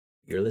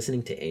You're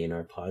listening to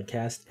A&R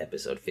Podcast,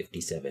 episode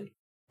 57.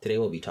 Today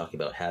we'll be talking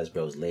about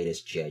Hasbro's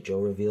latest G.I. Joe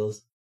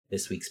reveals,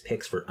 this week's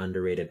picks for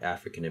underrated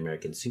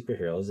African-American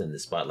superheroes and the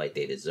spotlight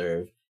they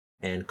deserve,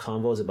 and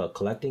convos about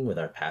collecting with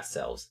our past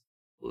selves.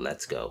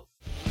 Let's go.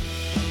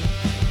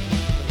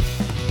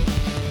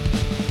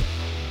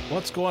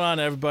 What's going on,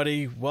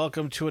 everybody?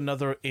 Welcome to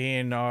another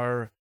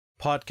A&R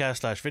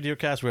podcast /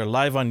 videocast. We're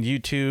live on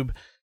YouTube,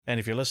 and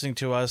if you're listening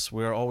to us,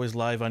 we're always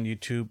live on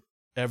YouTube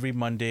every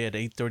Monday at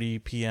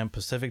 8:30 p.m.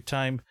 Pacific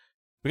time.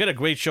 We got a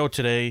great show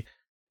today.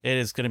 It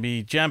is going to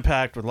be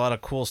jam-packed with a lot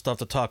of cool stuff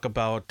to talk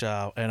about,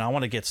 and I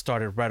want to get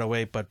started right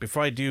away. But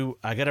before I do,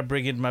 I got to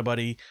bring in my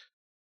buddy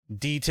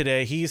D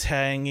today. He's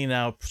hanging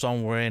out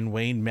somewhere in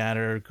Wayne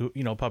Manor,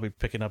 probably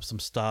picking up some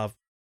stuff.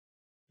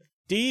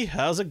 D,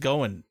 how's it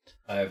going?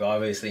 I've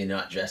obviously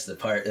not dressed the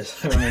part.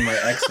 I'm in my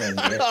X-Men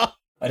gear.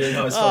 I didn't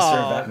know I was supposed to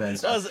wear Batman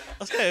stuff.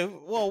 Okay,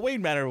 well,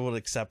 Wayne Manor will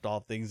accept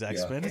all things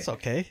X-Men. Yeah, okay. It's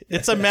okay.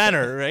 It's a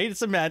manor, right?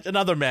 It's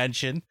another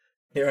mansion.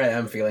 Here I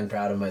am feeling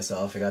proud of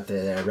myself. I got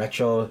the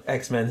retro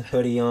X-Men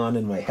hoodie on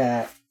and my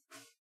hat.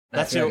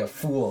 That's like a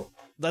fool.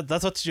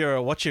 That's what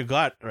you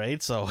got,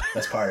 right? So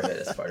that's part of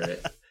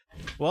it.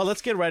 Well,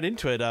 let's get right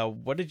into it.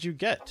 What did you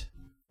get?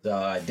 So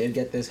I did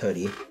get this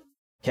hoodie.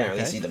 Can't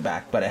really see the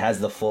back, but it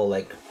has the full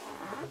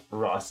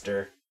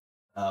roster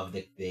of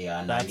the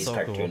 90s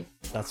cartoon.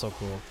 Cool. That's so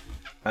cool.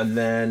 And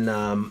then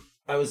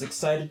I was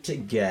excited to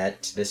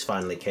get, this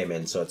finally came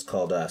in, so it's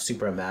called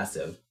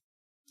Supermassive.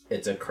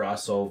 It's a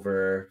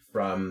crossover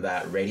from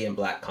that Radiant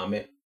Black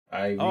comic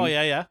I read. Oh,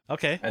 yeah,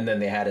 okay. And then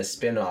they had a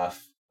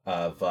spin-off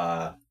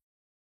of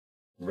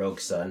Rogue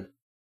Sun,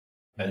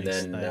 and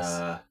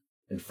then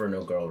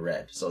Inferno Girl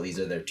Red. So these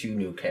are their two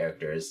new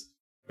characters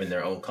in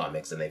their own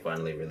comics, and they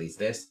finally released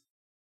this.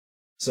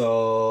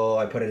 So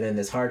I put it in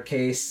this hard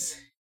case,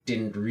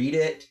 didn't read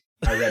it.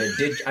 I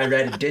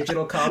read a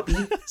digital copy,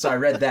 so I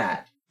read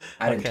that.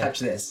 I didn't touch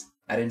this.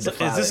 I didn't. So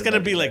is this going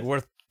to be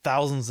worth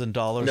thousands of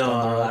dollars?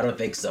 No, I don't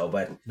think so.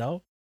 But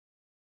no,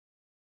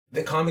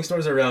 the comic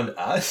stores around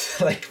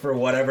us, for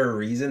whatever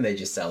reason, they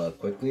just sell out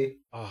quickly.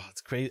 Oh,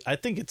 it's crazy. I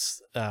think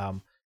it's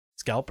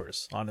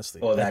scalpers,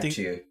 honestly. Oh, that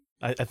too.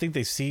 I think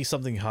they see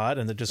something hot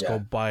and they just go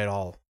buy it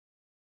all.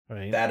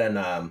 Right. That and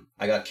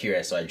I got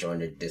curious, so I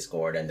joined a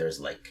Discord, and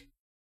there's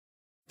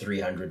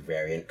 300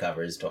 variant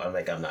covers.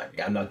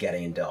 I'm not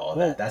getting into all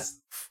that. That's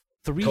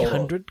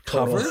 300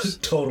 covers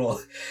total.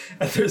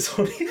 And there's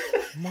only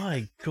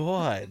my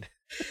God.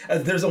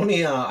 There's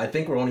only I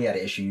think we're only at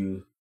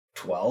issue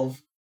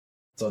 12.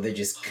 So they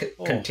just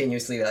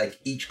continuously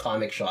each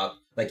comic shop,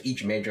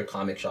 each major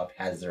comic shop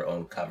has their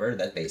own cover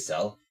that they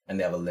sell, and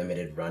they have a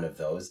limited run of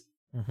those.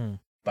 Mm-hmm.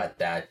 But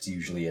that's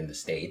usually in the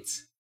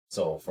States.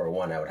 So for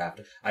one,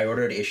 I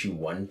ordered issue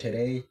 1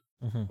 today.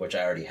 Mm-hmm. Which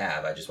I already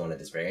have. I just wanted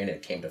this variant, and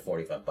it came to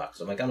 $45.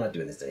 So I'm not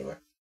doing this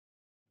anymore.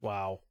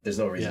 Wow. There's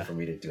no reason for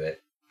me to do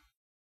it.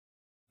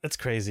 It's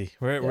crazy.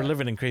 We're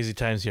living in crazy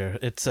times here.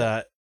 It's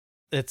I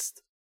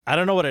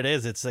don't know what it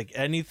is. It's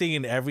anything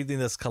and everything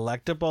that's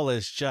collectible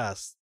is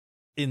just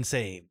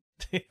insane,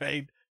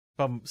 right?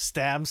 From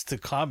stamps to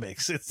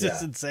comics, it's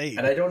just insane.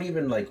 And I don't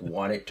even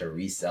want it to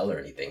resell or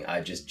anything.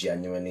 I just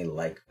genuinely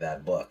like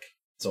that book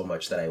so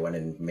much that I went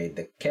and made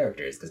the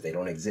characters because they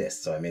don't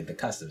exist. So I made the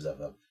customs of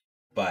them.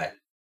 But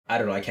I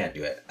don't know. I can't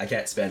do it. I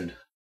can't spend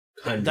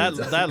hundreds.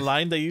 That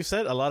line that you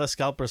said, a lot of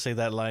scalpers say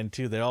that line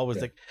too. They're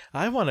always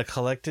I want to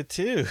collect it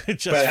too.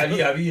 But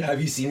have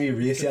you seen me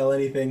resell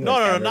anything? No.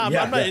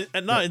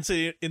 I'm not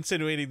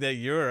insinuating that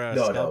you're a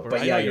scalper.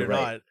 But you're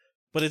right. Not.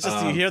 But it's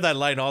just you hear that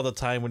line all the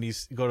time when you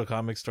go to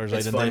comic stores.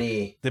 It's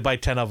funny. They buy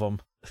 10 of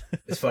them.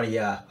 It's funny,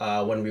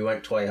 yeah. When we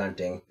went toy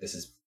hunting, this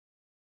is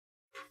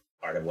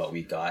part of what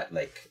we got.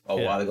 A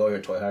while ago, we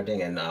went toy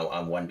hunting, and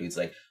one dude's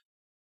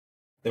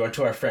they went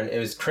to our friend, it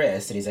was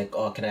Chris, and he's like,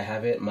 oh, can I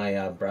have it?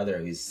 My brother,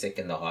 who's sick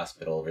in the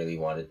hospital, really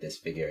wanted this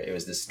figure. It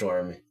was the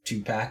Storm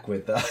 2-pack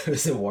with, it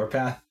was a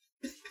Warpath.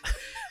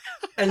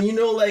 And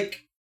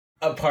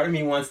a part of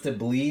me wants to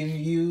believe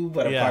you,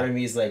 but a part of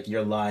me is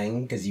you're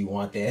lying because you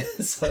want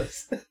this.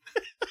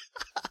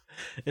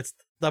 It's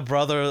the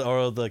brother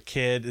or the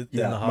kid in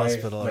the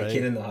hospital, my right?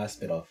 kid in the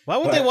hospital. Why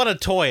would they want a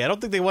toy? I don't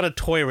think they want a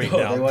toy right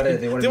now.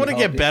 They want to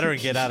get better and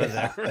get out of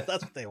there.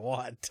 That's what they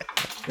want.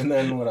 And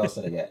then what else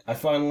did I get?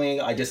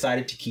 I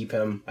decided to keep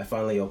him. I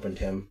finally opened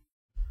him.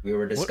 We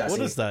were discussing.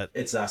 What is that?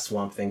 It's a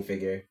Swamp Thing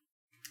figure.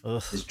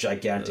 Ugh. This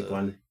gigantic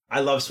one. I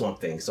love Swamp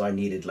Thing, so I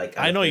needed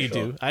I know you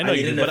do. I know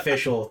you do. An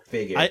official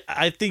figure.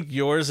 I think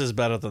yours is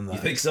better than that.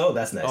 You think so?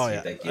 That's nice. Oh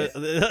yeah, thank you.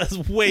 That's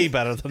way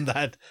better than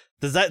that.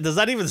 Does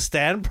that even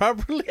stand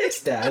properly? It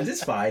stands.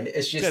 It's fine.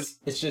 It's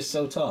just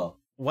so tall.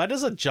 Why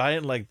does a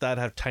giant like that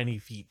have tiny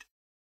feet?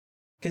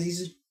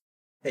 Because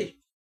hey,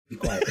 be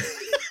quiet.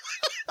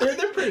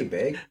 they're pretty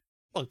big.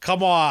 Well,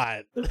 come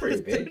on. They're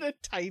pretty big. They're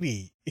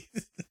tiny.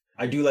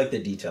 I do like the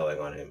detailing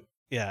on him.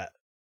 Yeah,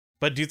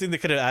 but do you think they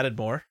could have added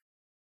more?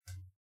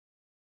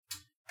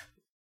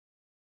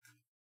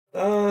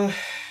 I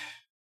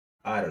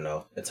don't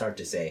know. It's hard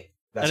to say.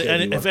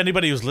 And if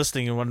anybody who's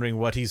listening and wondering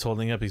what he's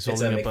holding up, he's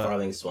holding up a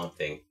McFarlane Swamp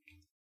Thing.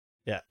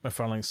 Yeah,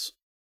 McFarlane's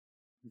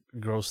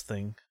gross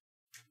thing.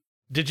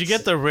 Did you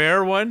get the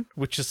rare one,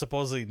 which is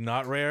supposedly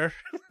not rare?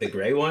 The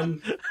gray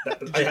one?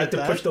 I had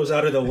to push those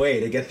out of the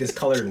way to get this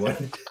colored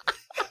one.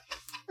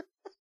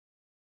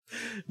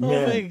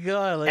 Oh my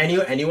god! Like,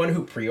 anyone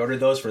who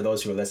pre-ordered those, for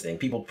those who are listening,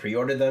 people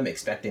pre-ordered them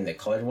expecting the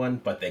colored one,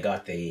 but they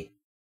got I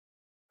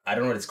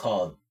don't know what it's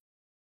called.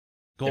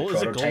 Gold?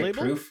 Is it gold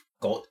label? Proof?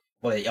 Gold.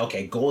 Well,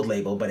 okay, gold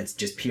label, but it's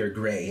just pure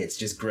gray. It's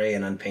just gray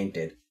and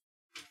unpainted.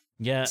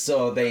 Yeah.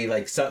 So they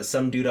like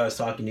some dude I was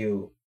talking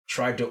to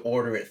tried to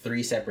order it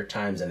 3 separate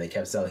times, and they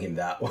kept selling him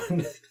that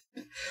one.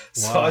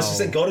 So I was just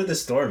like, go to the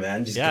store,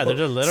 man. They're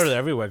literally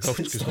everywhere. Go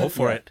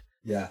for it.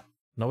 Yeah.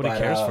 Nobody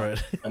cares for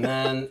it. And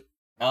then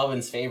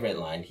Alvin's favorite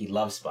line, he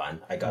loves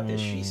Spawn. I got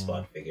this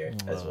She-Spawn figure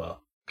as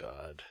well.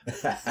 God.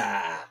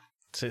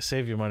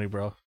 Save your money,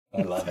 bro.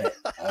 I love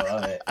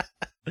it.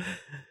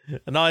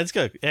 No, it's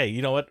good. Hey,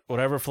 you know what?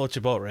 Whatever floats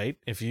your boat, right?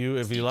 If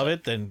you love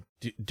it, then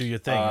do your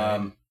thing.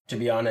 Right? To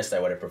be honest, I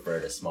would have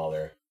preferred a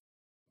smaller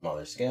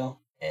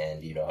scale.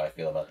 And you know how I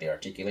feel about the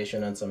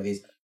articulation on some of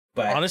these.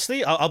 But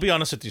honestly, I'll be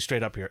honest with you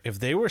straight up here. If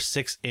they were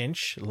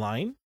 6-inch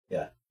line,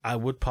 yeah, I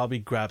would probably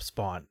grab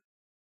Spawn.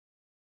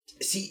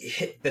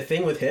 See, the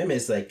thing with him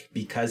is like,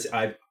 because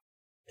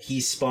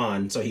he's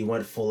Spawn, so he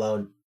went full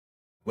out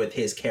with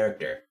his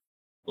character.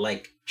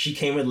 Like, she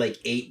came with like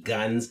 8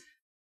 guns.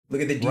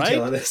 Look at the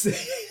detail on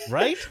this.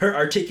 Right? Her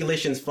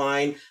articulation's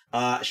fine.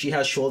 She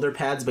has shoulder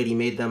pads, but he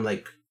made them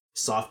like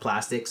soft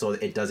plastic so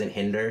it doesn't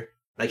hinder.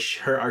 Like,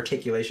 her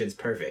articulation's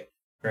perfect.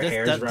 Her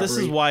hair's rubbery. This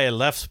is why I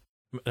left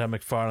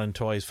McFarlane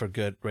Toys for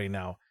good right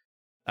now.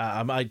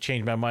 I might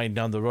change my mind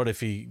down the road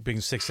if he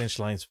brings 6-inch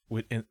lines.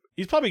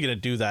 He's probably going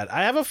to do that.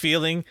 I have a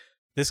feeling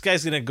this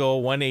guy's going to go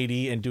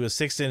 180 and do a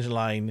 6-inch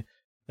line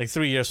like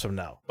 3 years from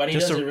now. But he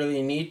doesn't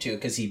really need to,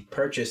 because he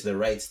purchased the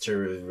rights to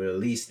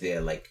release the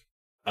like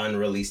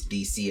unreleased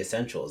DC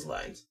Essentials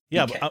lines.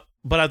 Yeah,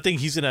 but I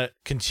think he's going to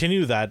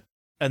continue that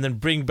and then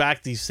bring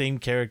back these same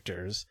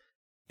characters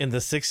in the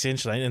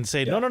 6-inch line and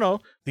say, no,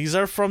 these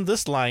are from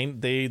this line.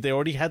 They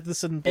already had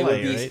this in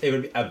play. It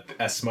would be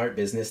a smart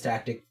business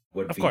tactic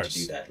would be to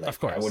do that. Like, of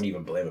course. I wouldn't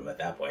even blame him at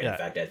that point. Yeah. In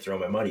fact, I'd throw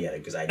my money at it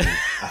because I need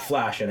a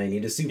Flash and I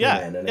need a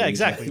Superman. Yeah,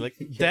 exactly. Like,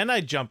 then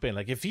I jump in.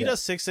 Like, if he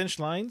does 6-inch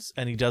lines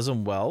and he does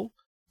them well,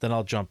 then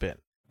I'll jump in.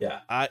 Yeah.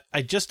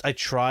 I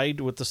tried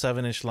with the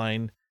 7-inch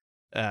line,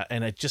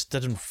 and it just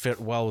didn't fit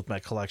well with my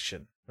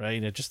collection.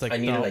 Right? It just like I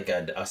needed like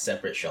a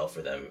separate shelf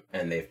for them,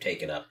 and they've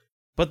taken up.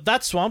 But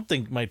that Swamp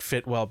Thing might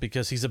fit well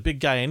because he's a big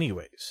guy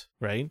anyways,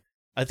 right?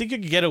 I think you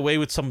can get away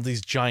with some of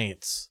these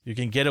giants. You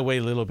can get away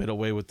a little bit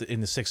away with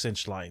in the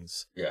 6-inch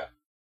lines. Yeah.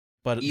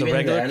 But even the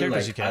regular characters,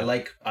 like, you can.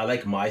 I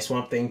like my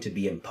Swamp Thing to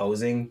be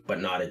imposing,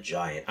 but not a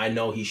giant. I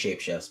know he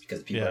shapeshifts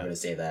because people are going to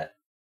say that,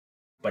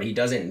 but he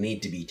doesn't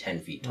need to be 10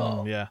 feet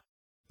tall. Yeah,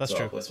 that's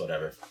true. It's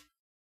whatever.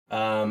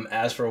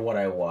 As for what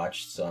I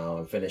watched, so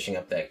I'm finishing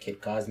up that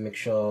Kid Cosmic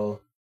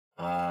show.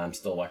 I'm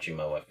still watching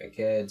My Wife and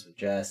Kids with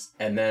Jess,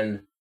 and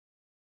then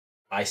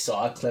I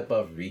saw a clip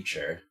of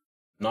Reacher,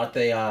 not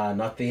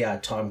the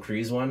Tom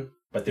Cruise one,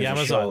 but the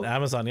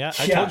Amazon. Yeah,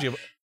 I told you.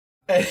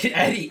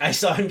 Eddie, I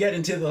saw him get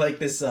into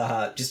this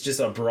just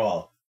a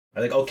brawl.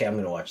 I'm like, okay, I'm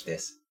gonna watch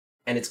this,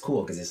 and it's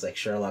cool because it's like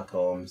Sherlock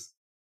Holmes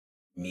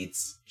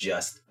meets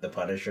just the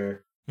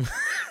Punisher.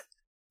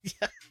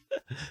 Yeah.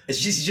 It's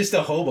just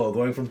a hobo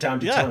going from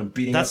town to town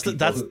beating up people.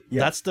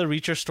 That's the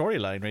Reacher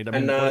storyline, right? I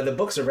mean, the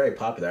books are very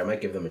popular. I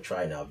might give them a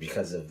try now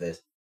because of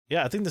this.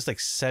 Yeah, I think there's like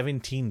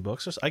 17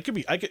 books or so. It could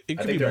be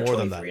more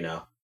than that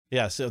now.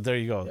 Yeah, so there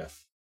you go. Yeah.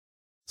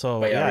 So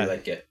but I really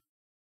like it.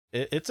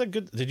 It's a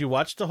good. Did you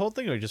watch the whole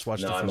thing or you just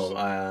watched the first?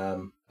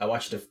 No, I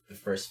watched the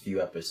first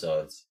few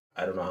episodes.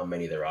 I don't know how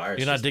many there are.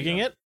 You're not digging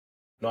it?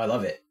 No, I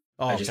love it.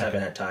 Oh, I just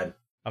haven't had time.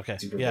 Okay.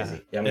 Super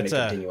busy. Yeah, I'm going to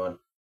continue on.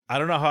 I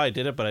don't know how I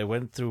did it, but I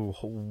went through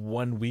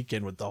one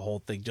weekend with the whole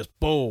thing. Just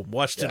boom,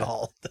 watched it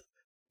all.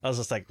 I was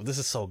just like, this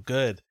is so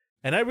good.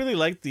 And I really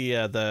liked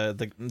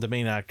the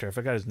main actor. I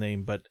forgot his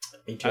name, but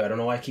me too. I don't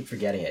know why I keep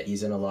forgetting it.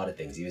 He's in a lot of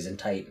things. He was in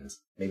Titans.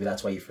 Maybe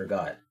that's why you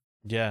forgot.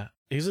 Yeah,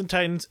 he's in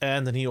Titans,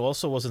 and then he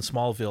also was in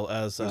Smallville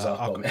as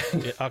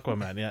Aquaman.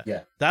 Aquaman. Yeah,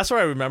 yeah. That's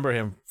where I remember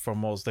him from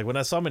most. Like when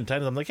I saw him in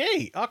Titans, I'm like,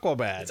 hey,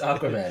 Aquaman. It's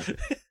Aquaman.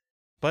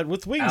 But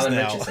with wings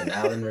now.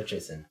 Alan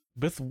Richardson.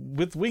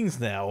 With wings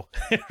now,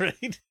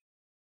 right?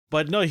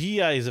 But no, he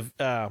is.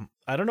 I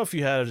don't know if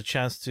you had a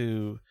chance to.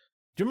 Do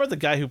you remember the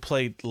guy who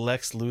played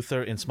Lex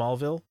Luthor in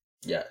Smallville?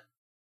 Yeah.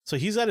 So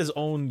he's at his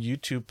own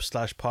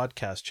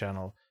YouTube/podcast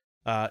channel,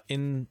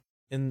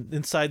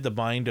 inside the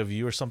mind of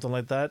you or something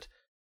like that.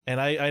 And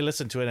I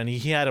listened to it, and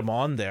he had him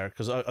on there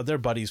because they're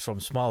buddies from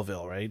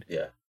Smallville, right?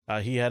 Yeah.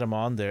 He had him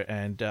on there,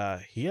 and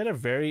he had a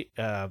very.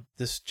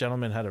 This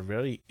gentleman had a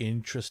very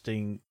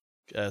interesting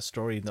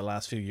story in the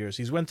last few years.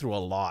 He's went through a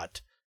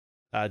lot.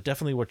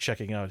 Definitely worth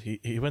checking out.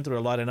 He went through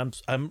a lot, and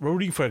I'm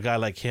rooting for a guy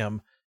like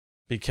him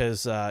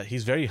because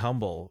he's very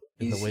humble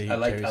in the way he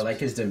carries. I like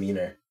his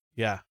demeanor.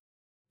 Yeah,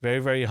 very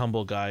very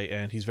humble guy,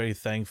 and he's very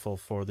thankful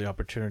for the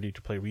opportunity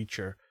to play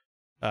Reacher.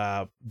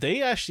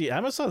 They actually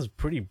Amazon's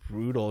pretty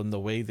brutal in the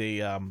way they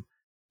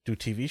do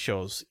TV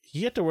shows,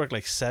 he had to work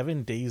like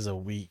 7 days a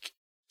week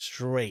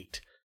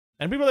straight.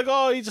 And people are like,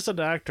 oh, he's just an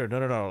actor.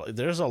 No.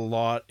 There's a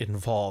lot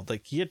involved.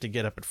 Like, he had to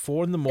get up at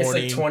 4 a.m. It's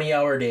like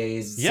 20-hour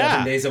days,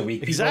 7 days a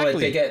week. People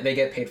exactly. Like, they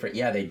get paid for it.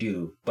 Yeah, they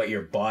do. But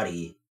your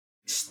body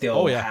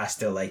still has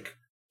to like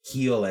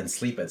heal and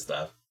sleep and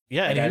stuff.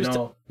 Yeah, like,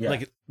 and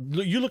like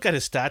you look at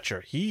his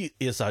stature. He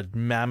is a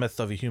mammoth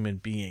of a human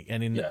being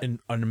and in an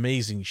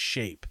amazing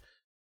shape.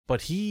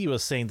 But he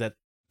was saying that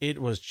it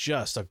was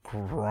just a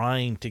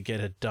grind to get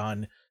it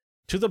done.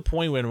 To the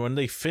point when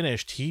they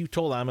finished, he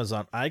told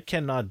Amazon, I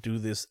cannot do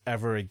this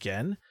ever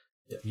again.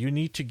 Yeah. You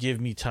need to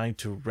give me time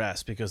to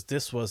rest because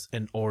this was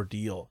an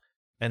ordeal.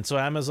 And so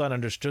Amazon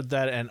understood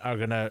that and are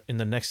going to, in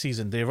the next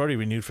season, they've already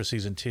renewed for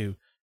season 2.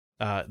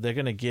 They're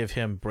going to give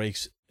him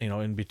breaks,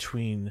 in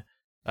between,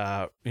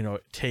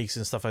 takes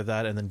and stuff like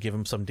that. And then give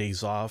him some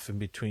days off in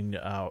between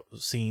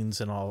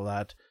scenes and all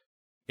that.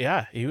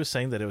 Yeah, he was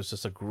saying that it was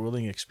just a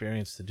grueling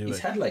experience to do He's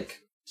had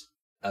like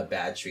a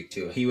bad streak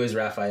too. He was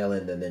Raphael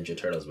in the Ninja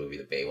Turtles movie,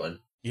 the Bay one.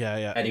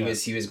 Yeah. And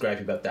he was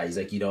griping about that. He's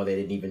like, they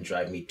didn't even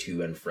drive me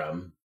to and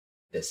from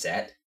the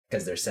set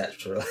because their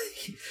sets were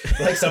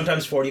like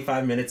sometimes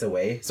 45 minutes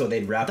away. So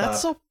they'd wrap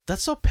up.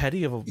 That's so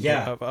petty of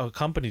a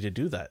company to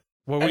do that.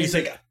 And he's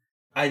like,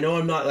 I know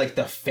I'm not like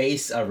the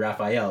face of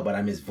Raphael, but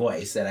I'm his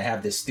voice, and I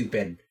have this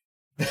stupid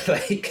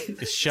like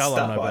shell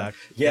on my back.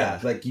 Yeah,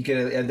 like you could.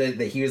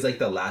 And he was like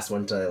the last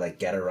one to like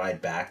get a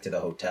ride back to the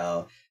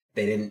hotel.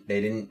 They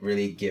didn't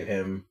really give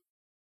him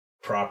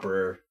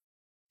proper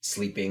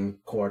sleeping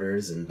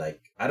quarters, and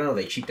like I don't know,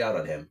 they cheaped out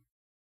on him.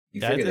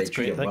 You figure they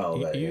treat him like, well,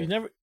 but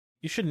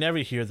you should never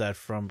hear that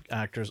from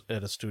actors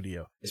at a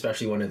studio,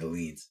 especially one of the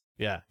leads.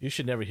 Yeah, you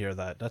should never hear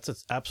that.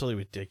 It's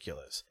absolutely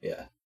ridiculous.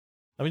 Yeah,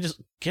 I mean,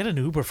 just get an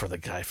Uber for the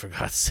guy, for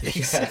God's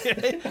sakes.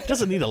 He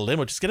doesn't need a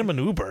limo. Just get him an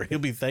Uber. He'll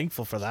be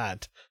thankful for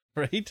that,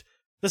 right?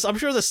 I'm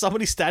sure there's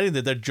somebody standing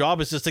there. Their job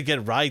is just to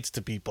get rides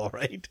to people,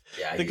 right?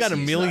 Yeah, they got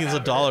millions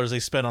of dollars they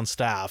spend on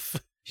staff.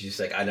 He's just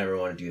like, I never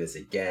want to do this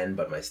again,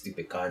 but my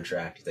stupid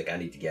contract. He's like, I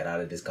need to get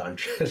out of this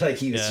contract. Like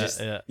he was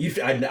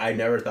I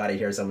never thought I'd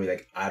hear somebody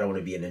like, I don't want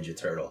to be a Ninja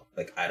Turtle.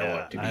 Like I don't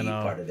want to be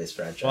part of this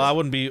franchise. Well, I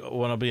wouldn't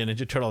want to be a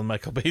Ninja Turtle in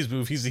Michael Bay's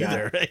movies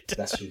either, right?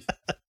 That's true.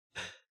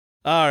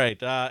 All right.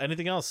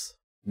 Anything else?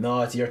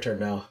 No, it's your turn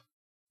now.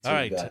 All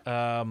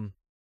right.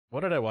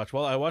 What did I watch?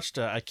 Well, I watched,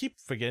 I keep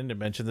forgetting to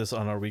mention this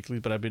on our weekly,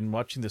 but I've been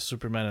watching the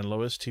Superman and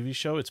Lois TV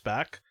show. It's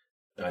back.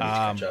 I need to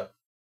catch up.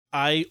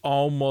 I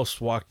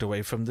almost walked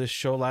away from this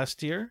show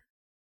last year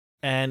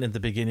and in the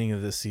beginning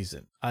of this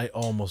season. I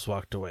almost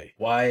walked away.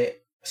 Why?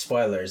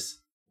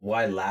 Spoilers.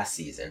 Why last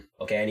season?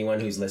 Okay, anyone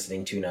who's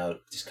listening, tune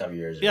out. Just cover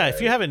yours. Yeah,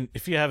 if you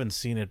haven't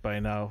seen it by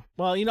now,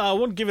 well, I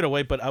wouldn't give it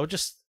away, but I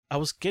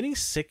was getting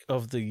sick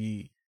of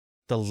the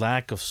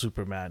lack of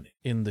Superman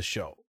in the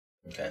show.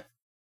 Okay.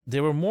 They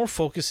were more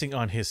focusing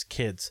on his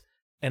kids,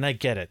 and I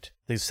get it.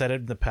 They've said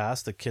it in the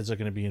past, the kids are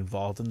going to be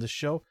involved in this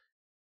show,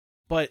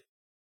 but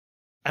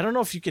I don't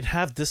know if you can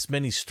have this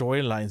many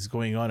storylines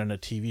going on in a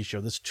TV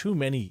show. There's too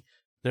many.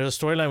 There's a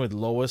storyline with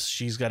Lois.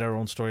 She's got her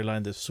own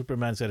storyline. The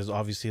Superman's got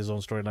obviously his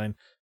own storyline.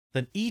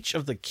 Then each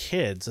of the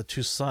kids, the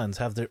 2 sons,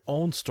 have their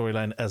own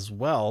storyline as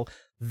well.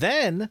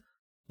 Then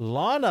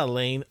Lana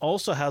Lane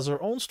also has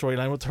her own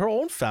storyline with her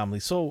own family.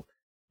 So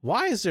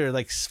why is there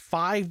like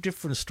 5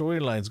 different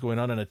storylines going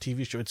on in a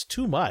TV show? It's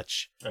too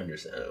much.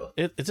 Understandable.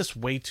 It's just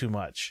way too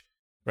much,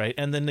 right?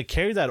 And then to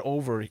carry that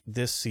over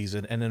this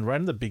season, and then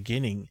right in the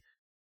beginning,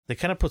 they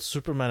kind of put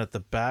Superman at the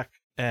back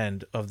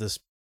end of this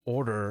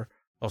order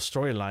of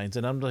storylines,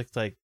 and I'm like,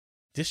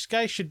 this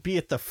guy should be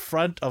at the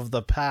front of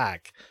the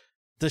pack.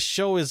 The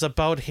show is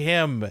about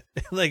him.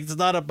 Like, it's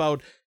not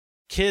about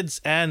kids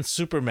and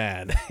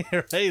Superman,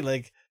 right?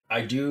 Like,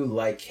 I do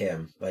like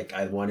him. Like,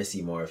 I want to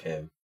see more of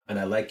him, and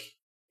I like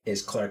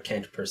his Clark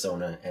Kent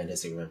persona and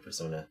his Superman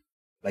persona.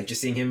 Like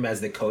just seeing him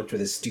as the coach with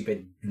his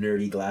stupid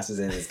nerdy glasses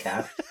and his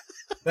cap.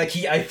 Like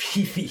he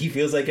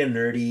feels like a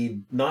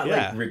nerdy, not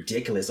like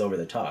ridiculous over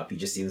the top. He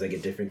just seems like a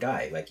different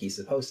guy, like he's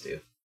supposed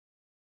to.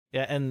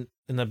 Yeah, and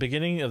in the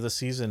beginning of the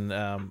season,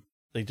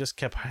 they just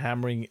kept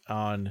hammering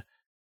on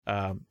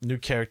new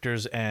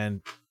characters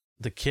and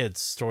the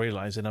kids'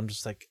 storylines, and I'm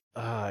just like,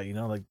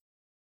 like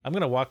I'm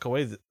gonna walk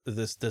away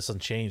this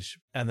unchanged.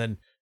 And then,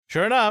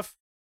 sure enough,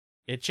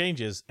 it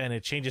changes, and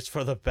it changes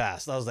for the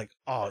best. I was like,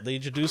 oh, they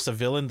introduced a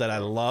villain that I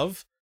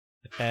love,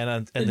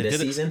 and in they this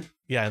did season?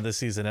 Yeah, in this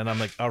season. And I'm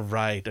like, all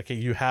right, okay,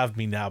 you have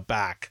me now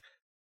back,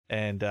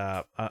 and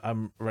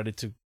I'm ready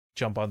to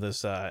jump on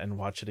this and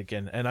watch it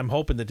again. And I'm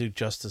hoping to do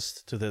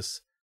justice to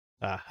this.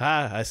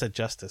 I said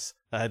justice.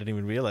 I didn't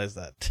even realize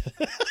that.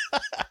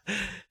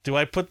 Do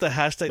I put the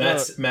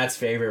hashtag? Matt's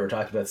favorite. We're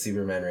talking about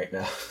Superman right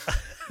now.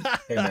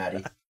 Hey,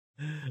 Maddie.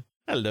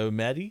 Hello,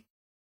 Maddie.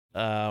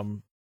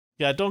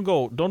 Yeah, don't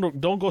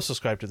go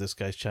subscribe to this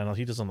guy's channel.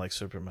 He doesn't like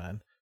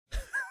Superman.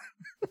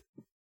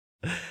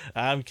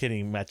 I'm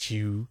kidding,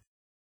 Matthew.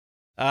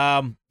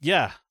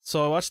 Yeah,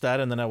 so I watched that,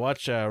 and then I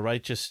watched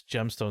Righteous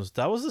Gemstones.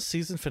 That was the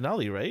season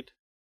finale, right?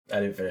 I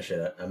didn't finish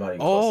it. I'm not even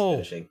close to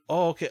finishing.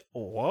 Oh, okay.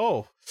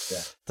 Whoa.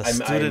 Yeah.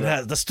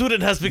 The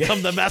student has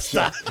become the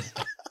master.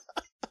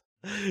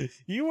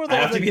 You were the I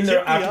have to be in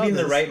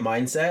the right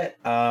mindset.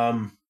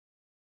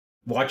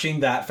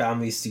 Watching that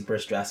family is super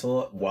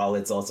stressful while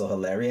it's also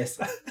hilarious.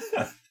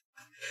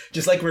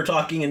 Just like we're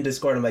talking in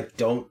Discord, I'm like,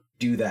 don't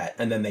do that.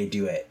 And then they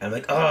do it. I'm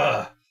like,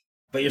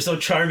 but you're so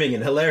charming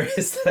and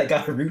hilarious that I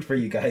gotta root for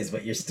you guys,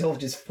 but you're still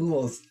just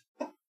fools.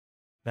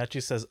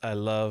 Matthew says, I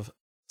love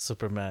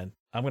Superman.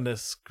 I'm going to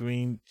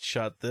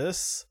screenshot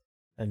this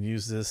and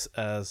use this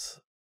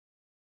as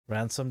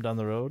ransom down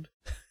the road.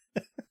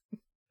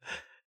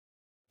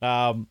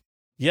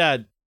 Yeah,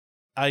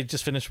 I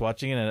just finished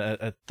watching it and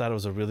I thought it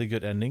was a really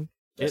good ending.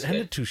 It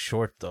ended too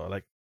short though.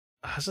 Like,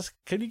 I was just,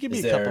 can you give me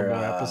a couple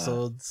more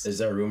episodes? Is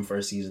there room for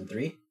a season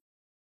 3?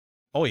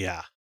 Oh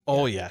yeah.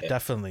 Oh yeah, okay.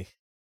 Definitely.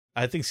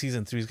 I think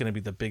season 3 is going to be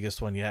the biggest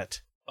one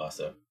yet.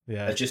 Awesome.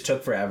 Yeah. It just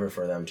took forever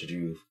for them to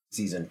do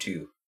season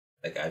 2.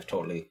 Like, I've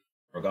totally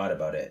forgot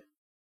about it.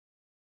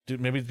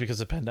 Dude, maybe it's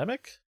because of the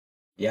pandemic?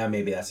 Yeah,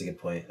 maybe that's a good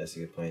point.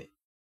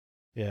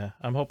 Yeah,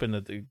 I'm hoping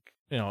that,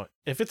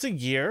 if it's a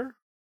year,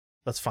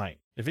 that's fine.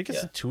 If it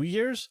gets to 2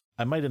 years,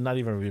 I might not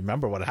even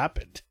remember what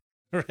happened.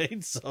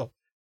 Right? So,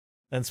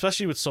 and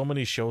especially with so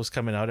many shows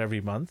coming out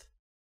every month,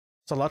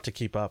 it's a lot to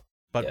keep up.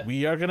 But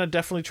we are going to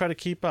definitely try to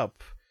keep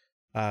up.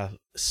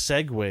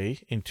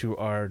 Segue into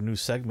our new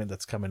segment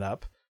that's coming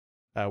up.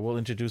 We'll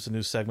introduce a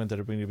new segment that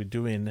we're going to be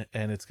doing,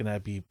 and it's going to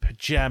be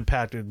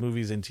jam-packed with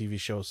movies and TV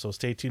shows. So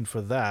stay tuned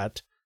for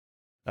that.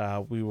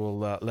 We will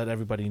let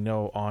everybody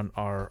know on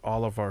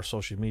all of our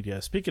social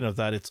media. Speaking of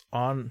that, it's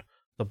on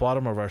the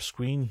bottom of our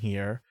screen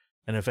here.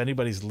 And if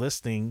anybody's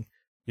listening,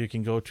 you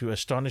can go to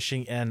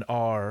Astonishing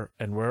NR,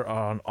 and we're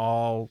on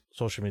all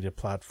social media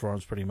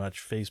platforms pretty much.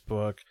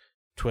 Facebook,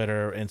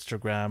 Twitter,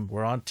 Instagram.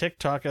 We're on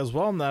TikTok as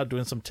well now,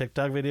 doing some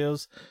TikTok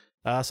videos.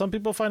 Some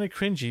people find it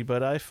cringy,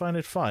 but I find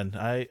it fun.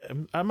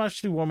 I'm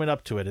actually warming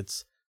up to it.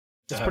 It's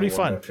pretty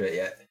fun. Up to it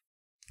yet.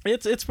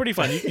 It's pretty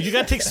fun. You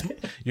gotta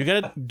you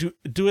gotta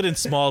do it in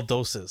small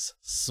doses.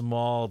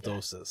 Small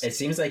doses. It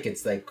seems like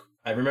it's like,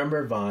 I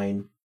remember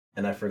Vine,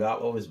 and I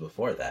forgot what was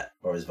before that,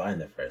 or was Vine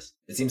at first.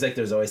 It seems like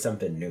there's always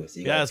something new. So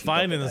it's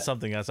Vine and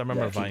something else. I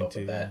remember Vine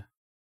too. Yeah.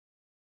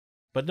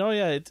 But no,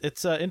 yeah,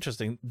 it's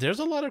interesting. There's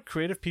a lot of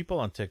creative people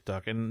on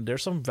TikTok, and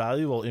there's some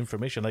valuable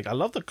information. Like, I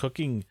love the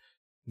cooking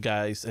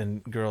guys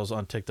and girls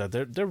on TikTok.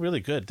 They're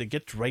really good. They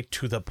get right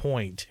to the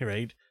point,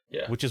 right?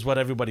 Yeah. Which is what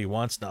everybody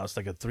wants now. It's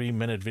like a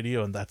 3-minute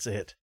video and that's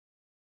it.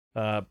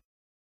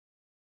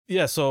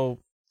 Yeah, so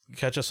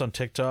catch us on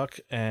TikTok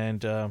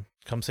and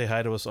come say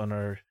hi to us on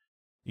our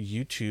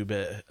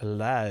YouTube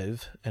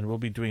live, and we'll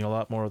be doing a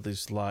lot more of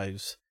these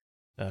lives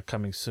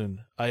coming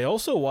soon. I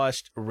also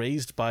watched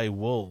Raised by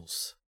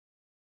Wolves.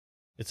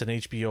 It's an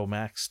HBO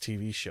Max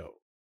TV show.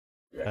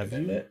 Have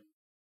you? It?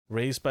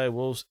 Raised by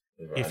Wolves.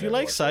 If you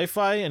like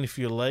sci-fi and if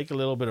you like a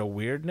little bit of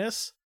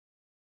weirdness,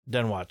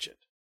 then watch it.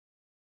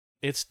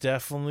 It's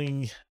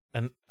definitely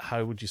an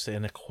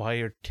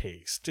acquired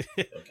taste.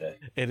 Okay.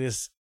 It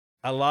is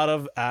a lot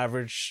of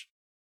average,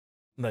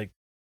 like,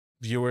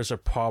 viewers are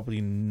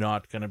probably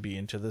not going to be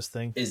into this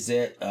thing. Is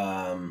it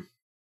subtitled,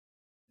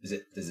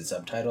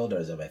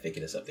 or am I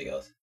thinking of something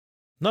else?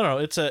 No,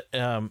 it's a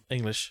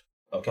English.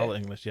 Okay. All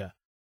English, yeah.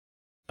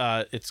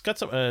 It's got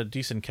some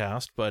decent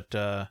cast, but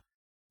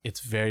it's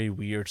very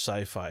weird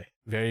sci-fi.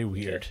 Very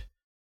weird. Okay.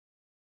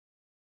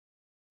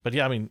 But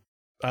yeah, I mean,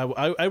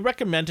 I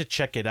recommend to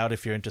check it out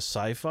if you're into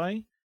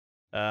sci-fi.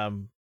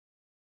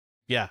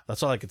 Yeah,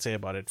 that's all I could say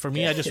about it. For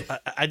me, I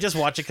just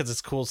watch it because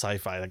it's cool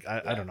sci-fi. Like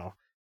I don't know.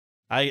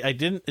 I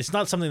didn't. It's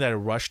not something that I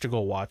rush to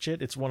go watch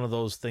it. It's one of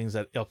those things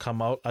that it'll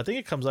come out. I think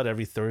it comes out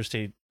every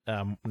Thursday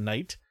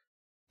night,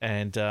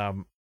 and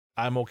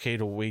I'm okay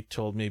to wait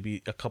till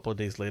maybe a couple of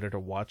days later to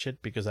watch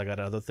it because I got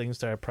other things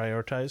that I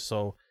prioritize.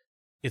 So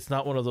it's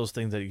not one of those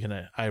things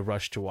that I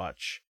rush to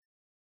watch.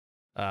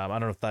 I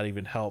don't know if that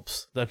even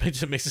helps. That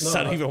makes it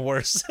sound even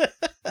worse.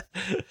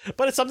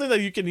 But it's something that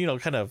you can,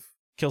 kind of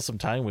kill some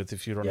time with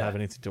if you don't have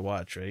anything to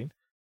watch, right?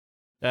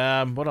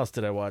 What else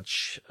did I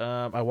watch?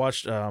 I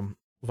watched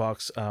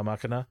Vox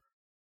Machina.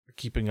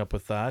 Keeping up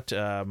with that.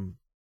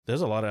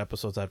 There's a lot of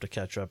episodes I have to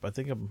catch up. I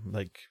think I'm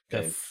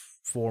got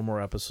 4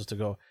 more episodes to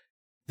go.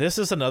 This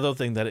is another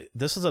thing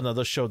this is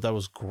another show that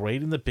was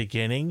great in the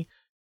beginning,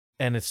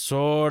 and it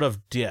sort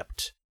of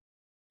dipped.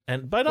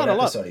 And by not a lot.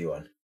 What episode are you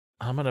on?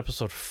 I'm on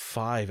episode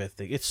 5, I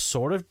think. It's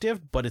sort of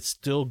dipped, but it's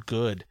still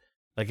good.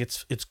 Like,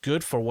 it's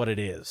good for what it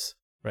is,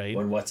 right?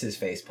 When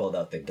What's-His-Face pulled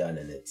out the gun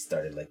and it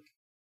started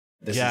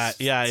Let's not.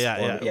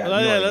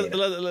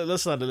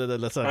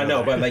 I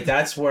know, but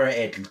that's where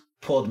it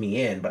pulled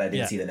me in, but I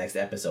didn't see the next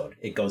episode.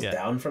 It goes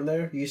down from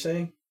there, you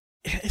saying?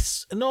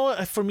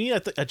 For me,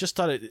 I just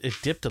thought it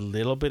dipped a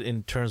little bit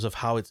in terms of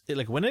how it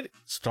like when it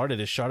started.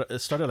 It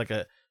started like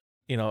a,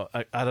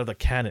 out of the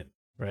cannon,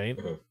 right?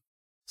 Mm-hmm.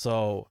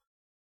 So,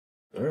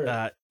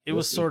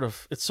 it sort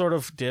of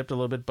dipped a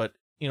little bit, but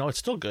it's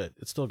still good.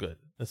 It's still good.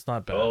 It's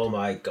not bad. Oh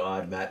my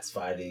God, Matt's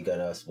finally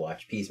gonna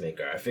watch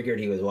Peacemaker. I figured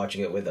he was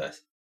watching it with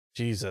us.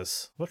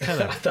 Jesus, what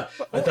kind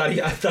of? I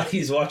thought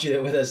he's watching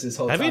it with us this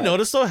whole time. Have you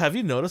noticed though? Have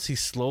you noticed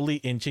he's slowly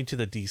inching to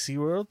the DC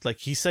world? Like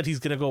he said, he's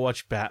gonna go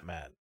watch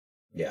Batman.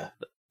 Yeah,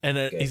 and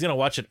he's gonna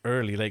watch it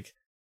early. Like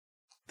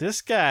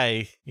this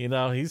guy,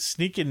 he's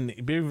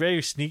sneaking, being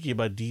very sneaky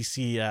about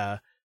DC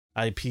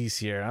IPs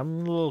here. I'm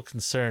a little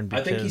concerned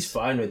because I think he's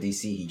fine with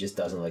DC. He just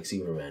doesn't like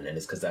Superman, and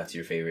it's because that's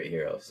your favorite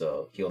hero.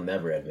 So he'll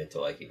never admit to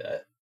liking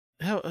that.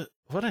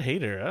 What a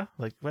hater, huh?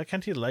 Like, why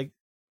can't he like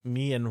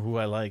me and who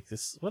I like?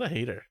 What a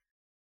hater.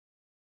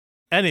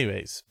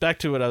 Anyways, back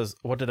to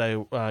what did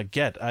I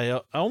get? I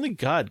only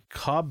got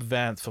Cobb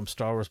Vanth from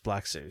Star Wars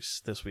Black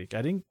Series this week.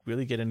 I didn't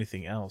really get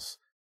anything else.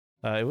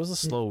 It was a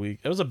slow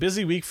week. It was a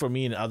busy week for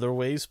me in other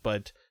ways,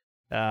 but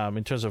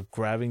in terms of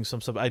grabbing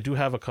some stuff, I do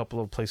have a couple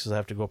of places I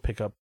have to go pick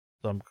up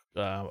some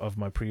of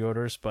my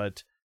pre-orders.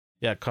 But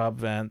yeah, Cobb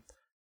Vanth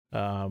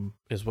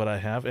is what I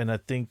have, and I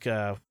think,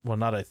 I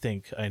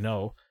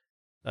know,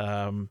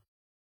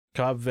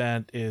 Cobb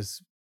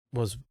Vanth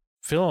was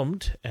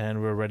filmed, and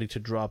we're ready to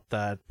drop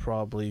that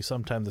probably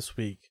sometime this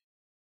week.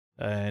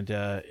 And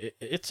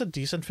it's a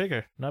decent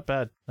figure. Not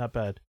bad.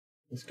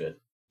 It's good.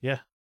 Yeah.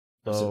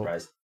 I'm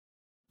surprised.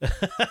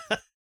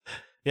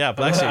 Yeah,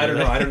 Black Series.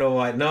 I don't know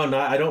why. No,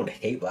 I don't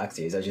hate Black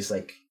Series. I just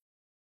like,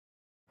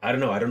 I don't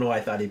know why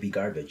I thought it'd be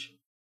garbage.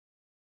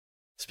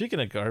 Speaking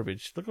of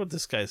garbage, look what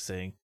this guy's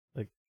saying.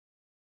 Like,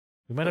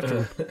 we might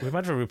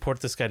have to report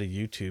this guy to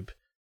YouTube.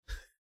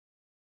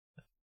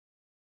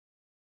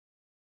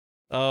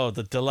 Oh,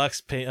 the deluxe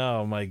paint.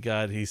 Oh my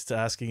God. He's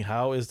asking,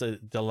 how is the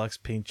deluxe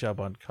paint job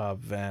on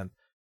Cobb Vanth?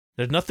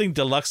 There's nothing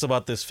deluxe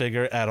about this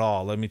figure at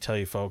all. Let me tell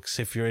you, folks,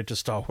 if you're into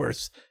Star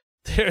Wars,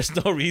 there's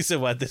no reason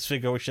why this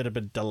figure should have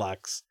been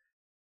deluxe.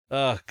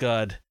 Oh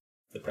God.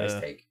 The price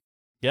tag.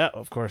 Yeah,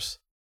 of course.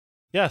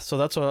 Yeah. So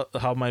that's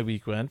how my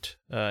week went,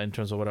 in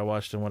terms of what I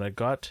watched and what I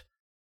got.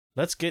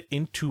 Let's get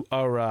into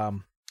our,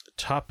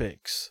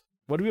 topics.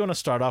 What do we want to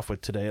start off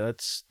with today? Do you want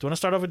to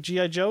start off with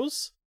G.I.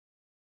 Joes?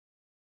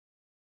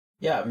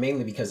 Yeah,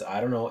 mainly because I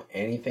don't know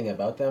anything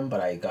about them, but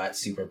I got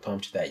super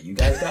pumped that you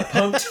guys got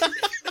pumped.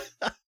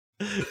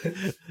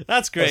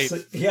 That's great.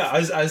 I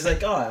was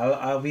like, oh,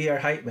 I'll be your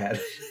hype man.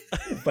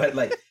 But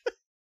like,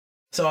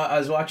 so I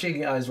was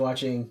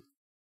watching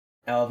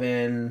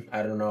Alvin.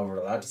 I don't know if we're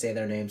allowed to say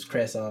their names.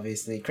 Chris,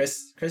 obviously.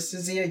 Chris,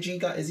 is he a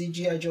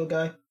G.I. Joe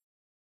guy?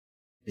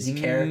 Does he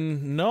care?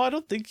 No, I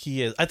don't think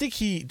he is. I think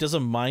he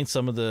doesn't mind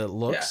some of the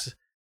looks. Yeah.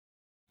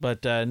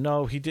 But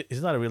no,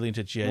 he's not really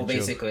into G.I. Joe. Well,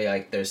 basically,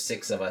 like, there's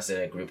 6 of us in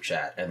a group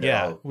chat, and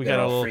they're all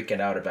freaking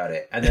out about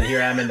it. And then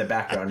here I am in the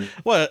background.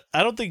 Well,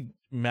 I don't think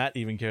Matt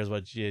even cares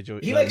about G.I. Joe.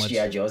 He likes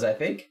G.I. Joes, I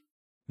think.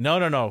 No.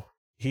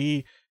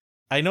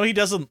 I know he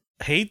doesn't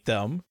hate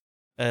them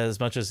as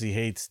much as he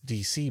hates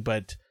DC,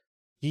 but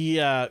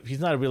he's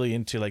not really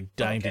into, like,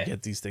 dying to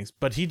get these things.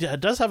 But he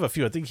does have a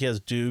few. I think he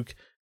has Duke.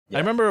 Yeah. I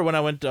remember when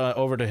I went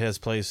over to his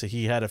place,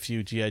 he had a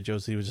few G.I.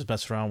 Joes he was just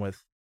messing around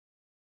with.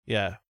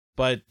 Yeah.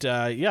 But,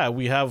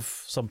 we have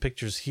some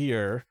pictures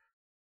here.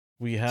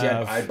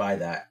 I'd buy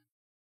that.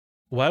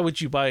 Why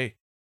would you buy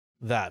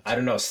that? I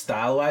don't know.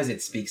 Style-wise,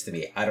 it speaks to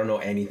me. I don't know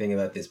anything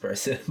about this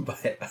person,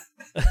 but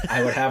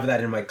I would have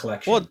that in my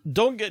collection. Well,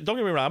 don't get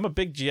me wrong. I'm a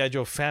big G.I.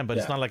 Joe fan, but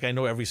it's not like I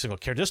know every single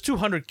character. There's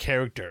 200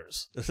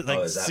 characters.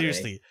 Like,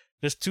 seriously. Many?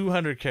 There's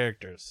 200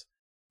 characters.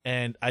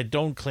 And I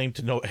don't claim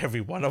to know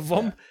every one of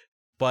them. Yeah.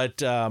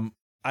 But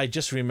I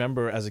just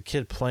remember as a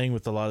kid playing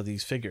with a lot of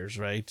these figures,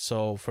 right?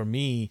 So for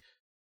me,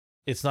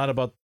 it's not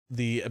about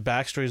the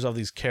backstories of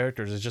these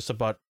characters. It's just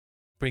about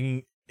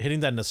hitting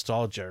that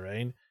nostalgia,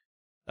 right?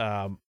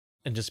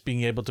 And just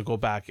being able to go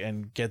back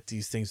and get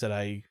these things that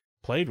I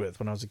played with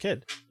when I was a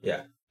kid.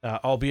 Yeah.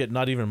 Albeit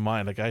not even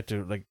mine. Like, I had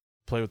to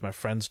play with my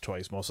friends'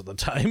 toys most of the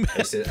time.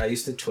 I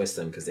used to twist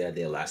them because they had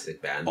the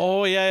elastic band.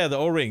 Oh yeah, the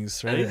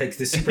O-rings, right? And like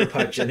the super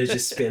punch and it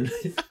just spin.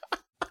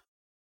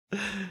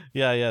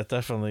 Yeah,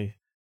 definitely.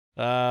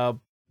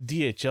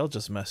 DHL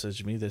just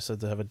messaged me. They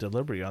said they have a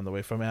delivery on the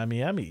way from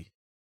Miami.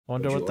 I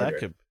wonder what that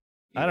could.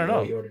 I don't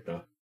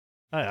know.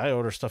 I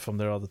order stuff from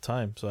there all the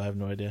time, so I have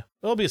no idea.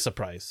 It'll be a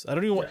surprise. I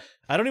don't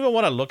even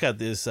want to look at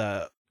this.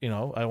 I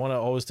want to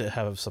always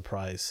have a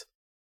surprise.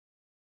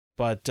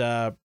 But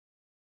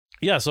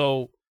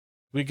so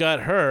we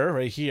got her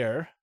right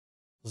here,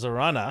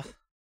 Zarana,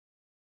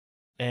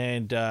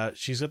 and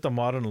she's got the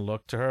modern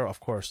look to her. Of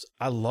course,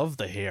 I love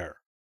the hair.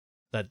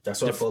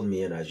 That's what pulled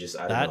me in. I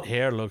don't know.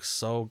 Hair looks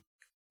so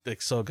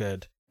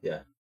good. Yeah,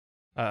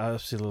 I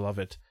absolutely love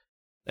it.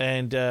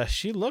 And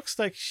she looks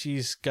like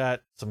she's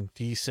got some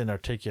decent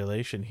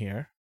articulation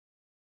here.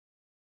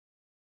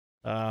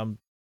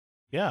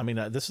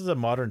 This is a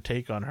modern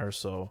take on her,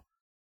 so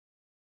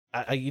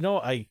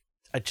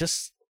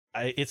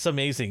it's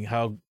amazing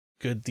how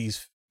good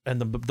these,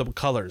 and the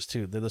colors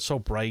too. They're so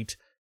bright,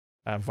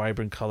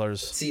 vibrant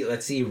colors.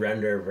 Let's see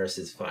render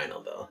versus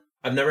final though.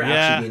 I've never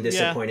actually been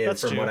disappointed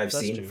from what I've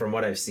seen. True. From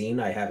what I've seen,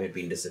 I haven't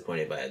been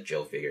disappointed by a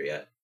Joe figure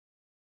yet.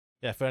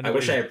 Yeah, I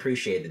wish I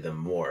appreciated them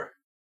more.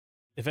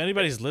 If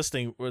anybody's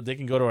listening, they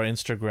can go to our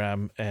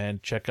Instagram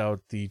and check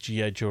out the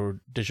G.I. Joe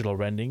digital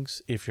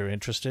renderings if you're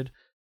interested.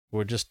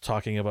 we're just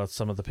talking about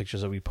some of the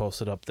pictures that we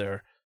posted up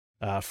there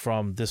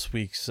from this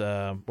week's.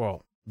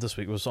 This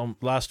week was on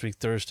last week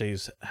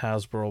Thursday's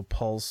Hasbro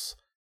Pulse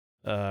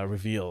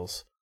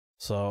reveals.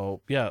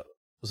 So yeah,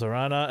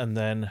 Zarana, and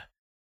then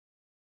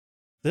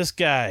this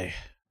guy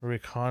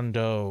Rick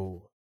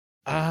Hondo.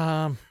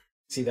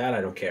 See that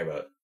I don't care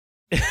about.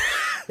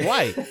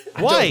 Why?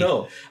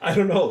 I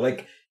don't know.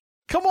 Like,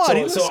 come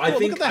on. So I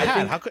think look at the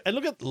hat. And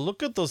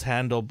look at those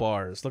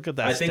handlebars. Look at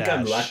that. I think stash.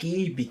 I'm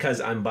lucky because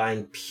I'm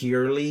buying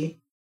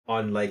purely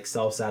on like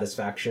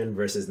self-satisfaction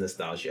versus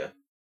nostalgia.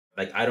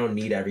 Like, I don't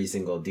need every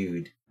single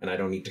dude, and I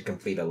don't need to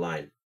complete a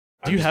line.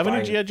 Do you have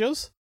any G.I.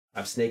 Joes? I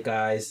have Snake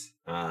Eyes.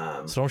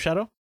 Storm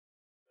Shadow?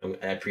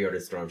 I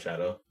pre-ordered Storm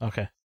Shadow.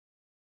 Okay.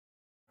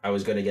 I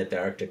was gonna get the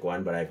Arctic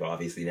one, but I've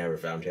obviously never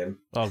found him.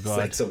 Oh god,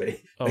 like so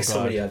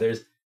many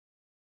others.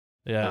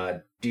 Yeah.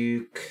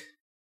 Duke.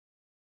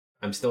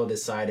 I'm still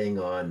deciding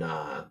on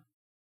a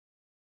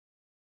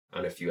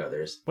few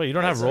others. Wait, you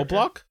don't have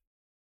Roadblock?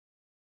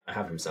 I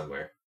have him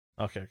somewhere.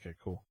 Okay,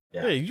 cool.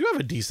 Yeah, hey, you have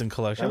a decent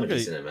collection. I have a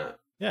decent amount.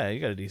 Yeah, you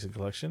got a decent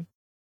collection.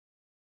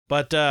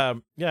 But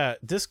yeah,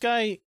 this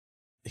guy,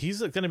 he's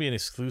going to be an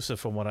exclusive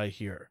from what I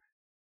hear.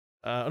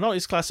 No,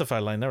 he's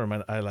classified line. Never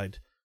mind, I lied.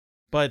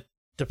 But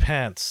the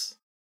pants,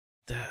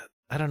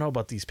 I don't know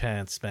about these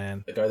pants,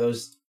 man. Like, are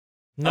those?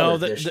 No,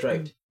 they're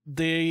striped.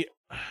 They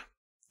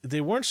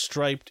weren't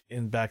striped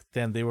in back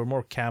then. They were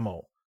more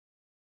camo,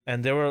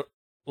 and they were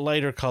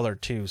lighter color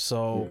too.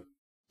 So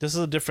this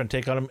is a different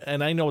take on them.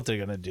 And I know what they're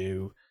gonna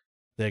do.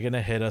 They're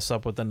gonna hit us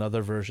up with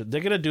another version.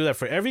 They're gonna do that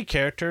for every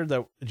character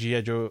that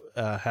G.I. Joe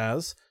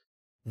has.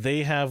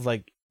 They have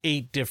like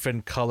 8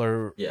 different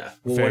color. Yeah.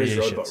 Well,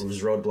 variations. What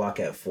is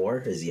Roadblock at 4?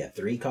 Is he at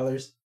 3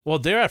 colors? Well,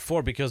 they're at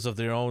 4 because of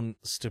their own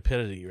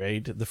stupidity,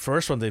 right? The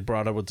first one they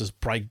brought up with this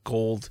bright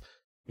gold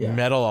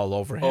metal all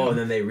over him. Oh, and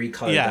then they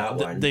recolored that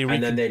one.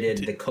 And then they did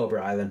the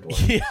Cobra Island one.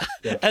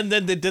 Yeah. And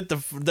then they did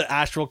the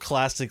actual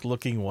classic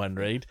looking one,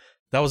 right?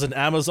 That was an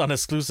Amazon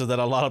exclusive that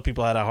a lot of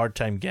people had a hard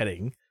time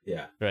getting.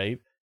 Yeah. Right?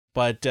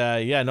 But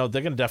yeah, no,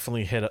 they're going to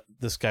definitely hit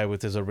this guy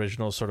with his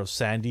original sort of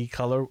sandy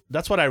color.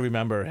 That's what I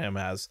remember him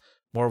as.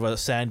 More of a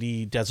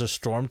sandy Desert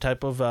Storm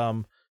type of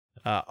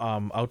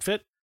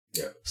outfit.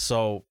 Yeah.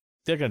 So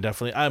they're going to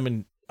definitely, I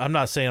mean, I'm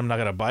not saying I'm not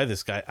going to buy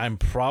this guy. I'm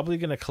probably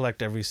going to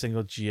collect every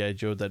single G.I.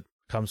 Joe that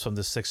comes from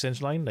the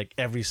 6-inch line. Like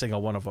every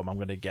single one of them I'm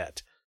going to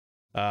get.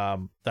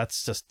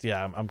 That's just,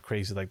 yeah, I'm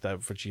crazy like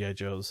that for G.I.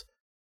 Joes.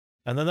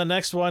 And then the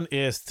next one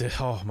is,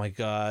 oh my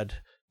God.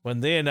 When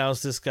they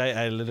announced this guy,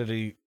 I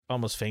literally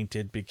almost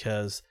fainted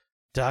because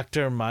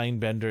Dr.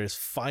 Mindbender is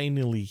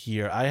finally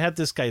here. I had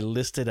this guy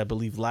listed, I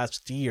believe,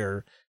 last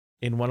year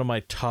in one of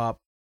my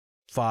top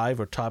 5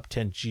 or top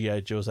 10 G.I.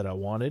 Joes that I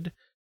wanted.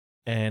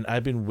 And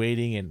I've been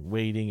waiting and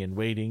waiting and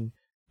waiting.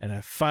 And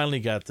I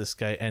finally got this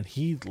guy, and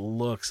he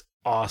looks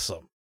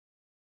awesome.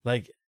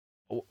 Like,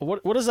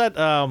 what is that?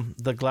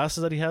 The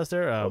glasses that he has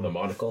there? The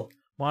monocle?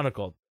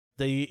 Monocle.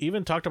 They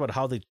even talked about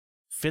how they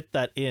fit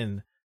that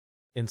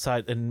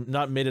inside and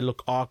not made it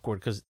look awkward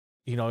because,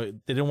 you know,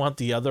 they didn't want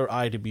the other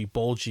eye to be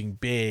bulging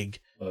big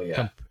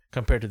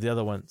compared to the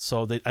other one.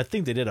 So I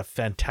think they did a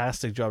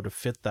fantastic job to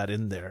fit that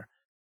in there.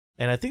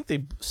 And I think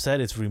they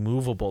said it's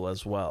removable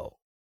as well.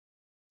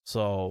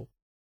 So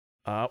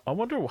I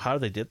wonder how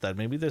they did that.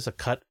 Maybe there's a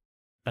cut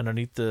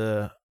underneath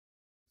the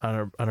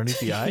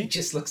eye. He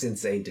just looks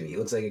insane to me. He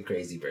looks like a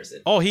crazy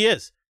person. Oh, he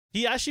is.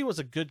 He actually was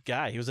a good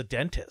guy. He was a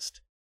dentist.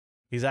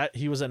 He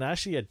was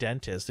actually a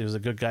dentist. He was a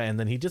good guy, and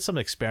then he did some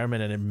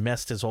experiment and it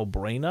messed his whole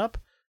brain up.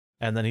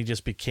 And then he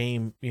just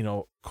became, you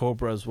know,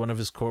 one of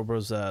his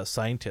Cobra's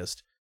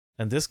scientist.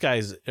 And this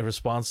guy's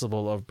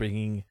responsible of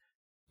bringing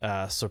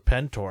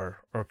Serpentor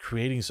or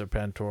creating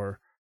Serpentor.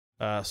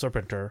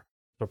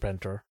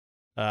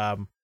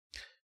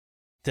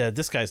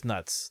 This guy's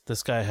nuts.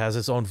 This guy has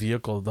his own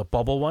vehicle, the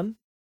bubble one.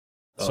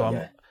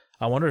 So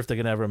I wonder if they're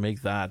gonna ever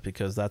make that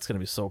because that's gonna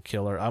be so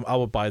killer. I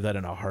would buy that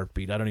in a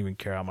heartbeat. I don't even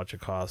care how much it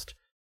cost.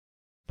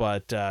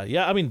 But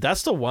yeah, I mean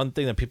that's the one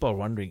thing that people are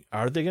wondering: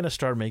 are they gonna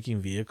start making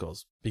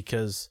vehicles?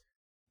 Because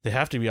they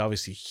have to be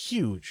obviously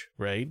huge,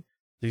 right?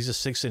 These are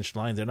 6-inch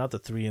lines. They're not the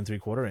 3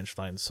 3/4-inch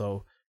lines.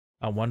 So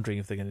I'm wondering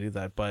if they're gonna do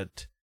that.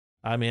 But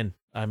I'm in.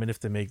 If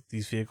they make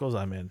these vehicles,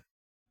 I'm in.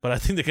 But I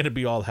think they're gonna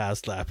be all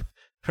HasLab,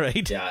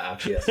 right? Yeah,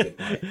 actually, that's a good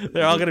point.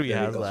 They're all gonna be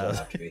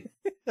HasLab.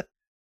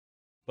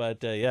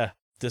 But yeah,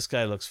 this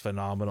guy looks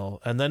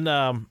phenomenal. And then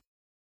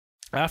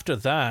after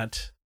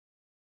that,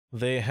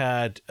 they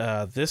had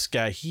this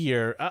guy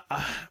here.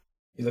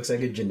 He looks like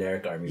a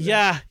generic army guy.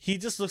 Yeah, he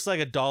just looks like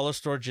a dollar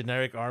store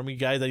generic army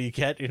guy that you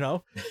get, you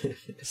know?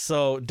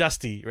 So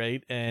Dusty,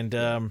 right? And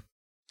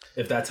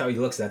if that's how he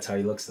looks, that's how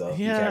he looks, though.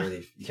 Yeah.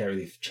 You can't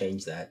really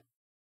change that.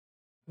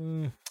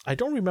 I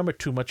don't remember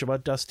too much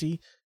about Dusty,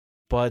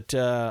 but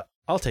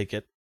I'll take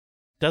it.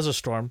 Desert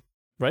Storm,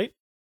 right?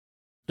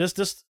 This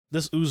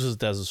oozes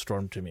Desert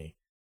Storm to me,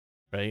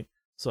 right?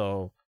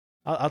 So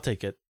I'll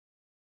take it.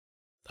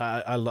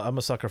 I'm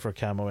a sucker for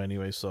camo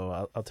anyway,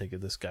 so I'll take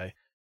it. This guy.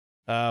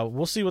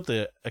 We'll see what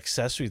the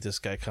accessory this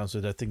guy comes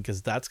with, I think,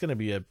 because that's going to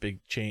be a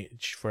big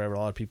change for a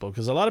lot of people,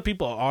 because a lot of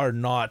people are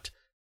not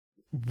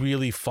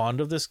really fond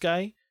of this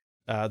guy,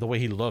 the way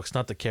he looks,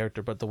 not the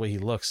character, but the way he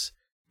looks.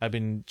 I've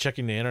been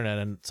checking the internet,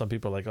 and some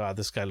people are like, oh,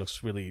 this guy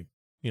looks really,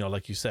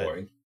 like you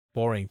said,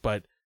 boring.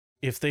 But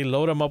if they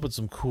load him up with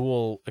some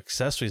cool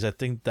accessories, I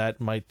think that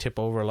might tip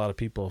over a lot of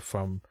people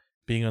from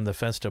being on the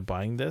fence to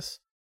buying this.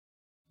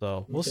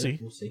 So we'll see.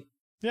 We'll see.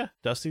 Yeah,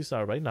 Dusty's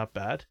all right, not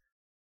bad.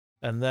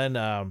 And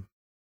then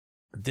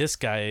this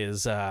guy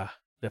is the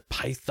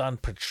Python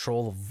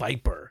Patrol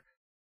Viper.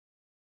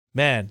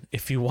 Man,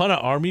 if you want an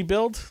army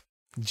build,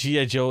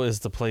 G.I. Joe is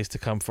the place to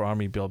come for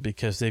army build,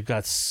 because they've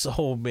got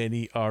so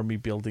many army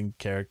building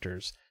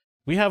characters.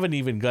 We haven't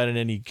even gotten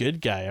any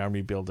good guy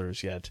army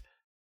builders yet.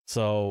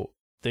 So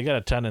they got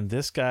a ton, and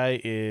this guy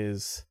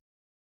is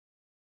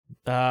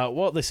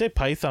they say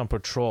Python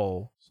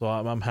Patrol, so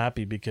I'm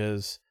happy,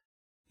 because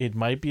it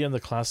might be in the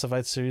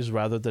classified series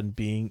rather than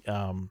being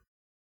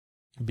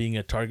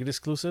a Target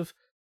exclusive.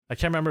 I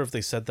can't remember if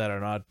they said that or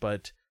not,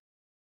 but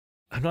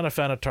I'm not a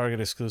fan of Target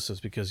exclusives,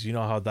 because you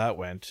know how that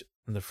went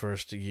in the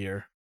first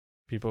year.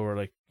 People were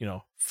like,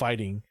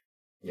 fighting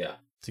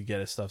to get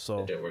his stuff.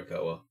 So it didn't work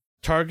out well.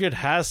 Target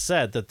has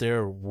said that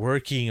they're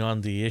working on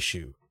the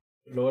issue.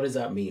 What does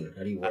that mean?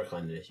 How do you work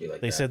on an issue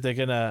like that? They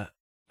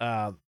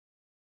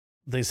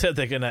said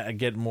they're gonna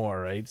get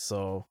more, right?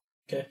 So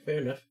okay,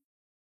 fair enough.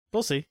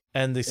 We'll see.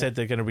 And they said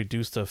they're gonna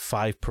reduce the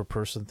 5 per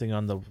person thing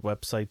on the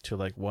website to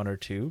like 1 or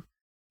 2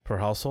 per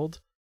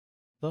household.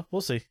 So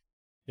we'll see.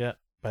 Yeah,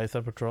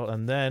 Python Patrol,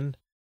 and then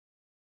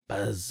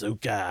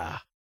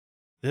Bazooka.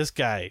 This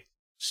guy,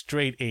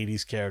 straight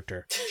 80s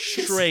character.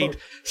 Straight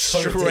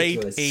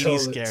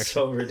 80s character.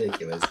 So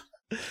ridiculous.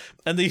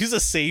 And they use the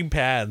same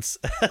pants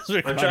as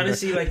Rick I'm trying to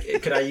see, like,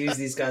 could I use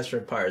these guys for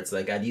parts?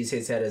 Like, I'd use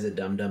his head as a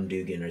Dum Dum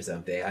Dugan or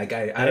something. I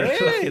don't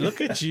hey,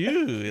 look at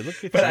you.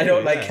 But I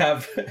don't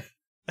have...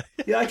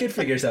 Yeah, I could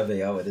figure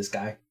something out with this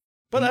guy.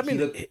 But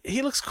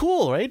he looks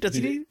cool, right?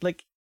 Doesn't he?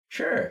 Like,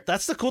 sure.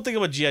 That's the cool thing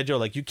about G.I. Joe.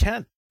 Like, you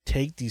can't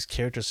take these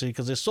characters seriously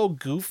because they're so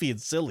goofy and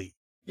silly.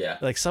 Yeah.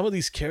 Like, some of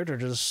these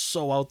characters are just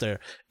so out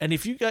there. And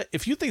if you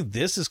think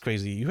this is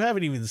crazy, you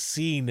haven't even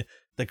seen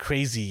the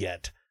crazy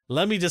yet.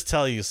 Let me just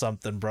tell you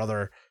something,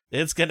 brother.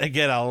 It's going to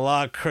get a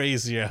lot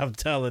crazier. I'm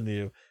telling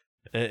you.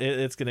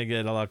 It's going to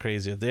get a lot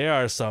crazier. There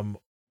are some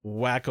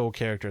wacko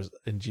characters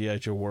in G.I.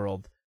 Joe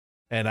world,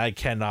 and I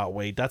cannot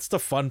wait. That's the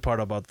fun part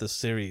about this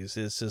series.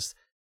 It's just,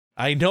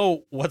 I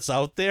know what's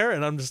out there,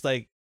 and I'm just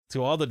like,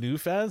 to all the new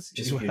fans,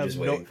 you're just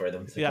waiting for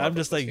them. I'm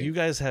just like, you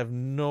guys have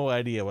no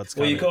idea what's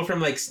coming. Well, you go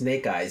from like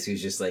Snake Eyes,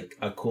 who's just like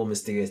a cool,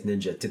 mysterious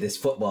ninja, to this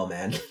football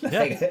man.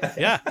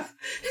 Yeah.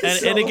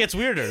 And it gets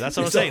weirder. That's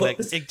what I'm saying. Like,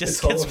 it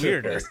just gets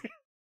weirder.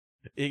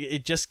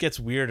 It just gets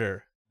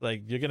weirder.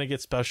 Like, you're gonna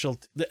get special,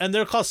 and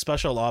they're called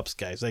special ops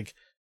guys. Like,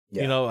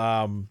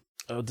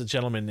 the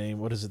gentleman name.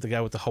 What is it? The guy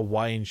with the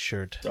Hawaiian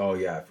shirt. Oh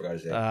yeah, I forgot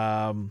his name.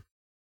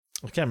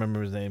 I can't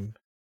remember his name.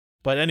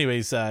 But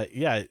anyways,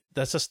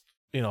 that's just,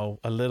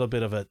 a little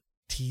bit of a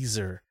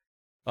teaser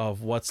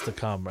of what's to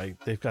come, right?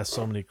 They've got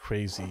so many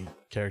crazy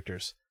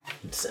characters.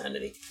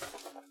 Insanity.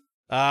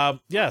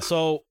 Yeah,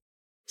 so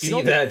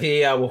what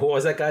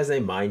was that guy's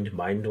name? Mind,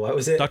 what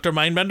was it? Dr.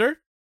 Mindbender?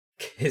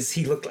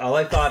 He looked, all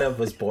I thought of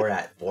was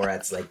Borat.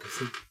 Borat's like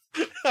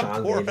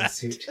Borat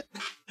suit.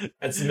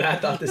 That's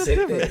Matt thought the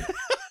same thing.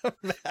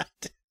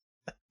 Matt.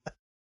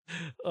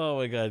 Oh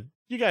my god.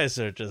 You guys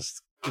are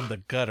just in the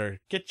gutter.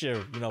 Get your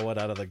out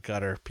of the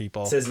gutter,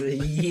 people. Says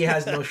he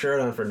has no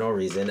shirt on for no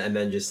reason, and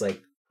then just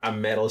like a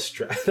metal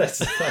strap. That's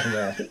so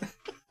bad.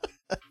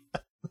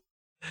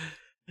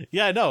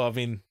 Yeah, I know. I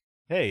mean,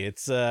 hey,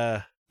 it's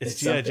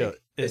G.I. Joe.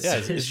 It's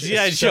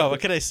G.I. Joe. Something. What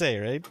can I say,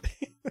 right?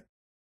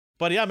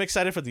 But yeah, I'm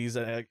excited for these.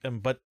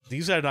 But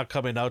these are not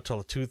coming out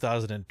till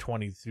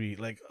 2023.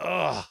 Like,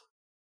 what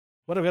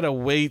am I gonna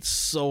wait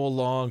so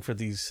long for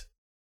these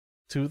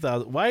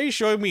 2000? Why are you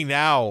showing me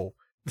now?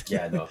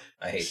 Yeah, no,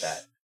 I hate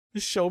that.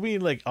 Just show me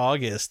in like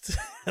August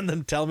and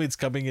then tell me it's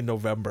coming in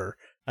November.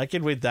 I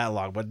can wait that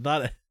long, but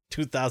not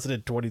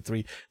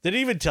 2023. They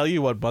didn't even tell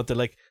you what month. They're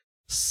like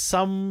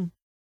some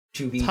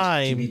to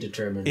be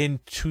determined in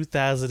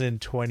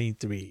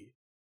 2023.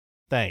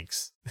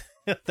 Thanks.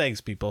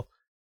 Thanks, people.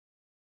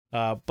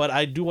 But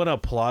I do want to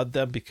applaud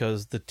them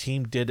because the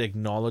team did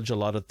acknowledge a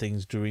lot of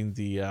things during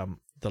the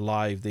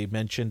live. They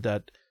mentioned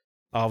that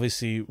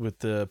obviously with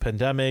the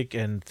pandemic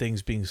and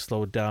things being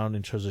slowed down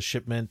in terms of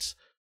shipments,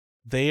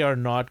 they are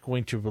not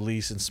going to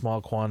release in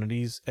small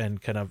quantities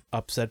and kind of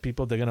upset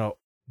people. They're going to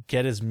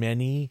get as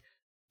many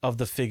of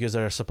the figures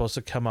that are supposed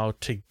to come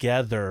out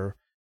together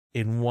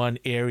in one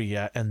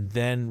area and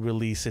then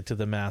release it to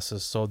the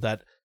masses so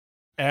that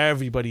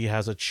everybody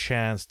has a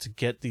chance to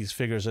get these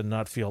figures and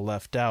not feel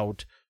left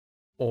out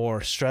or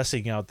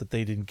stressing out that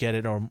they didn't get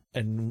it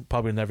and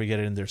probably never get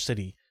it in their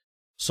city.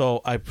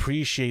 So I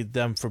appreciate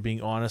them for being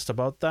honest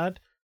about that,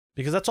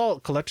 because that's all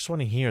collectors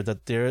want to hear,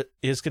 that there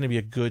is going to be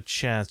a good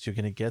chance you're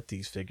going to get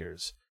these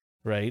figures,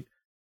 right?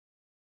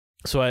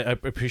 So I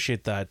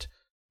appreciate that.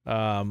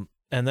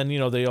 And then,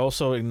 they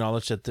also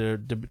acknowledge that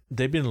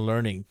they've been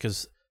learning,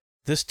 because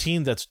this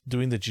team that's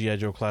doing the G.I.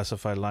 Joe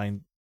Classified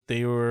line,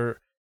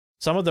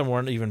 some of them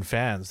weren't even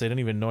fans. They didn't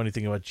even know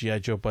anything about G.I.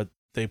 Joe, but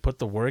they put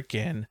the work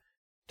in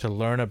to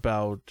learn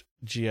about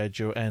G.I.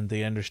 Joe, and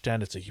they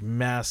understand it's a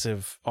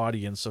massive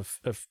audience of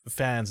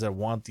fans that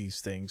want these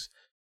things.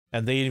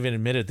 And they even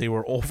admitted they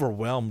were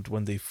overwhelmed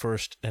when they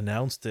first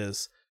announced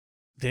this.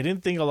 They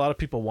didn't think a lot of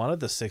people wanted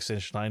the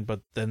 6-inch line,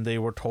 but then they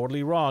were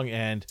totally wrong.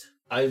 And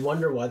I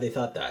wonder why they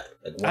thought that.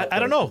 I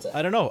don't know.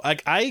 I don't know.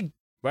 I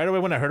right away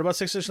when I heard about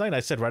 6-inch line, I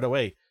said right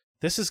away,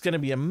 this is going to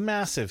be a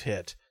massive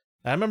hit.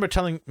 I remember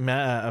telling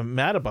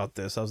Matt about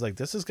this. I was like,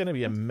 this is going to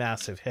be a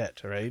massive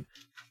hit, right?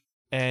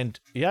 And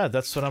yeah,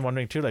 that's what I'm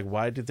wondering too. Like,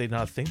 why did they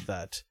not think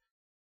that?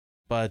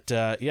 But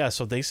yeah,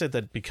 so they said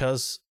that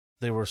because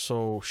they were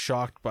so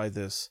shocked by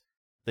this,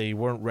 they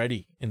weren't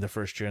ready in the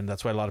first year, and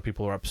that's why a lot of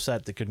people were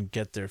upset they couldn't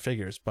get their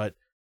figures. But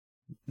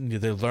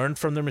they learned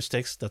from their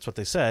mistakes. That's what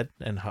they said,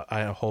 and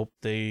I hope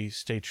they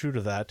stay true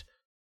to that.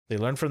 They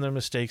learned from their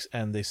mistakes,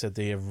 and they said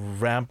they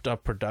have ramped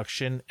up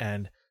production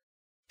and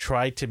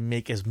tried to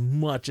make as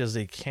much as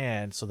they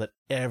can so that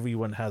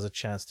everyone has a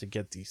chance to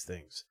get these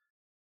things.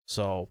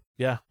 So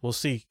yeah, we'll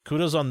see.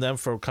 Kudos on them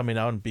for coming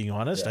out and being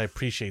honest. Yeah. I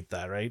appreciate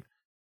that, right?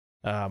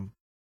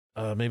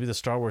 Maybe the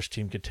Star Wars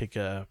team could take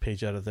a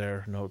page out of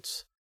their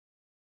notes.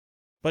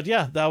 But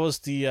yeah, that was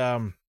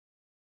the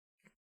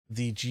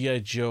G.I.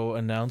 Joe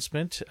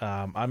announcement.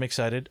 I'm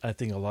excited. I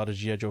think a lot of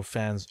G.I. Joe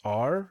fans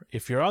are.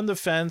 If you're on the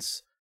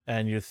fence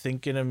and you're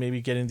thinking of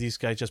maybe getting these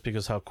guys just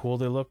because how cool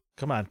they look,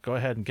 come on, go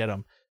ahead and get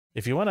them.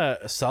 If you want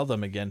to sell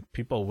them again,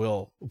 people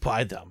will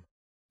buy them.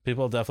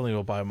 People definitely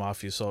will buy them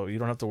off you, so you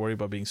don't have to worry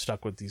about being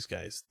stuck with these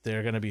guys.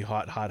 They're going to be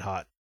hot, hot,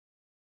 hot.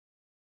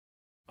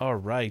 All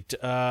right.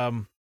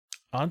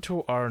 On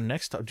to our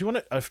next topic. Do you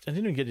want to? I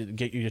didn't even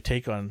get you your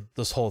take on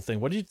this whole thing.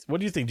 What do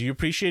you think? Do you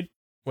appreciate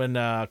when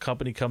a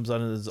company comes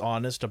on and is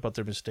honest about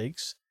their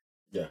mistakes?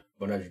 Yeah,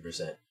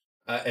 100%.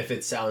 If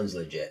it sounds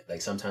legit,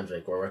 like sometimes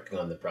like we're working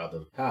on the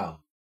problem. How?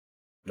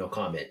 No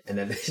comment, and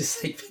then they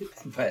just like,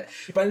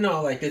 but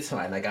no, like it's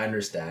fine. Like I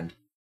understand.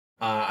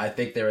 I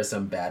think there was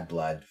some bad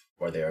blood,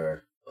 or they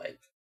were like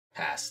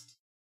past,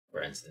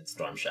 for instance,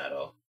 Storm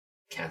Shadow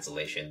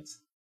cancellations,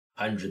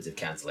 hundreds of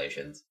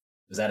cancellations.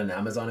 Was that an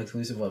Amazon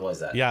exclusive? What was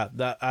that? Yeah,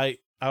 that I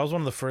was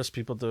one of the first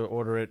people to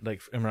order it,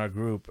 like in our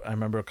group. I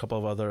remember a couple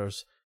of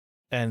others,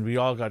 and we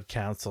all got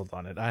canceled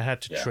on it. I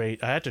had to trade.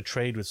 I had to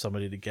trade with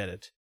somebody to get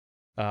it.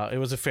 It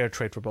was a fair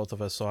trade for both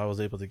of us, so I was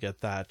able to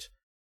get that.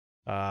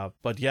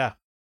 But yeah,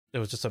 it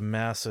was just a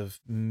massive,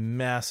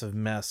 massive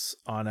mess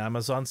on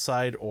Amazon's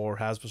side or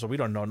Hasbro. So we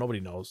don't know.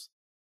 Nobody knows.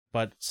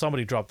 But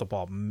somebody dropped the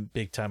ball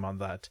big time on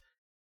that.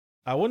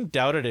 I wouldn't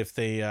doubt it if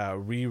they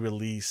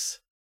re-release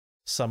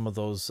some of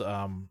those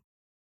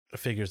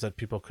figures that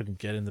people couldn't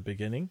get in the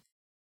beginning.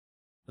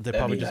 That'd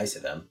probably be nice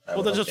of them.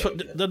 Well,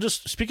 they'll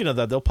just speaking of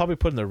that, they'll probably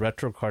put in the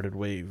retro carded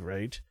wave,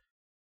 right?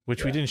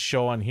 Which we didn't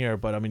show on here,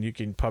 but I mean, you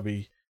can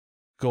probably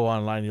go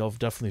online. You'll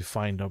definitely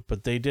find them.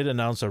 But they did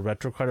announce a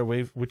retro carded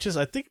wave, which is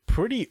I think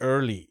pretty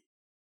early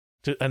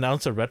to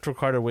announce a retro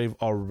carded wave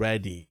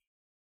already.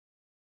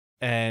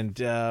 And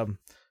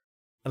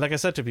like I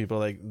said to people,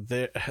 like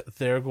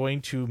they're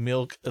going to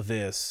milk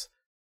this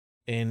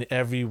in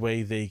every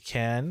way they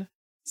can.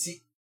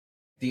 See,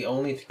 the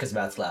only because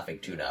Matt's laughing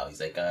too now. He's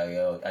like,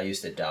 I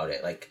used to doubt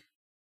it. Like,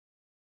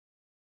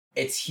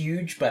 it's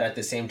huge, but at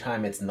the same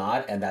time, it's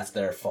not, and that's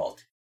their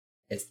fault.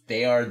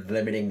 They are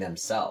limiting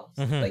themselves.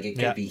 Mm-hmm. Like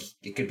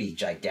it could be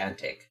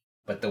gigantic,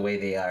 but the way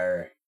they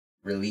are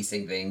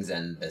releasing things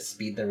and the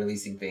speed they're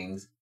releasing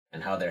things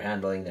and how they're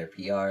handling their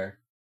PR,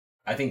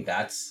 I think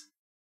that's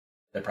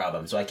the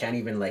problem. So I can't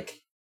even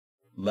like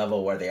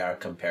level where they are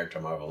compared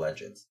to Marvel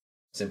Legends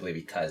simply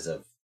because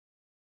of.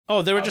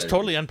 Oh, they were just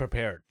totally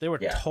unprepared. They were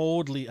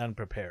totally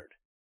unprepared,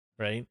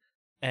 right?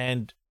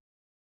 And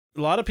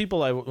a lot of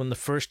people, in the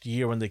first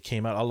year when they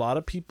came out, a lot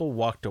of people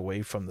walked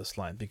away from this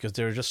line because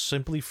they were just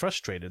simply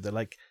frustrated. They're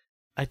like,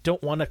 I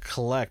don't want to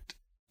collect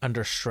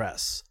under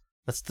stress.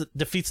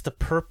 Defeats the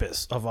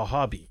purpose of a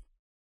hobby,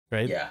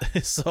 right? Yeah.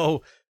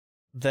 So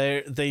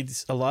a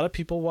lot of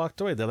people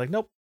walked away. They're like,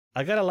 nope,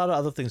 I got a lot of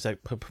other things I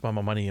put my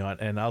money on,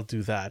 and I'll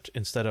do that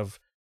instead of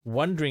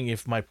wondering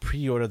if my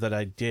pre-order that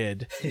I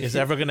did is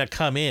ever going to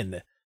come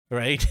in,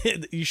 right?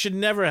 You should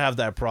never have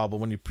that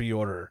problem when you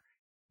pre-order.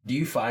 Do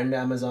you find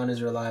Amazon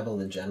is reliable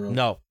in general?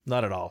 No,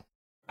 not at all.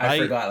 I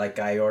forgot, like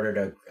I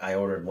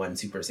ordered one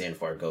Super Saiyan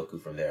 4 Goku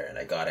from there and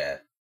I got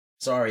it.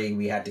 Sorry,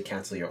 we had to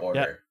cancel your order.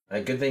 Yep.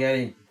 Like, good thing I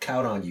didn't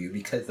count on you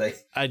because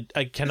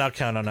I cannot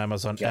count on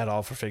Amazon at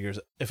all for figures.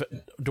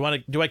 Do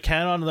I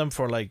count on them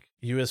for like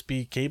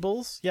USB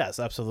cables? Yes,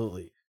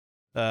 absolutely.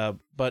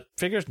 But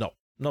figures, no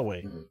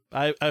way.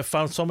 Mm-hmm. I've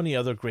found so many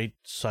other great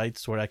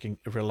sites where I can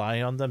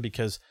rely on them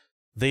because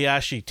they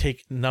actually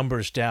take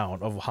numbers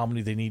down of how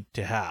many they need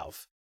to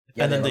have.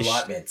 Yeah, and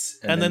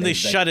then they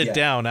shut it yeah.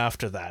 down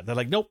after that. They're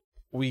like, nope,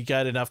 we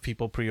got enough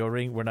people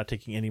pre-ordering. We're not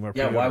taking any more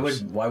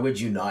pre-orders. Why would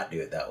you not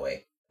do it that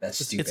way?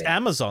 That's stupid. It's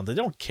Amazon. They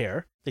don't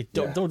care. They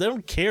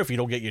don't care if you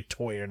don't get your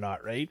toy or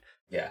not, right?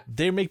 Yeah.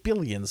 They make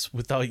billions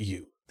without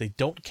you. They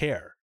don't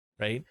care,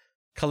 right?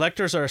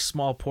 Collectors are a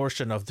small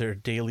portion of their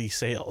daily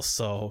sales,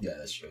 so Yeah,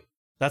 that's true.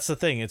 that's the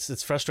thing.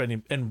 It's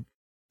frustrating, and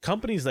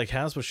companies like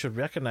Hasbro should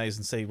recognize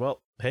and say,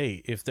 well,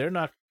 hey, if they're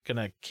not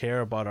gonna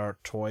care about our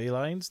toy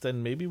lines,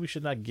 then maybe we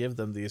should not give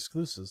them the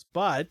exclusives.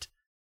 But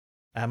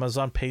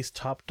Amazon pays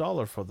top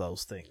dollar for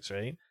those things,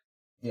 right?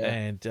 Yeah.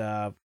 And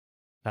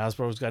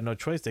Hasbro's got no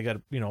choice. They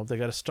got they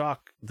got a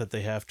stock that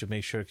they have to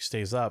make sure it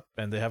stays up,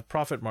 and they have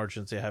profit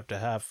margins they have to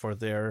have for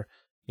their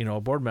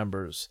board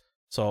members.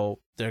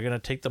 So they're gonna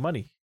take the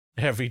money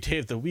every day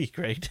of the week,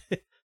 right?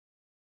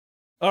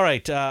 All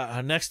right.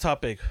 Next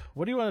topic.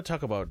 What do you want to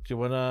talk about? Do you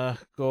want to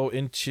go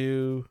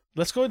into?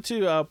 Let's go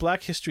into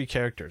Black History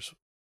characters.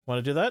 Want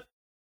to do that?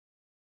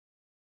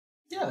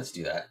 Yeah, let's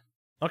do that.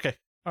 Okay.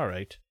 All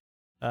right.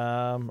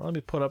 Let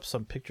me put up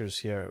some pictures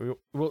here.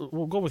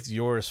 We'll go with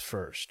yours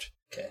first.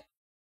 Okay.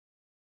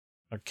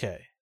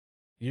 Okay.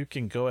 You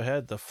can go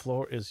ahead. The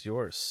floor is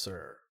yours,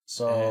 sir.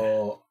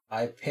 So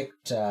I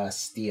picked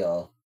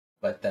Steel,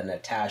 but the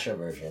Natasha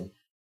version.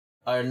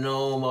 I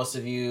know most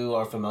of you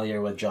are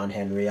familiar with John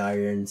Henry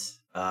Irons.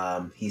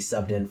 He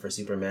subbed in for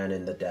Superman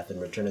in The Death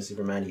and Return of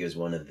Superman. He was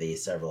one of the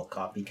several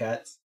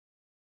copycats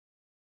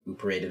who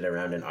paraded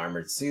around in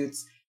armored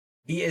suits.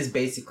 He is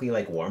basically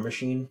like War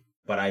Machine,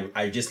 but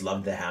I just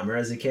loved the hammer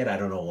as a kid. I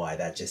don't know why.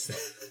 That just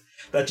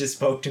that just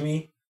spoke to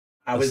me.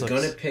 I was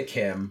gonna pick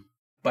him,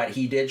 but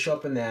he did show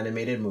up in the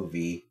animated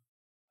movie.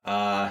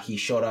 He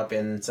showed up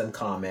in some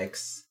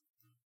comics.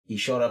 He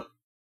showed up.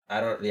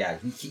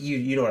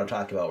 You know what I'm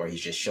talking about, where he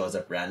just shows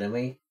up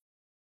randomly.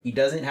 He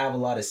doesn't have a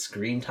lot of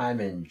screen time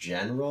in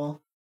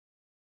general,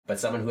 but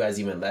someone who has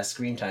even less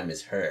screen time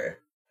is her.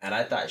 And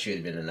I thought she would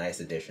have been a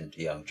nice addition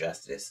to Young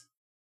Justice.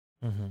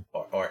 Mm-hmm.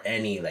 Or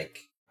any,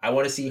 I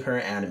want to see her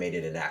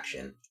animated in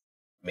action.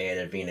 May it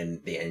have been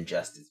in the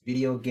Injustice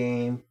video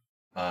game,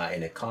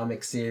 in a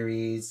comic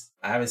series.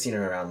 I haven't seen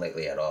her around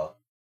lately at all.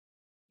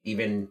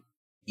 Even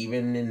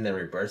in the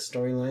Rebirth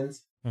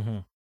storylines,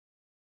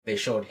 they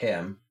showed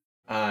him.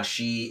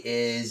 She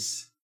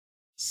is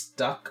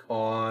stuck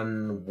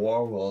on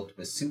Warworld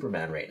with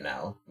Superman right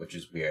now, which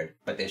is weird,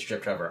 but they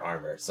stripped her of her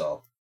armor,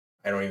 so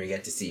I don't even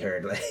get to see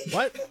her.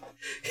 What?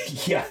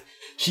 Yeah,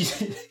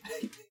 she's...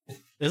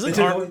 Isn't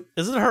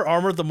her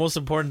armor the most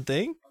important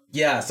thing?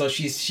 Yeah, so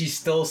she's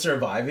still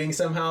surviving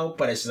somehow,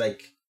 but it's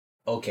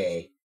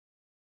okay,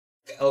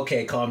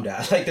 calm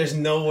down. There's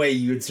no way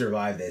you would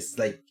survive this.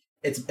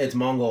 It's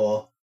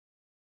Mongol,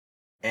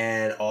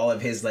 and all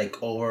of his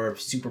over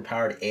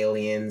superpowered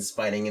aliens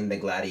fighting in the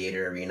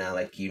gladiator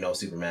arena.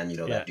 Superman,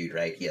 that dude,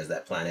 right? He has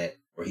that planet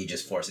where he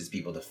just forces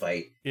people to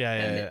fight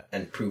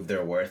and prove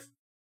their worth.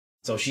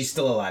 So she's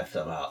still alive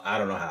somehow. I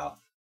don't know how,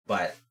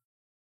 but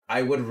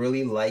I would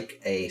really like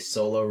a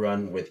solo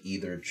run with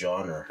either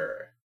John or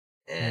her.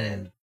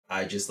 And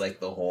I just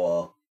like the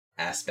whole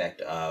aspect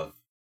of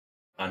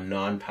a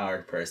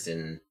non-powered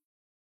person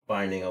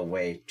finding a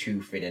way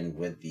to fit in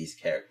with these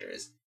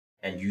characters.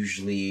 And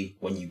usually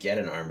when you get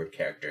an armored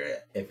character,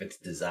 if it's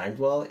designed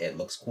well, it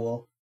looks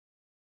cool.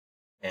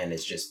 And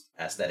it's just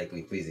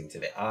aesthetically pleasing to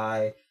the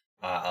eye.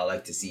 I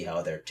like to see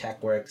how their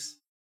tech works.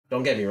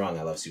 Don't get me wrong,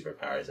 I love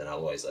superpowers and I'll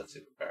always love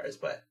superpowers.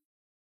 But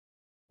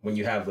when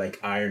you have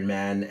Iron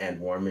Man and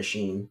War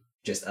Machine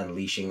just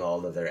unleashing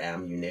all of their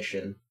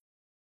ammunition,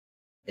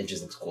 it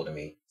just looks cool to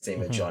me. Same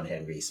with John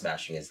Henry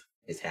smashing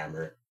his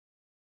hammer.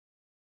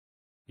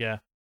 Yeah,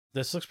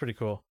 this looks pretty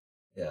cool.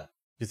 Yeah. Do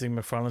you think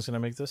McFarlane's going to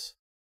make this?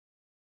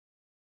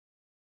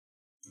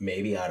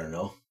 Maybe, I don't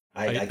know.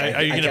 Are you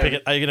gonna pick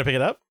it? Are you gonna pick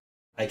it up?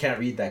 I can't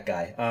read that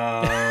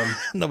guy.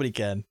 Nobody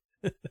can.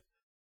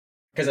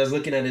 Because I was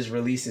looking at his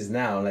releases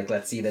now.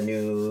 Let's see the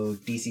new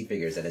DC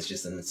figures, and it's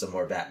just some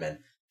more Batman.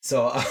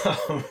 So,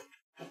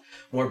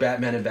 more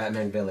Batman and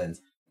Batman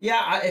villains.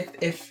 Yeah,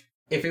 if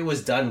it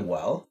was done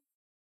well,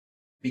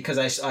 because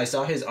I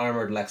saw his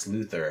armored Lex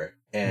Luthor,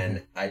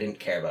 and I didn't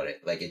care about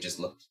it. It just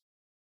looked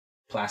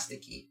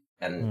plasticky,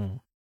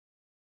 and.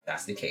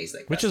 That's the case.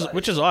 Which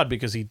is odd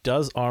because he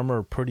does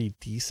armor pretty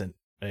decent,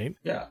 right?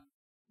 Yeah,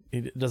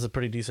 he does a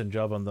pretty decent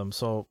job on them.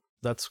 So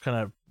that's kind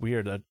of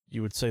weird that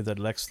you would say that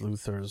Lex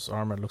Luthor's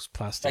armor looks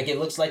plastic. It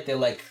looks like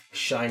they're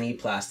shiny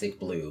plastic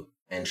blue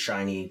and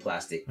shiny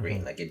plastic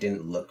green. It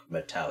didn't look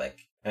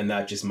metallic, and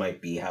that just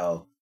might be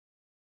how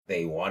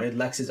they wanted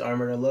Lex's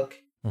armor to look.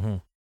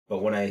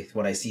 But when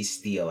I see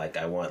steel,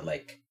 I want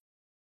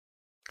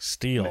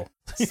steel.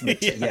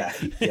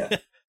 Yeah.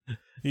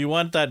 You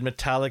want that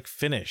metallic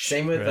finish.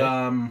 Same with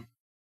right?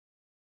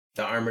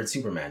 The armored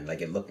Superman.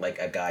 It looked like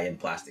a guy in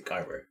plastic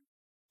armor.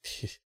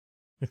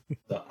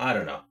 So I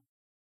don't know,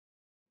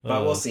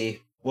 but we'll see.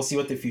 We'll see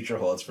what the future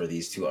holds for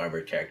these two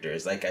armored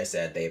characters. Like I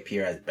said, they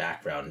appear as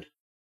background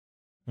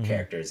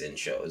characters in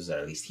shows, or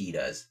at least he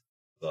does.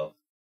 So,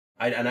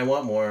 I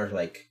want more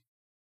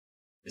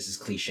this is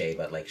cliche,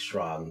 but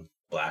strong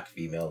Black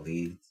female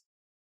leads.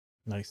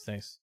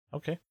 Nice.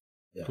 Okay,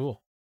 yeah.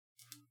 Cool.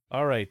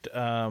 All right,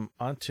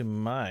 on to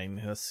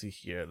mine. Let's see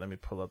here. Let me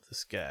pull up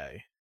this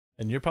guy.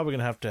 And you're probably going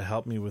to have to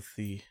help me with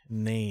the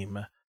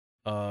name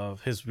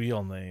of his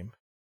real name.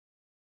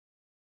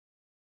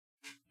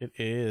 It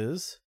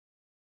is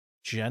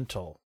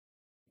Gentle.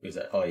 Who's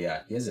that? Oh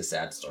yeah, he has a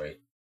sad story.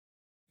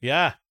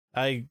 Yeah,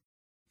 I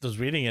was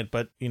reading it,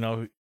 but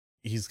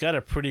he's got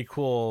a pretty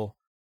cool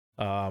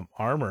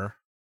armor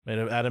made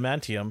of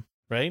adamantium,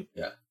 right?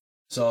 Yeah.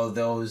 So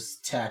those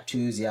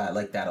tattoos, yeah, I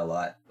like that a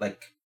lot.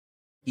 Like,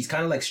 he's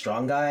kind of like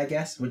Strong Guy, I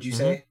guess. Would you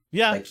say?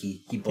 Yeah. Like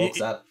he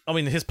bulks up. I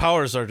mean, his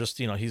powers are just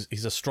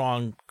he's a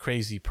strong,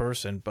 crazy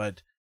person,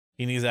 but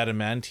he needs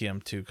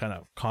adamantium to kind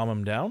of calm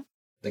him down.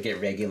 Like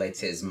it regulates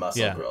his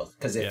muscle growth.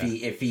 Because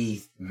if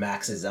he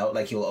maxes out,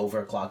 like he'll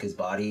overclock his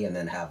body and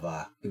then have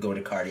go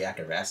into cardiac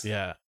arrest.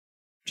 Yeah.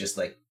 Just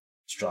like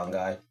Strong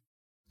Guy.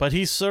 But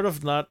he's sort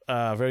of not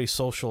a very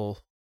social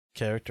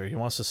character. He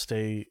wants to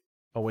stay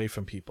away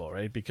from people,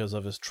 right? Because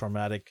of his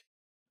traumatic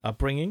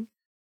upbringing.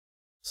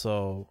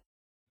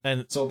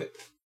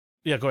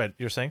 Yeah, go ahead.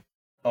 You're saying?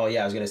 Oh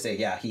yeah, I was gonna say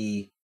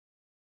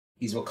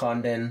he's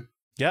Wakandan.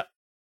 Yep.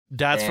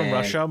 Dad's from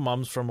Russia,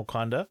 mom's from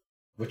Wakanda.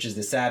 Which is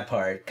the sad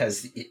part,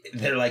 because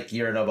they're like,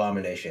 you're an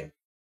abomination.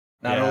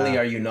 Not only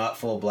are you not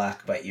full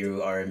black, but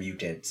you are a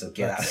mutant. So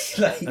get out.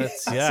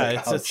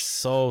 It's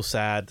so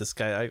sad. This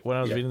guy. When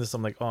I was reading this,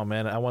 I'm like, oh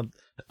man, I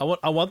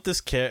want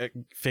this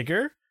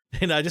figure,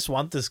 and I just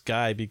want this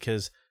guy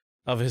because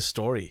of his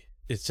story.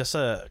 It's just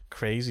a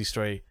crazy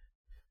story,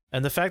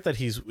 and the fact that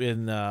he's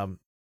in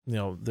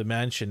the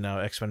mansion now,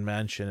 X-Men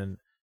Mansion,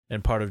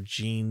 and part of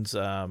Jean's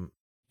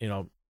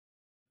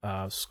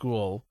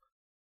school.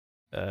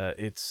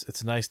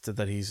 It's nice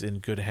that he's in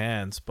good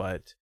hands,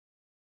 but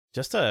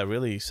just a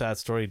really sad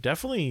story.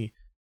 Definitely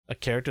a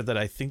character that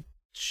I think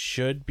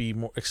should be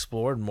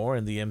explored more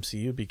in the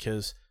MCU,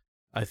 because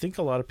I think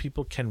a lot of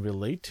people can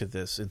relate to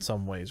this in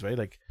some ways, right?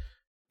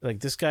 Like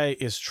this guy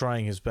is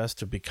trying his best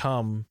to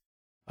become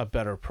a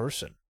better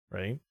person,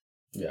 right?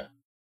 Yeah.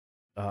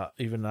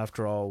 Even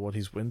after all what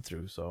he's went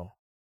through. So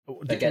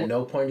like at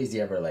no point is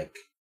he ever like,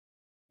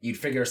 you'd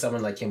figure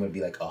someone like him would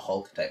be like a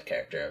Hulk type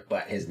character,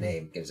 but his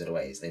name gives it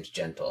away. His name's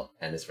Gentle,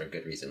 and it's for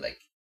good reason. Like,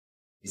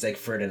 he's like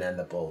Ferdinand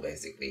the Bull,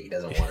 basically. He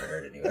doesn't want to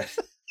hurt anyone.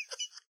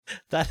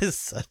 That is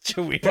such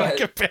a weird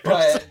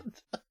comparison.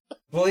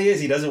 Well, he is.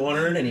 He doesn't want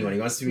to hurt anyone.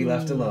 He wants to be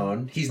left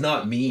alone. He's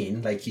not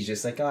mean. Like, he's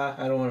just like,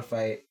 I don't want to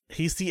fight.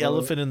 He's the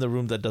elephant in the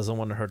room that doesn't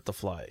want to hurt the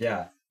fly.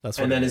 Yeah. That's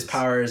what. And then his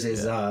powers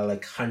is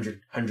like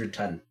 100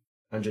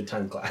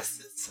 ton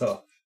class.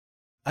 So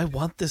I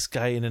want this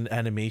guy in an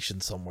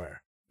animation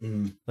somewhere.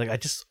 Like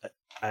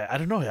I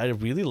don't know. I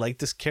really like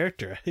this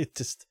character.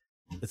 It's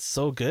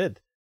so good.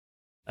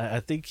 I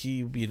think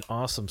he'd be an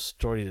awesome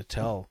story to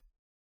tell.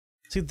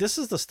 See, this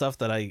is the stuff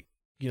that I,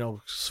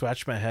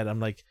 scratch my head. I'm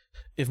like,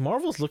 if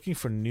Marvel's looking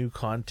for new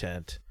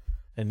content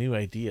and new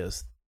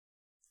ideas,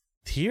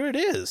 here it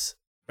is,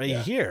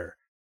 here.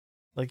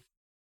 Like,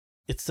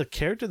 it's the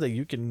character that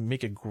you can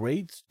make a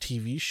great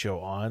TV show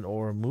on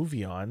or a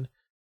movie on.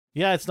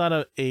 Yeah, it's not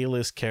an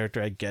A-list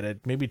character. I get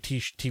it. Maybe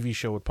TV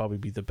show would probably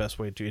be the best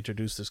way to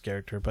introduce this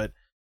character, but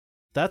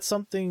that's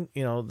something,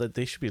 that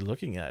they should be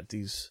looking at.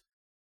 These,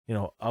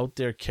 out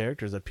there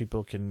characters that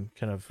people can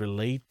kind of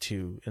relate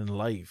to in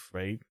life,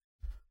 right?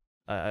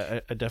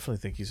 I definitely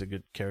think he's a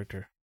good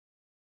character.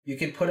 You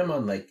could put him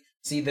on the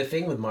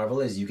thing with Marvel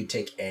is you could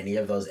take any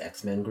of those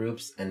X-Men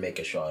groups and make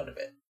a show out of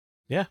it.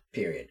 Yeah.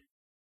 Period.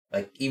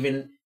 Like,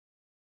 even,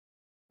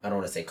 I don't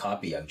want to say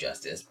copy Young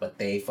Justice, but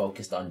they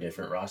focused on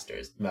different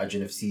rosters.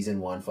 Imagine if season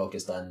 1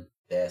 focused on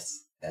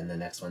this, and the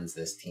next one's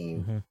this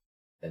team,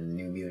 then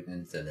New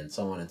Mutants, and then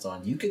so on and so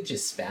on. You could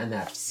just span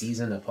that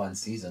season upon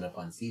season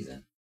upon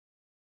season.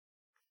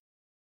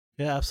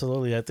 Yeah,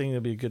 absolutely. I think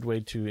it'd be a good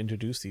way to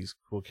introduce these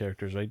cool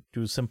characters, right?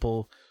 Do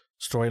simple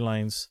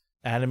storylines,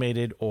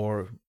 animated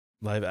or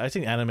live. I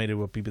think animated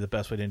would be the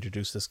best way to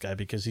introduce this guy,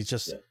 because he's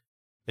just,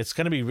 it's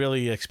going to be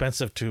really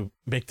expensive to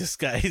make this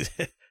guy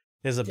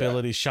his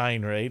ability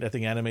shine, right? I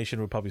think animation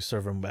would probably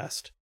serve him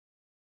best.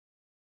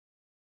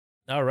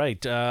 All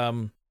right.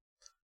 Well,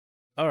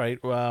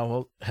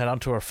 we'll head on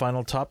to our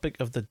final topic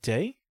of the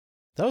day.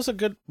 That was a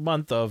good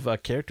month of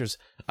characters.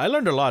 I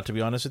learned a lot, to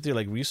be honest with you,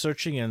 like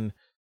researching, and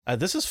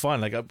this is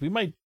fun. Like, we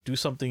might do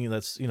something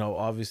that's,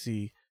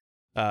 obviously,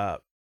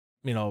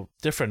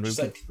 different.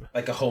 Just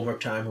like a homework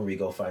time where we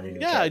go find a new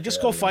character. Yeah,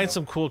 just go find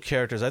some cool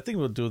characters. I think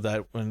we'll do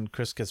that when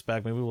Chris gets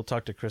back. Maybe we'll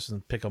talk to Chris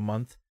and pick a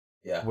month.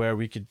 Yeah. Where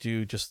we could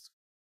do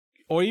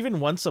or even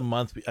once a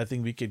month, I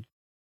think we could,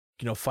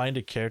 find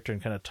a character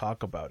and kind of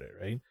talk about it,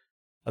 right?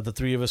 The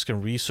three of us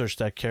can research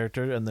that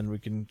character, and then we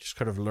can just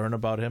kind of learn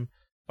about him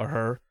or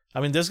her.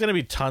 I mean, there's going to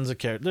be tons of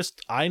characters.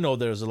 I know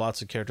there's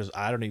lots of characters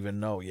I don't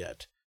even know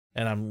yet,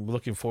 and I'm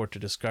looking forward to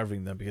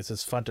discovering them, because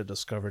it's fun to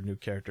discover new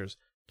characters.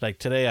 Like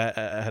today,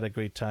 I had a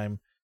great time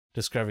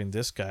discovering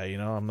this guy.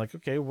 I'm like,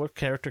 okay, what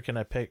character can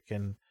I pick?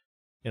 And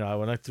I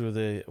went through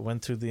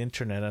the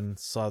internet and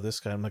saw this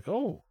guy. I'm like,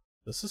 oh,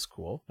 this is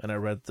cool. And I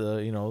read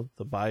the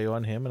bio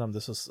on him, and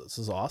this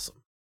is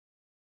awesome.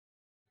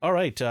 All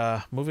right,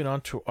 moving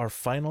on to our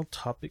final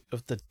topic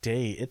of the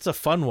day. It's a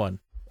fun one.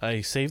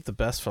 I saved the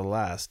best for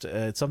last.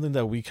 It's something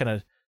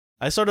that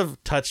I sort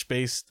of touched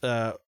base,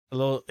 a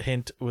little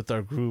hint with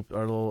our group,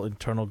 our little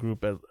internal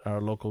group at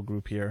our local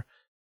group here.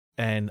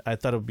 and I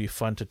thought it would be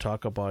fun to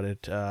talk about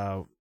it.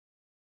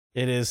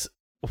 It is,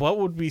 what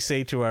would we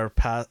say to our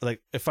past,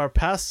 like if our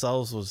past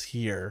selves was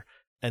here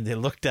and they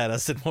looked at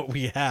us and what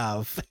we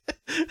have,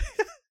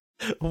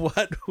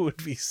 what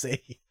would we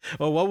say?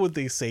 Or what would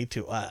they say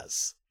to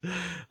us?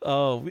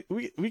 Oh,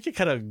 we can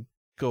kind of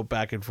go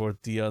back and forth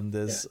on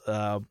this.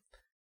 Yeah.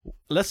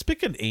 Let's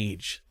pick an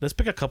age. Let's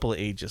pick a couple of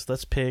ages.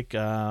 Let's pick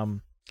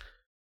 8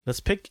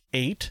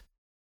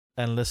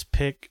 and let's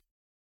pick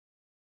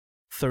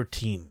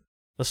 13.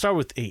 Let's start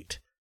with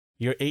 8.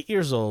 You're 8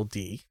 years old,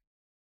 D.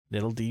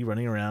 Little D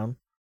running around,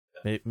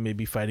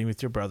 maybe fighting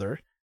with your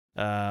brother.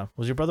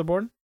 Was your brother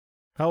born?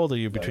 How old are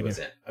you between you?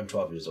 I'm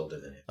 12 years older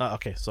than him.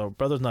 Okay, so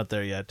brother's not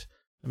there yet.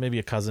 Maybe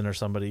a cousin or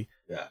somebody.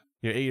 Yeah.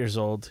 You're 8 years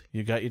old.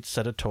 You got your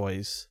set of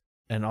toys,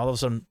 and all of a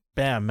sudden,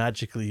 bam!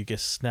 Magically, you get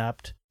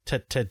snapped to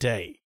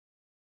today,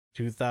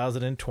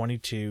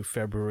 2022,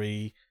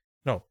 February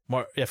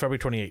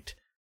 28th.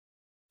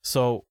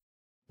 So,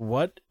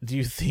 what do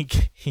you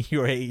think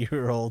your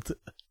 8-year-old,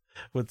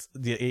 what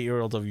the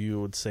 8-year-old of you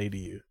would say to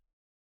you?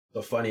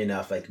 So funny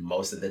enough, like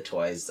most of the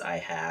toys I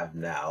have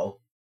now,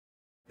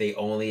 they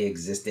only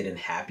existed in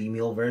Happy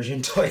Meal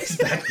version toys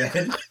back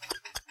then.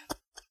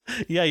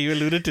 Yeah, you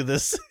alluded to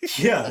this.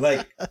 Yeah,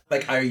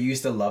 like I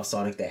used to love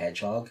Sonic the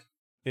Hedgehog.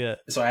 Yeah.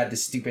 So I had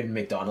this stupid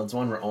McDonald's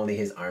one where only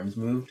his arms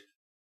moved.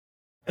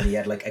 And he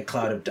had like a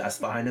cloud of dust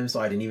behind him,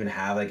 so I didn't even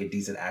have like a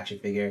decent action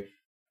figure.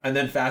 And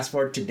then fast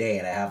forward today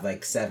and I have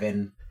like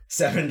seven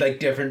like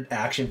different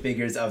action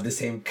figures of the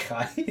same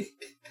guy.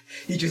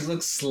 He just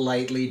looks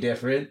slightly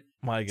different.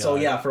 My God. So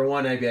yeah, for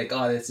one, I'd be like,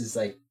 oh, this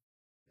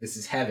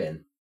is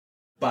heaven.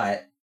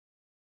 But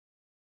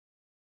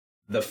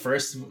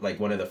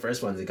one of the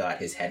first ones I got,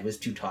 his head was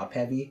too top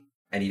heavy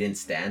and he didn't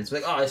stand. So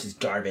like, oh, this is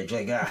garbage.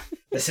 Like,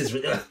 this is,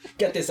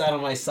 get this out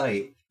of my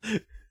sight.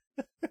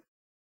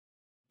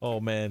 Oh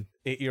man,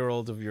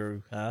 8-year-old of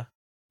your, huh?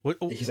 What?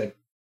 He's like,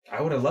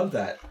 I would have loved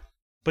that.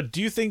 But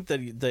do you think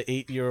that the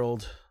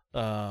 8-year-old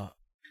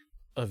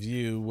of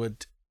you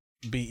would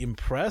be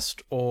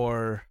impressed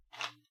or?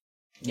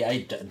 Yeah,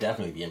 I'd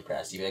definitely be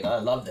impressed. You'd be like, oh, I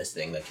love this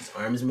thing. Like his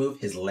arms move,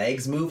 his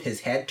legs move,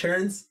 his head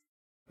turns.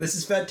 This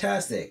is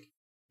fantastic.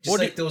 Just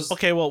like those.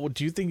 Okay, well,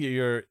 do you think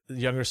your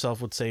younger self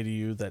would say to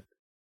you that,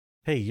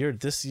 hey, you're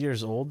this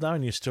year's old now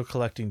and you're still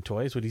collecting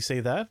toys? Would he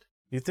say that?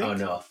 You think? Oh,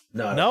 no.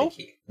 No?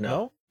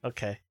 No?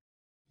 Okay.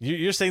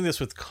 You're saying this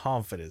with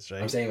confidence,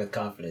 right? I'm saying with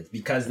confidence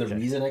because the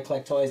reason I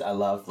collect toys, I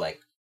love like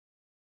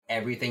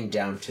everything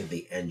down to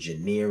the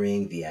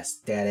engineering, the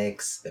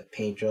aesthetics, the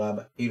paint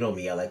job. You know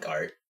me, I like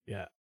art.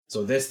 Yeah.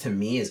 So this to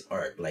me is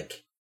art.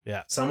 Like,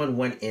 yeah, someone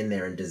went in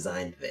there and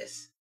designed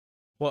this.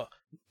 Well,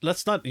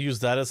 let's not use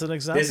that as an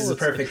example. This is a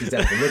perfect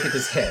example. Look at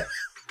this hair.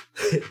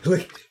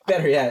 Look,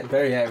 better yet.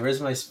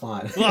 Where's my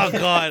spawn? Oh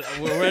God,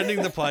 we're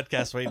ending the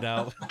podcast right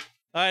now. All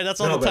right,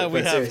 that's all the time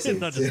we have.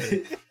 No,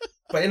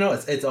 but you know,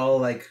 it's all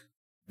like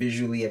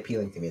visually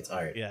appealing to me. It's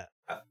art. Yeah.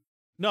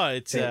 No,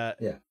 it's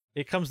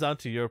it comes down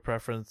to your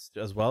preference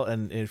as well,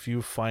 and if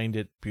you find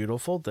it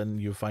beautiful, then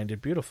you find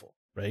it beautiful,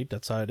 right?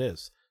 That's how it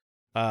is.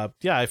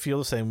 Yeah, I feel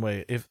the same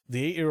way. If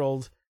the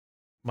 8-year-old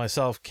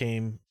myself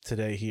came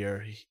today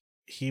here,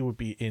 he would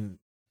be in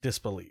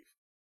disbelief,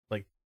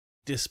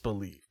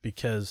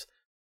 because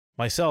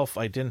myself,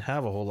 I didn't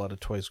have a whole lot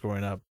of toys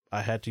growing up.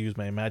 I had to use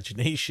my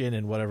imagination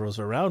and whatever was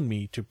around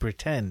me to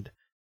pretend,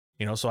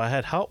 so I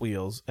had Hot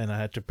Wheels and I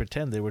had to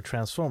pretend they were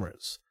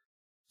Transformers.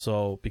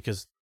 So,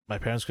 because my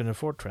parents couldn't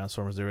afford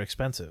Transformers, they were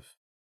expensive.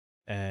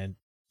 And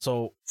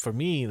so for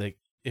me, like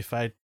if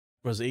I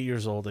was 8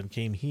 years old and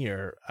came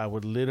here, I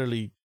would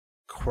literally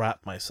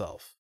crap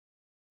myself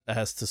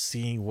as to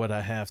seeing what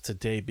I have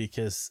today,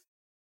 because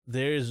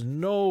there is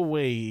no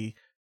way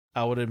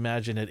I would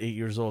imagine at 8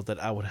 years old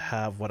that I would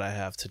have what I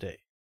have today.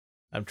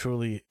 I'm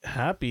truly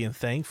happy and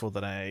thankful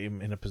that I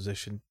am in a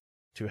position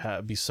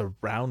to be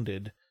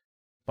surrounded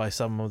by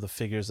some of the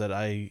figures that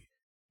I,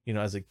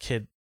 as a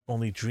kid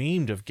only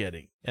dreamed of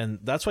getting. And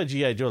that's why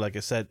G.I. Joe, like I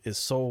said, is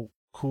so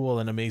cool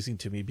and amazing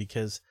to me,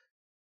 because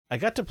I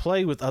got to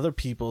play with other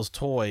people's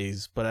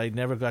toys, but I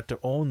never got to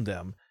own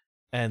them.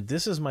 And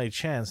this is my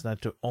chance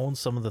not to own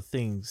some of the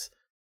things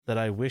that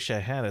I wish I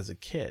had as a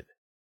kid,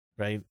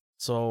 right?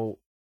 So,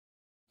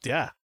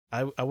 yeah,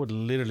 I would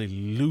literally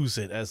lose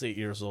it as 8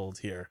 years old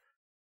here.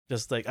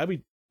 Just like, I'd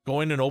be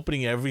going and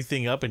opening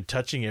everything up and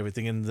touching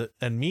everything,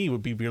 and me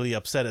would be really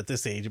upset at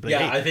this age. Like,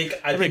 yeah, hey,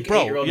 I think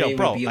bro, would be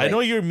like, I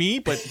know you're me,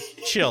 but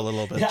chill a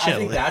little bit. Yeah, chill. I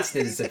think that's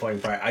the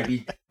disappointing part.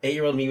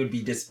 8-year-old me would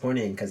be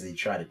disappointed because they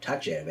try to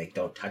touch it. Like,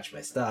 don't touch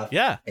my stuff.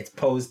 Yeah, it's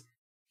posed.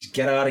 Just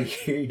get out of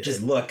here.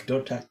 Just look.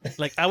 Don't touch.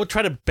 Like, I would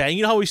try to bang.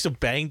 You know how we used to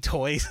bang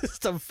toys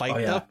to fight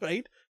them, yeah.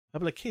 right? I'd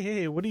be like,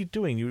 hey, what are you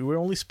doing? You were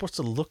only supposed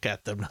to look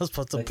at them, not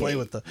supposed to like, play hey,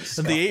 with them.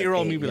 And the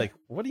 8-year-old me would be like,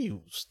 what are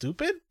you,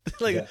 stupid?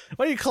 Like,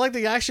 why are you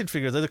collecting action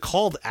figures? They're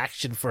called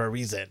action for a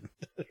reason.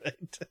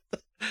 Right?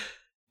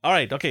 All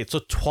right, okay, so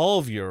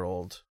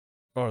 12-year-old.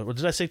 Or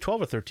did I say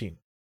 12 or 13?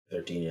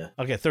 13, yeah.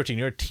 Okay, 13.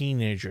 You're a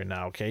teenager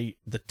now, okay?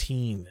 The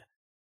teen.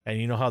 And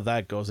you know how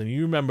that goes. And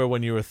you remember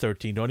when you were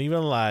 13. Don't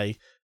even lie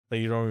that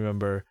you don't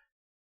remember.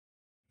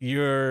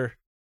 you're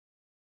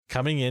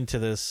coming into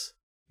this,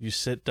 you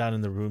sit down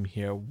in the room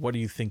here. What are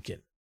you thinking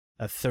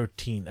at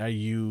 13? Are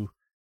you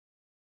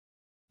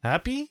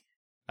happy?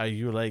 Are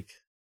you like,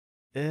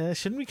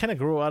 shouldn't we kind of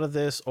grow out of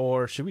this,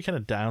 or should we kind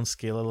of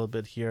downscale a little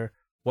bit here?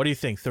 What do you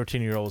think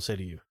 13-year-olds say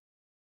to you?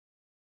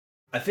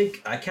 I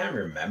think I can't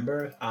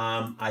remember.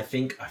 I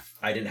think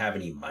I didn't have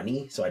any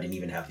money, so I didn't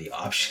even have the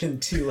option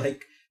to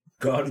like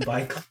go out and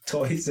buy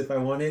toys if I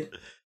wanted.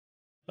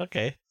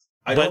 Okay.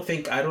 I don't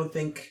think,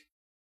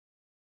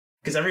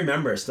 because I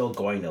remember still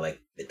going to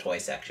like the toy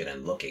section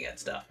and looking at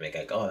stuff, like,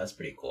 oh, that's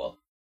pretty cool.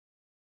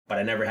 But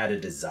I never had a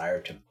desire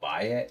to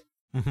buy it.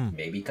 Mm-hmm.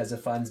 Maybe because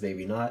of funds,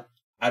 maybe not.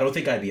 I don't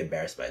think I'd be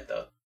embarrassed by it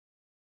though.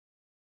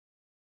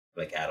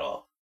 Like at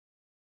all.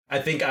 I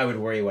think I would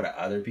worry what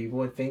other people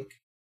would think.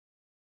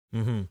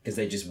 Because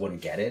they just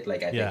wouldn't get it.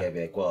 Like I think I'd be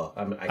like, well,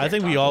 I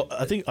think we all.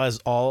 I think as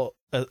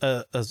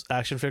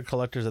action figure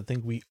collectors, I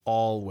think we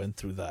all went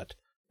through that.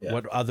 Yeah.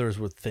 What others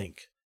would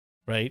think,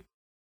 right?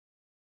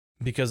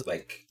 Because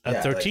like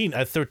at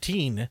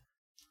 13,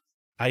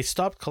 I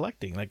stopped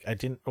collecting. Like I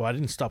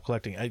didn't stop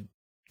collecting. I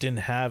didn't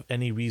have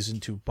any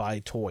reason to buy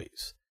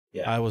toys.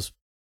 Yeah. I was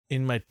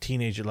in my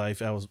teenage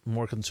life. I was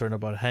more concerned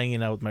about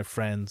hanging out with my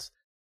friends,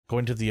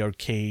 going to the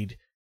arcade,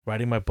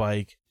 riding my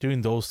bike,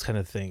 doing those kind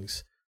of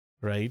things.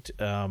 Right,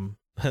 and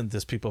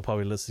there's people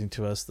probably listening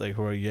to us like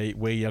who are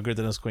way younger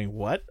than us, going,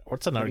 "What?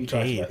 What's an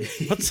arcade?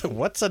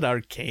 what's an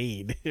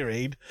arcade?"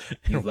 Right?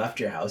 You left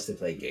your house to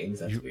play games.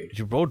 That's weird.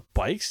 You rode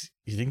bikes.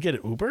 You didn't get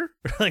an Uber.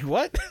 Like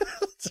what?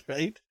 That's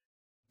right.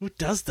 Who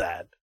does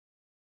that?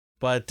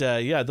 But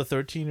the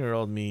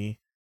 13-year-old me,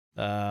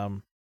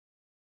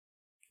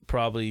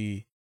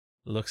 probably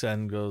looks at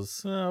and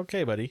goes,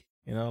 "Okay, buddy.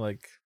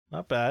 Like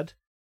not bad,"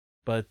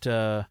 but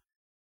I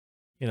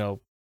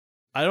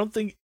don't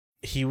think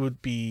he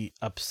would be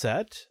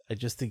upset. I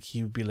just think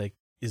he would be like,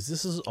 "Is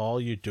this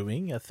all you're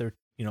doing at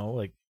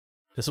like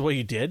this is what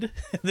you did?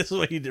 This is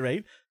what you did,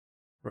 right?"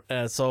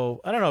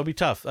 So I don't know. It'd be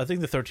tough. I think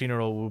the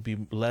 13-year-old will be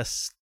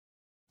less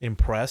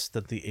impressed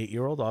than the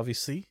 8-year-old,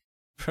 obviously,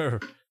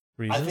 for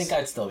reasons. I think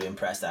I'd still be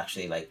impressed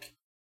actually, like,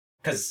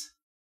 because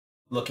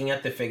looking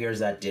at the figures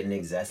that didn't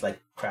exist,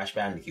 like Crash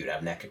Bandicoot, I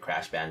have NECA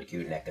Crash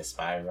Bandicoot, NECA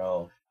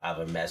Spyro, I have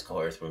a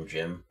Mezco Earthworm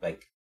Jim,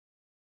 like.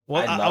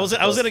 Well, I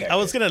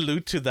was gonna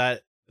allude to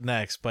that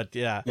next, but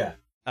yeah.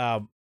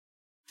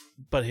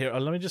 But here,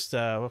 let me just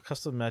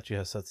Custom Matthew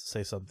has to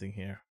say something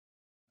here.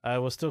 I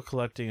was still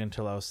collecting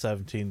until I was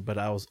 17, but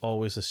I was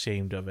always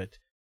ashamed of it.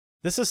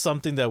 This is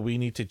something that we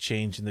need to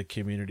change in the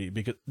community,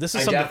 because this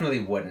is. I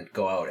definitely wouldn't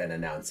go out and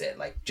announce it.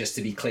 Like, just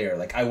to be clear,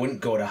 like I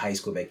wouldn't go to high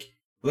school like,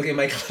 look at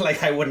my,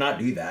 like I would not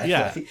do that.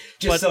 Yeah, like,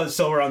 just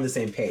so we're on the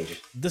same page.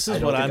 This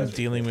is what I'm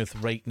dealing with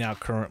right now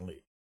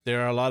currently.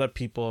 There are a lot of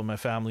people in my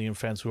family and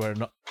friends who are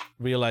not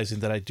realizing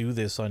that I do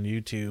this on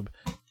YouTube,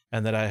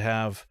 and that I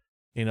have,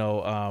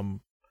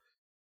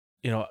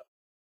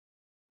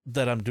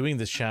 that I'm doing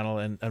this channel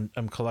and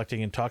I'm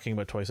collecting and talking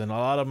about toys. And a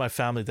lot of my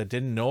family that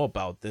didn't know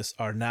about this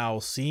are now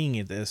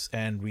seeing this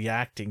and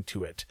reacting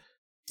to it.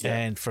 Yeah.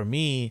 And for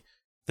me,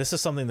 this is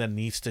something that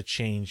needs to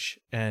change.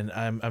 And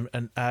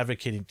I'm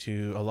advocating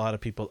to a lot of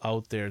people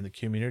out there in the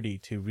community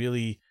to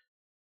really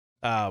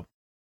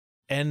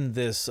end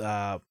this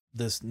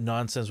this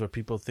nonsense where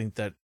people think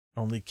that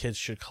only kids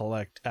should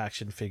collect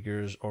action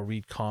figures or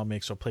read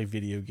comics or play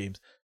video games.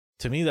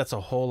 To me, that's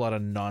a whole lot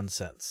of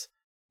nonsense.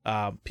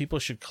 People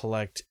should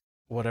collect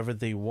whatever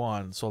they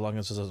want so long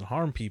as it doesn't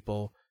harm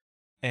people,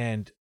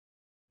 and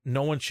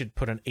no one should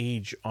put an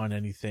age on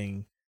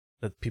anything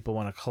that people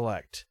want to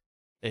collect.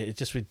 It's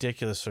just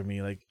ridiculous for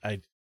me. Like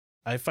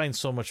I find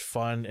so much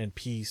fun and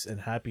peace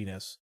and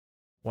happiness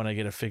when I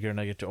get a figure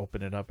and I get to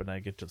open it up and I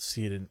get to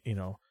see it and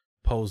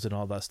posed and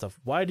all that stuff.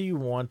 Why do you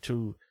want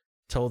to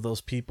tell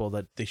those people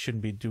that they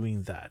shouldn't be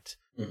doing that?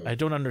 Mm-hmm. I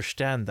don't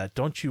understand that.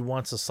 Don't you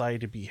want society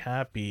to be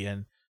happy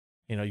and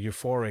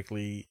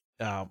euphorically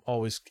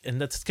always?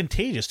 And that's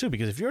contagious too,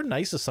 because if you're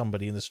nice to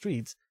somebody in the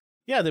streets,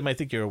 yeah, they might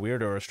think you're a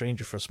weirdo or a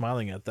stranger for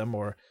smiling at them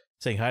or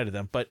saying hi to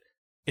them, but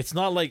it's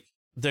not like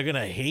they're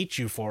gonna hate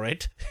you for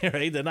it,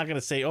 right? They're not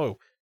gonna say, "Oh,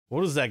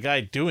 what is that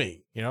guy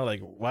doing? Like,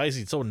 why is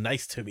he so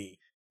nice to me?"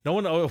 No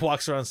one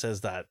walks around and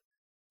says that.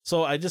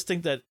 So I just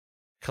think that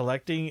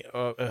collecting,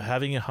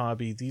 having a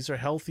hobby, these are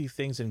healthy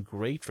things and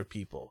great for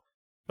people,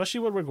 especially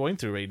what we're going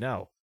through right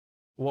now.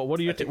 What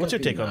are your what's your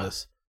take on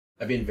this?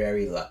 I've been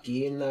very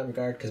lucky in that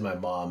regard, because my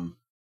mom,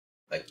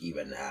 like,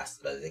 even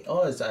asked, like,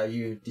 "Oh,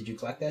 did you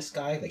collect this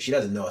guy?" Like, she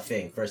doesn't know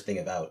a first thing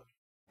about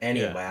any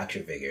of my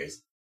action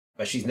figures,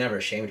 but she's never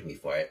ashamed me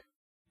for it.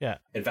 Yeah.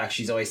 In fact,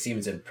 she's always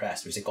seems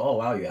impressed. She's like, "Oh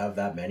wow, you have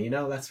that many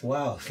now? That's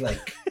wow!"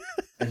 Like,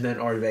 and then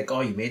or like, "Oh,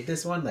 you made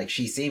this one?" Like,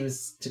 she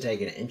seems to take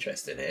an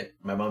interest in it.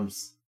 My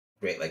mom's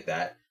great like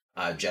that.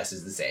 Jess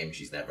is the same.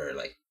 She's never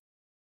like,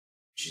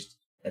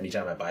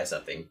 anytime I buy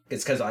something,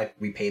 it's because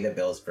we pay the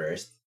bills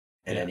first,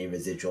 and any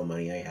residual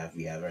money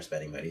we have our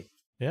spending money.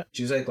 Yeah.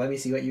 She was like, "Let me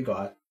see what you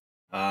got."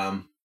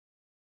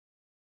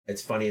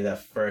 It's funny, the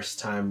first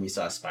time we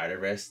saw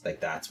Spider-Verse,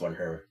 like that's when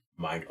her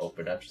mind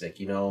opened up. She's like,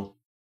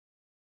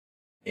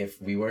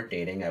 if we weren't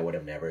dating, I would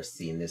have never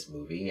seen this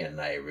movie,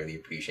 and I really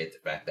appreciate the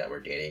fact that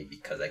we're dating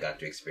because I got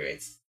to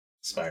experience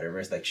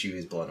Spider-Verse. Like, she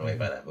was blown away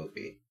by that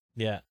movie.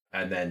 Yeah.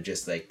 And then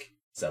just like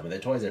some of the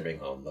toys I bring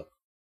home look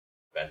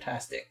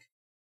fantastic.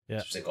 Yeah.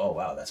 It's just like, oh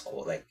wow, that's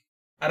cool. Like,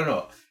 I don't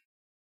know.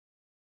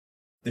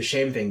 The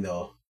shame thing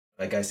though,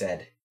 like I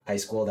said, high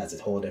school, that's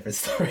a whole different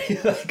story.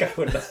 Like, I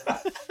would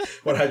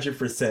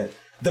 100%.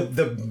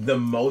 The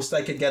most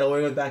I could get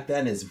away with back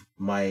then is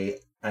my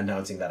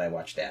announcing that I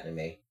watched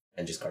anime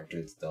and just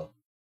cartoons still.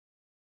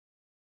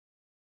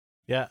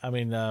 Yeah, I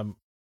mean,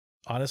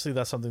 honestly,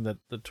 that's something that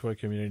the toy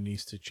community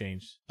needs to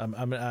change.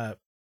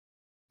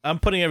 I'm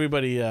putting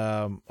everybody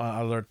on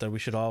alert that we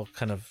should all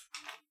kind of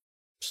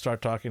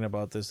start talking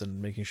about this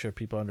and making sure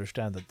people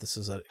understand that this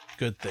is a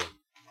good thing.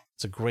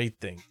 It's a great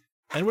thing,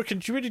 and we're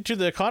contributing to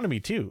the economy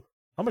too.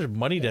 How much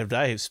money have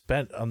I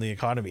spent on the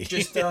economy?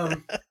 Just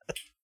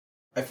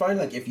I find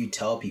like if you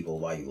tell people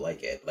why you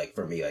like it, like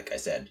for me, like I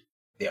said,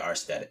 the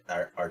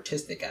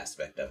artistic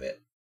aspect of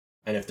it,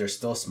 and if they're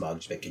still smug,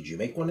 just like, could you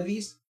make one of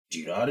these? Do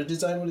you know how to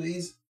design one of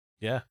these?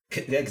 Yeah,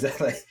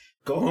 exactly.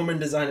 Go home and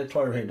desigin a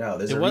toy right now.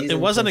 It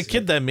wasn't a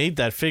kid that made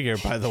that figure,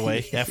 by the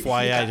way.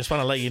 FYI, yeah. I just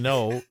want to let you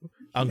know,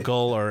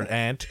 uncle or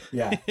aunt.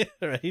 Yeah.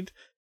 Right?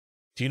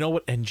 Do you know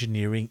what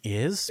engineering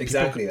is?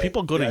 Exactly.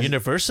 People go to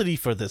university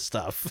for this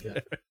stuff.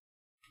 Yeah.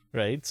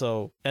 Right?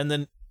 So, and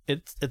then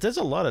there's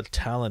a lot of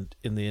talent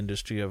in the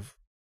industry of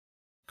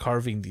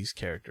carving these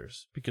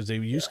characters because they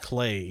use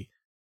clay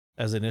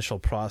as initial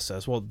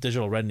process. Well,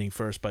 digital rendering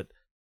first, but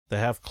they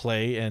have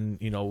clay and,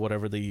 you know,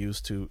 whatever they use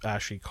to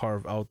actually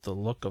carve out the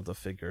look of the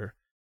figure.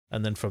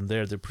 And then from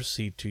there, they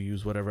proceed to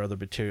use whatever other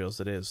materials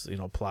it is, you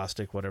know,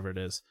 plastic, whatever it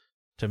is,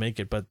 to make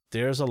it. But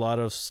there's a lot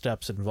of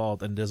steps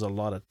involved and there's a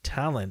lot of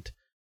talent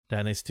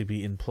that needs to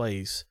be in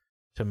place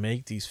to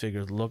make these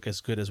figures look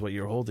as good as what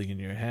you're holding in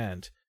your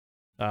hand.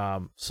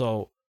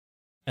 So,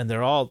 and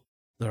they're all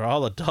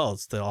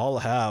adults. They all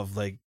have,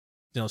 like,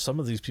 you know, some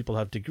of these people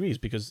have degrees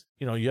because,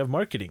 you know, you have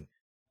marketing.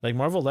 Like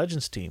Marvel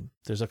Legends team,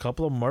 there's a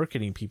couple of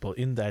marketing people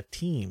in that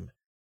team,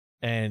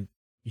 and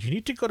you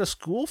need to go to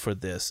school for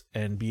this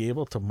and be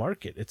able to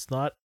market. It's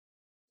not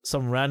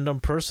some random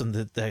person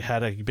that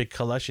had a big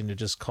collection to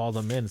just call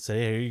them in and say,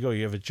 hey, here you go,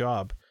 you have a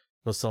job,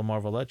 go sell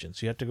Marvel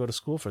Legends. You have to go to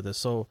school for this.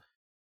 So,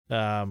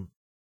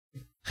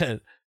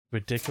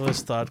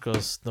 ridiculous thought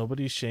goes,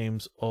 nobody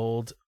shames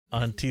old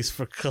aunties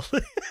for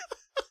color.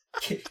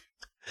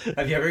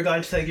 Have you ever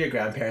gone to like your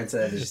grandparents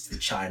and there's just the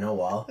China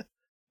wall?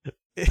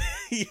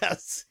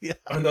 Yes, yeah.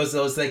 And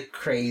those like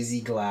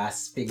crazy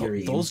glass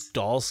figurines. Those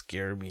dolls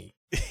scare me.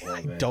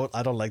 Oh,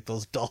 I don't like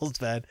those dolls,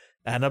 man.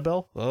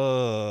 Annabelle?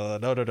 Oh,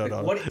 no.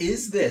 Like, what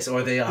is this?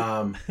 Or they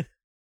I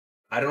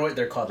don't know what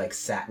they're called, like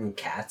satin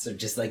cats or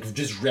just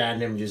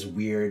random, just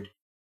weird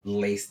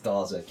lace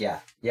dolls. Like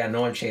yeah,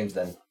 no one shames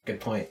them. Good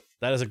point.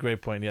 That is a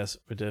great point. Yes,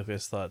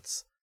 ridiculous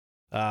thoughts.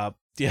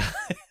 Yeah,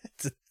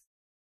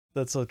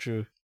 that's so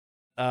true.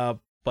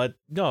 But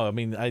no, I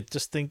mean, I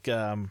just think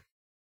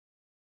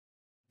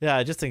yeah,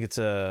 I just think it's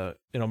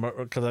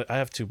because I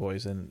have two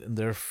boys and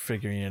they're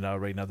figuring it out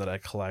right now that I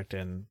collect,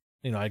 and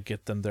you know, I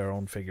get them their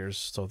own figures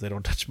so they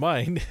don't touch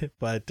mine.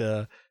 But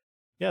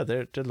yeah,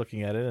 they're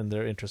looking at it and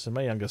they're interested.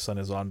 My youngest son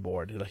is on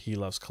board. He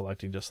loves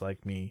collecting just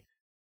like me.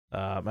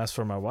 As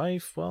for my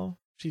wife, well,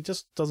 she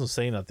just doesn't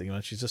say nothing.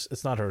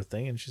 It's not her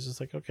thing, and she's just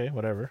like, okay,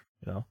 whatever,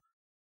 you know.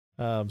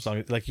 As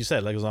long, like you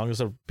said, like as long as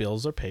the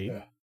bills are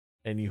paid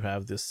and you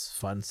have this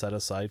fund set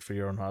aside for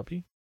your own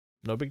hobby,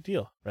 no big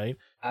deal, right?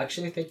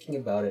 Actually, thinking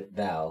about it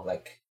now,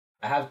 like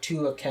I have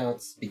 2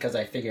 accounts because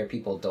I figure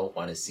people don't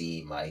want to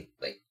see my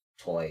like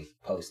toy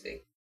posting.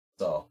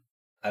 So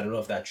I don't know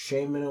if that's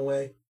shame in a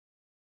way.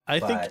 I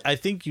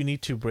think you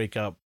need to break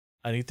up.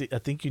 I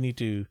think you need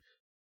to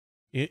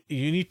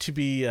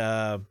be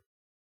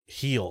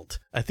healed.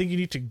 I think you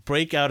need to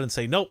break out and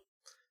say, nope,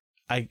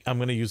 I'm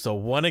going to use the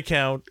one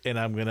account and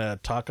I'm going to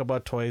talk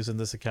about toys in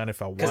this account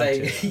if I want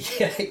to.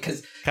 Yeah,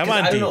 because come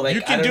on, D.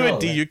 You can do it,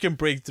 D. You can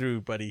break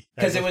through, buddy.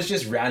 Because it was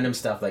just random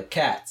stuff like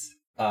cats,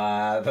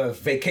 the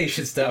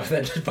vacation stuff,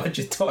 and then a bunch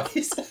of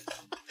toys.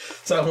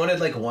 So I wanted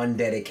like one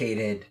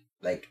dedicated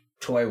like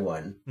toy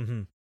one.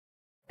 Mm-hmm.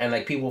 And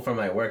like people from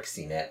my work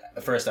seen it.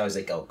 At first I was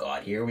like, oh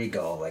God, here we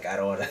go. Like I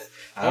don't want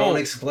to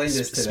explain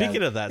this to them.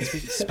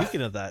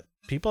 Speaking of that,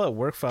 people at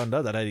work found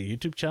out that I had a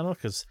YouTube channel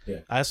because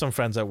I have some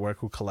friends at work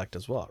who collect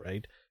as well,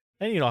 right?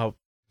 And you know how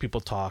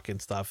people talk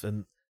and stuff,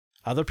 and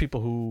other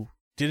people who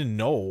didn't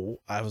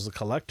know I was a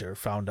collector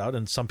found out,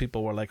 and some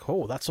people were like,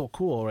 oh, that's so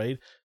cool, right?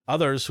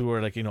 Others who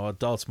were like, you know,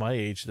 adults my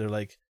age, they're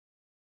like,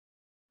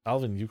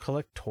 Alvin, you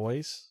collect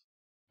toys?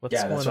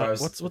 What's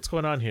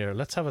going on here?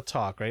 Let's have a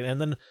talk, right?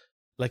 And then,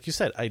 like you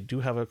said, I do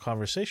have a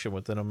conversation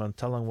with them. I'm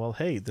telling, well,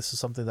 hey, this is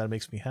something that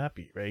makes me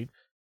happy, right?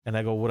 And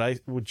I go,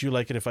 would you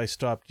like it if I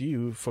stopped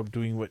you from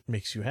doing what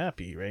makes you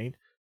happy, right?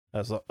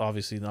 That's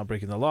obviously not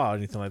breaking the law or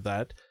anything like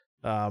that.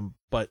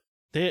 But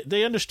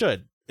they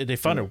understood. They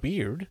found it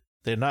weird.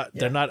 They're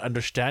not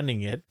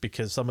understanding it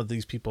because some of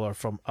these people are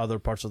from other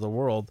parts of the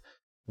world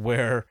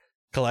where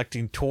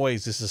collecting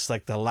toys is just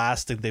like the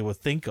last thing they would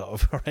think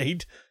of,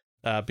 right?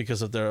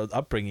 because of their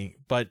upbringing,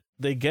 but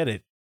they get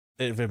it.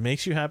 If it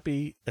makes you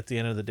happy at the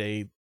end of the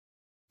day,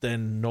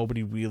 then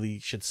nobody really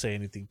should say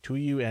anything to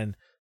you. And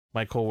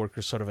my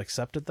coworkers sort of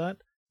accepted that.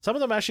 Some of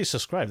them actually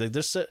subscribed. Like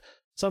there's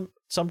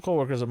some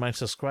coworkers of mine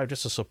subscribe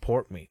just to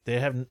support me. They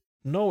have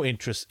no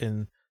interest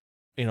in,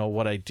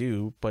 what I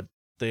do, but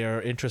they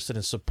are interested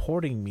in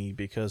supporting me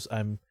because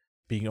I'm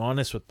being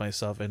honest with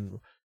myself and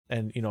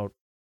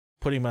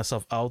putting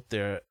myself out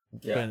there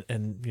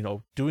and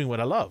doing what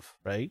I love,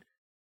 right?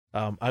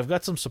 I've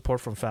got some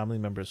support from family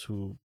members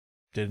who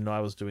didn't know I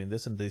was doing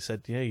this, and they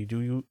said, "Yeah, you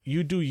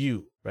do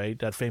you, right?"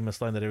 That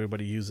famous line that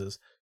everybody uses,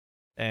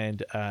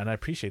 and I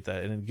appreciate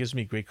that, and it gives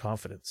me great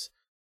confidence.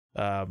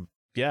 I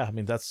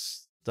mean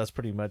that's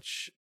pretty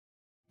much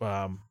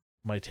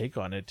my take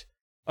on it.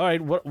 All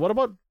right, what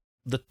about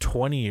the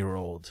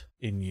 20-year-old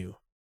in you?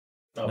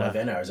 Oh, by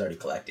then I was already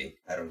collecting.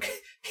 I don't.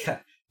 Yeah.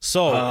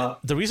 So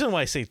the reason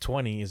why I say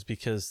 20 is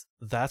because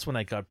that's when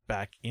I got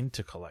back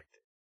into collecting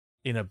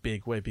in a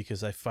big way,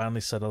 because I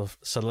finally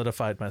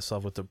solidified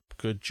myself with a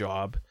good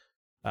job.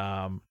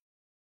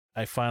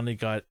 I finally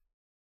got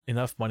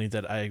enough money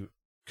that I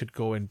could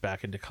go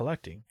back into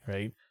collecting,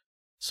 right?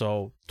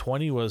 So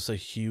 20 was a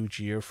huge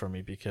year for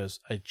me because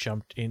I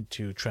jumped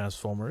into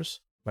Transformers,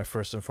 my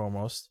first and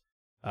foremost,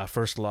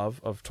 first love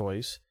of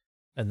toys.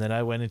 And then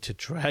I went into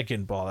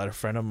Dragon Ball. I had a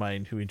friend of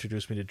mine who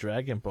introduced me to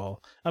Dragon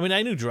Ball. I mean,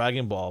 I knew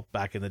Dragon Ball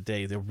back in the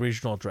day, the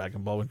original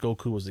Dragon Ball when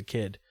Goku was a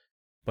kid.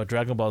 But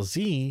Dragon Ball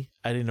Z,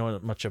 I didn't know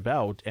much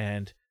about,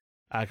 and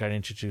I got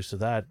introduced to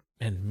that.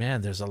 And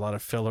man, there's a lot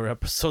of filler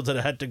episodes that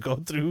I had to go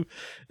through.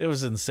 It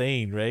was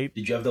insane, right?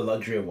 Did you have the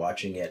luxury of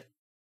watching it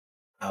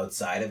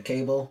outside of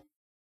cable?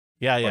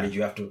 Yeah. Or did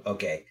you have to?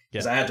 Okay,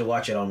 because I had to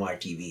watch it on my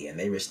TV, and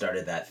they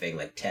restarted that thing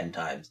like 10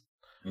 times.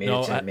 I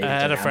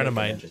had a friend of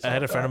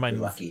mine.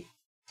 Lucky.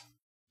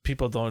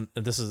 People don't.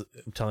 This is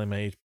I'm telling my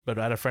age, but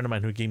I had a friend of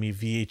mine who gave me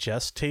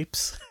VHS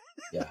tapes.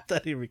 Yeah.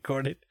 That he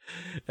recorded,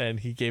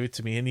 and he gave it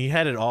to me, and he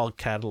had it all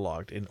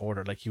cataloged in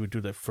order. Like he would do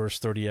the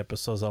first 30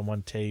 episodes on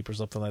one tape or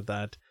something like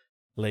that,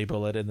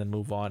 label it, and then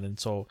move on. And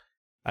so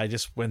I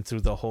just went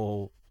through the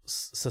whole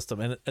system,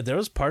 and there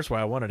was parts where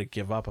I wanted to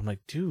give up. I'm like,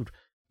 dude,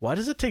 why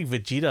does it take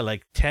Vegeta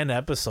like 10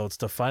 episodes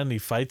to finally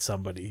fight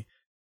somebody?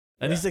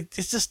 And he's like,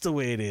 it's just the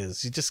way it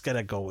is. You just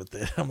gotta go with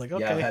it. I'm like,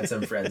 okay. Yeah, I've had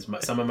some friends,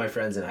 some of my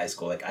friends in high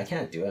school, like, I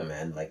can't do it,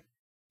 man. Like,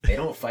 they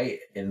don't fight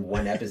in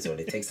one episode.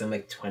 It takes them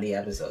like 20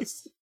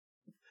 episodes.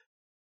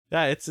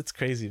 Yeah, it's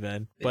crazy,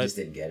 man. They just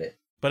didn't get it.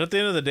 But at the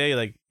end of the day,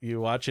 like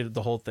you watch it,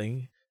 the whole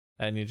thing,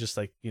 and you're just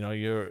like,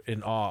 you're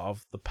in awe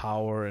of the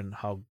power and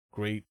how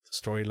great the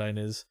storyline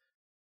is.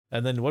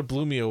 And then what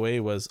blew me away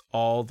was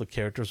all the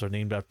characters are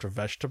named after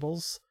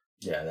vegetables.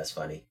 Yeah, that's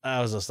funny.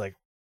 I was just like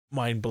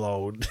mind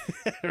blown,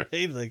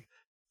 right? Like,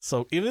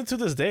 so even to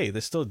this day,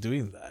 they're still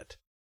doing that,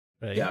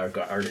 right? Yeah,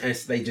 or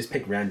they just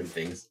pick random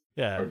things.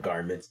 Yeah, or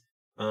garments.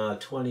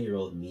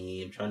 20-year-old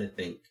me. I'm trying to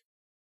think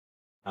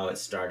how it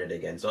started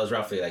again. So I was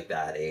roughly like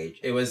that age.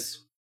 It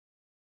was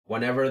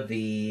whenever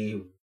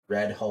the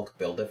Red Hulk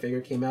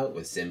Build-A-Figure came out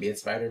with Symbiote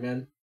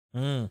Spider-Man.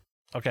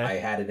 Okay. I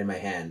had it in my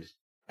hand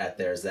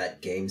there's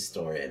that game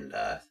store in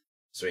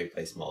Surrey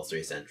Place Mall,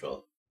 Surrey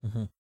Central.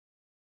 Mm-hmm.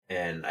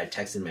 And I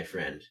texted my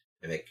friend.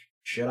 I'm like,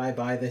 should I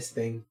buy this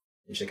thing?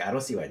 And she's like, I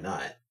don't see why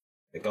not.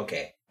 Like,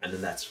 okay. And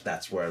then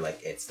that's where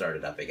like it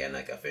started up again,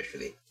 like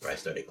officially, where I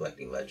started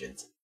collecting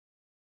Legends.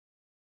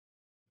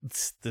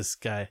 It's this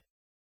guy.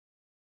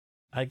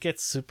 I get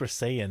Super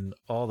Saiyan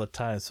all the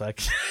time, so I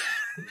can...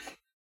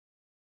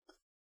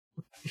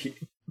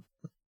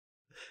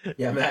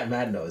 Yeah,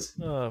 Matt knows.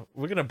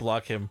 We're gonna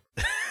block him.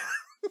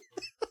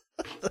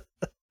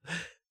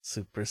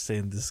 Super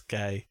Saiyan, this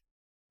guy.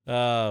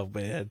 Oh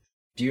man.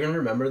 Do you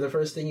remember the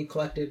first thing you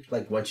collected?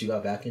 Like once you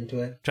got back into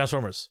it?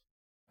 Transformers.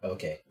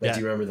 Okay, but do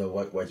you remember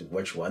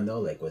which one though?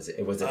 Like was it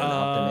an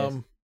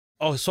Optimus?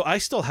 Oh, so I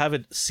still have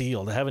it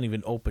sealed. I haven't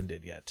even opened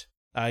it yet.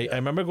 I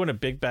remember going to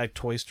Big Bag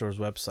Toy Store's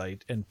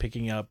website and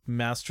picking up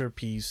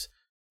Masterpiece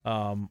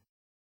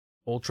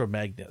Ultra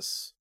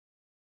Magnus.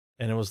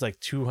 And it was like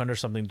 $200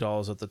 something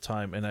at the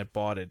time, and I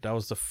bought it. That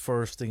was the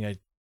first thing I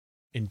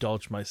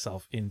indulged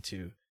myself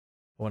into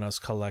when I was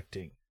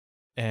collecting.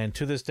 And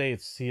to this day,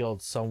 it's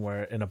sealed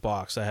somewhere in a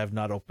box. I have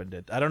not opened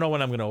it. I don't know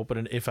when I'm going to open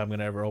it, if I'm going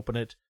to ever open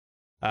it.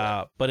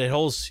 But it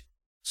holds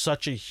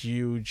such a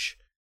huge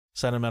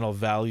sentimental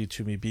value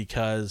to me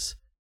because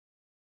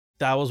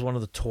that was one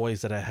of the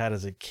toys that I had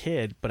as a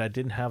kid, but I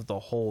didn't have the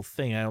whole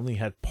thing. I only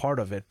had part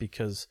of it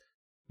because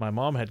my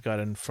mom had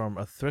gotten from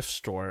a thrift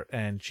store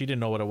and she didn't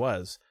know what it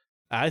was.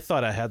 I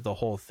thought I had the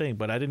whole thing,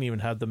 but I didn't even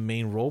have the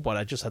main robot.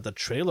 I just had the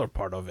trailer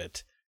part of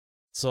it.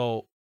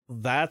 So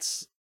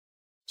that's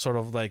sort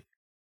of like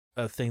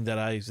a thing that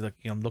I like,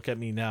 look at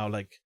me now,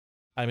 like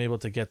I'm able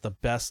to get the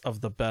best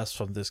of the best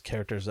from this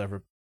character that's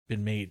ever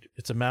been made.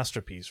 It's a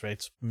masterpiece, right?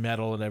 It's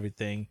metal and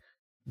everything.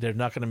 They're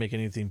not going to make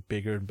anything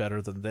bigger and better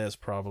than this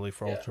probably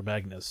for Ultra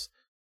Magnus.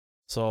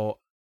 So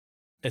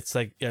it's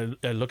like,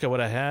 I look at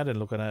what I had and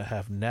look what I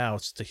have now.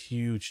 It's a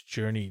huge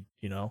journey,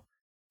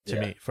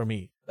 for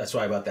me. That's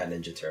why I bought that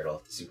Ninja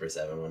Turtle, the Super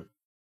 7 one.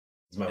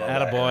 'Cause my mom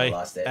got it and I Attaboy.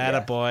 lost it.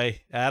 Attaboy.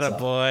 Yeah.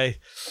 Attaboy.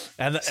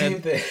 Same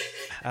And thing.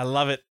 I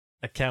love it.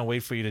 I can't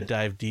wait for you to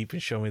dive deep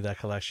and show me that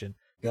collection.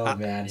 Oh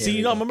man. See,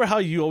 you know, remember how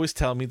you always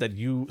tell me that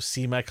you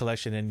see my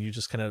collection and you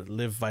just kind of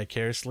live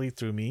vicariously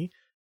through me?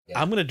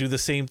 Yeah. I'm gonna do the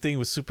same thing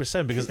with Super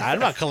 7 because I'm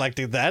not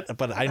collecting that,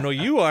 but I know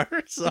you are.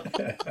 So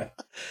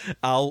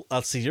I'll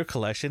see your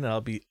collection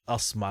and I'll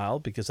smile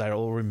because I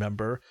will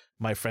remember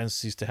my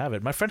friends used to have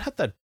it. My friend had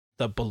the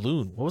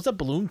balloon. What was that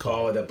balloon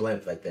called? Oh, the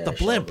blimp, like the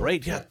blimp,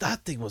 right? Yeah,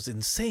 that thing was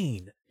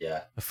insane.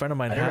 Yeah. A friend of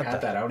mine I had never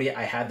had that.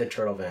 I had the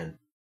turtle van.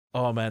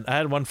 Oh man, I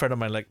had one friend of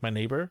mine, like my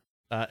neighbor,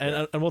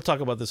 and we'll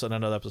talk about this on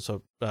another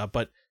episode.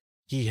 But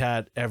he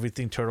had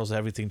everything Turtles,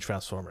 everything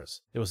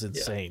Transformers. It was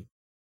insane.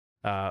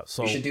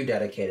 So we should do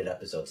dedicated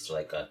episodes to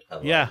like a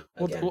yeah.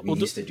 we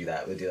used to do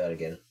that. We'll do that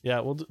again. Yeah,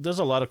 well, there's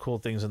a lot of cool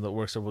things in the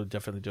works that we'll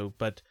definitely do.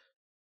 But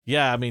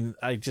yeah, I mean,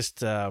 I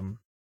just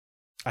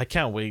I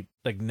can't wait.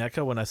 Like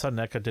NECA, when I saw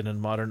NECA did a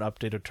modern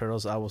update of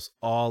Turtles, I was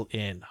all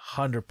in,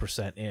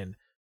 100% in,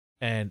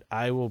 and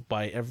I will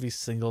buy every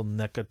single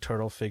NECA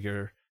turtle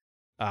figure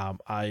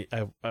I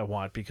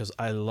want because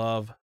I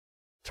love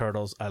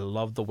Turtles. I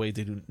love the way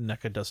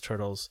NECA does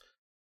Turtles.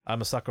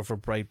 I'm a sucker for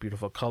bright,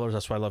 beautiful colors.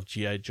 That's why I love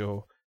G.I.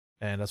 Joe,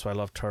 and that's why I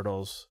love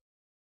Turtles.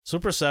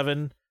 Super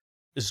 7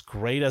 is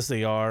great as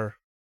they are.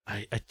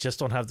 I just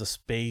don't have the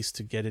space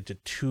to get into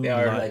too.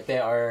 They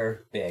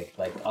are big.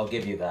 Like I'll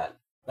give you that.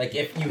 Like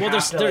if you they're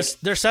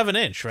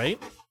 7-inch, right?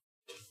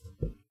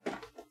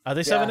 Are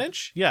they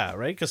 7-inch? Yeah,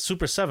 right. Because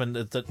Super 7,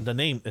 the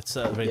name it's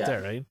right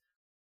there, right?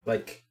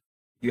 Like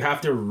you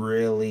have to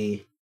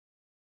really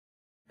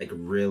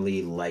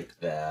like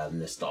the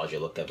nostalgia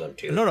look of them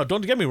too. No,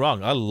 don't get me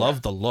wrong. I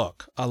love the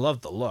look.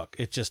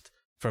 It just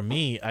for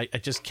me, I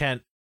just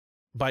can't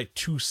buy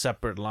two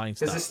separate lines.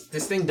 Because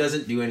this thing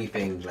doesn't do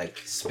anything like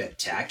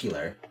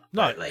spectacular.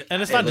 No, like,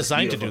 and it's not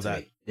designed to do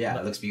that. Yeah,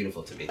 it looks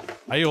beautiful to me.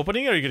 Are you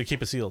opening it or are you gonna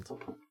keep it sealed?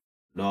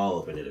 No, I'll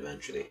open it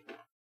eventually.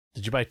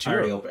 Did you buy two? I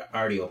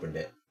already opened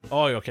it.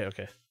 Oh,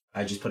 okay.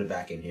 I just put it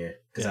back in here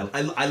because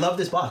I love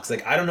this box.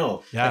 Like I don't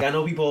know. Yeah. Like I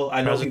know people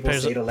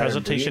say to let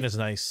presentation is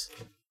nice.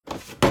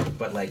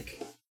 But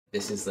like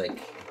this is like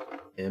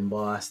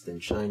embossed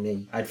and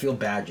shining. I'd feel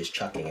bad just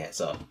chucking it.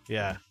 So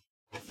yeah,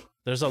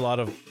 there's a lot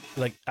of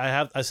like I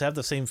have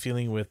the same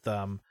feeling with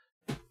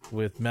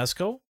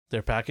Mezco.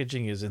 Their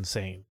packaging is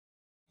insane.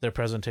 Their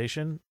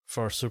presentation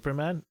for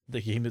Superman,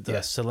 they came with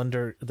the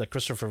cylinder, the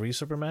Christopher Reeve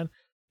Superman.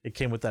 It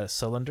came with that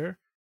cylinder,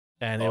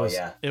 and it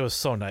was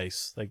so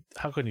nice. Like,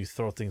 how can you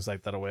throw things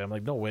like that away? I'm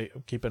like, no way,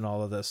 I'm keeping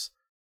all of this.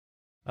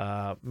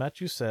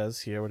 Matthew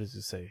says here, what does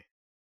he say?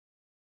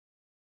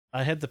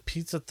 I had the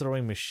pizza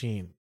throwing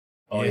machine.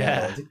 Oh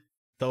yeah.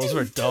 Those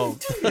were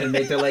dope. And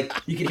they're like,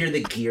 you can hear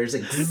the gears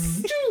like.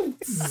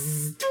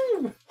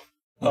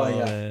 Oh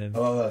yeah, man. I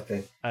love that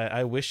thing.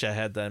 I wish I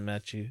had that,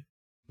 Matthew.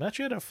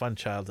 Matthew had a fun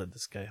childhood.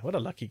 This guy, what a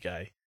lucky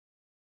guy.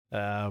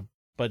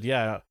 But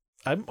yeah,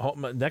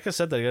 NECA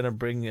said they're gonna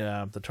bring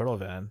the turtle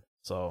van,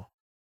 so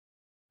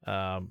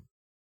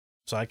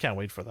I can't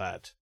wait for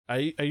that. Are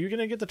you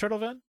gonna get the turtle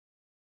van?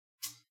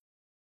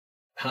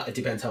 It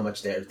depends how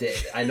much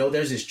I know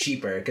theirs is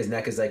cheaper because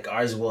NECA's like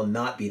ours will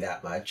not be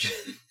that much.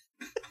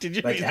 Did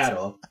you like at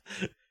all?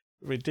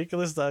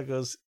 Ridiculous dog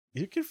goes.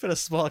 You can fit a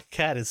small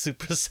cat in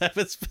Super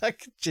 7's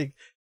packaging.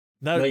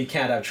 No, you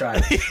can't. I've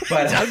tried.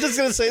 But I'm just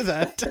gonna say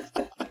that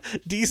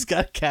D's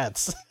got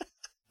cats.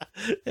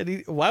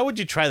 And why would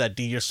you try that,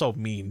 D? You're so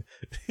mean.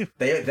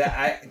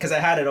 Because I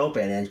had it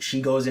open, and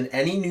she goes in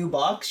any new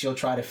box, she'll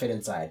try to fit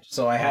inside.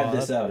 So I had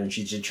this out, and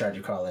she just tried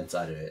to crawl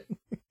inside of it.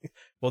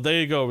 Well, there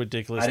you go,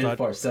 ridiculous. I didn't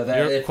force. So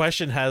your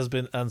question has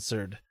been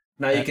answered.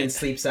 Now you can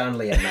sleep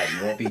soundly at night.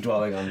 You won't be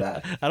dwelling on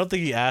that. I don't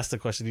think he asked the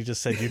question. He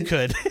just said you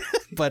could.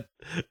 but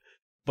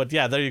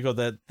yeah, there you go.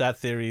 That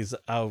theory's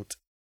out.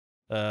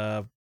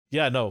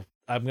 Yeah, no,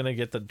 I'm gonna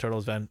get the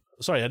Turtles van.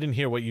 Sorry, I didn't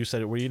hear what you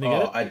said. Were you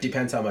gonna get it? It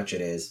depends how much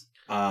it is.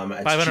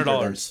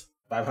 $500.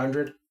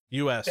 $500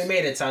 US. They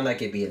made it sound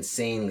like it'd be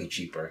insanely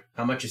cheaper.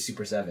 How much is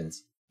Super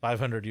 7's?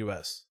 $500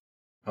 US.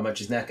 How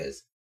much is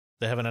NECA's?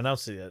 They haven't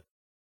announced it yet.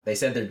 They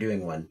said they're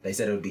doing one. They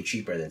said it would be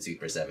cheaper than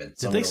Super 7.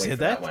 So Did they say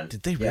that?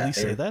 Did they really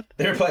say that?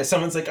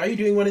 Someone's like, "Are you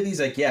doing one of these?"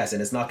 Like, yes,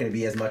 and it's not going to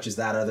be as much as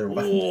that other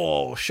one.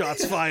 Whoa!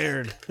 Shots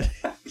fired!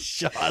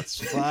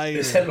 Shots fired!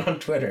 They said it on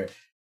Twitter.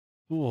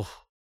 Ooh.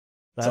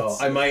 So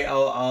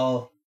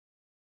I'll.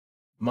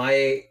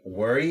 My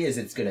worry is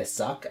it's gonna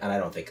suck, and I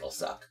don't think it'll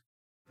suck,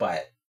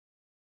 but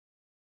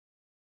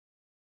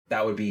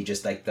that would be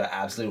just like the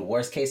absolute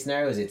worst case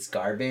scenario. Is it's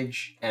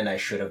garbage, and I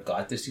should have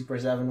got the Super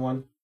 7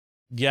 one.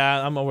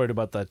 Yeah, I'm worried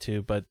about that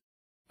too, but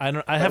they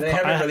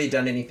haven't really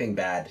done anything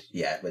bad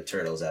yet with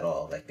Turtles at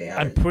all. Like they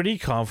haven't. I'm pretty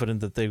confident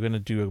that they're gonna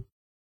do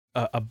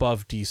a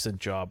above decent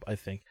job. I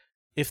think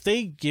if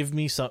they give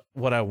me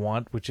what I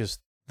want, which is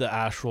the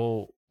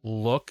actual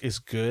look is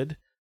good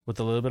with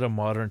a little bit of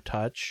modern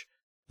touch.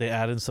 They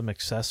add in some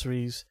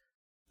accessories.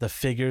 The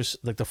figures,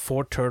 like the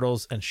 4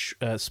 Turtles and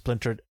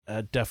Splinter,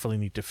 definitely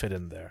need to fit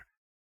in there,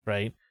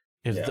 right?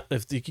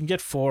 If you can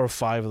get 4 or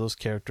 5 of those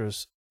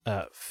characters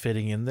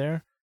fitting in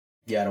there,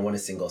 Yeah, I don't want a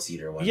single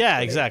seater one. Yeah,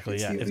 exactly.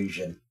 It's Yeah, the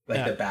illusion.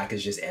 The back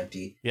is just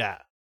empty. Yeah,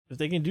 if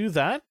they can do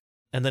that,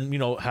 and then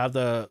have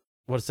the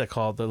what's that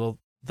called,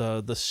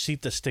 the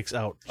seat that sticks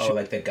out. Oh,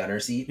 like the gunner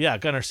seat. Yeah,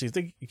 gunner seat.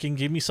 They can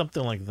give me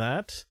something like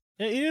that.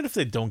 Even if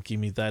they don't give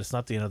me that, it's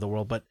not the end of the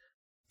world. But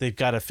they've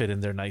got to fit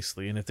in there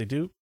nicely, and if they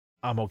do,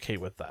 I'm okay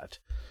with that.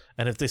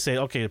 And if they say,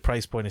 okay, the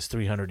price point is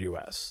 $300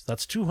 US,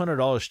 that's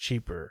 $200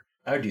 cheaper.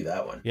 I would do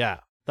that one.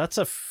 Yeah, that's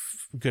a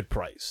good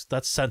price.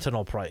 That's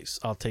Sentinel price.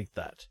 I'll take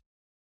that.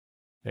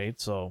 Right,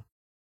 so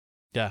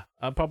yeah,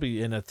 I'm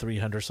probably in at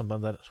 300 something.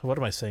 That what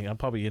am I saying? I'm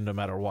probably in no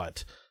matter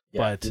what.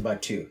 Yeah,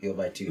 but he'll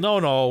buy two. No.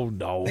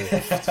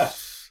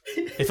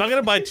 If I'm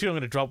gonna buy two, I'm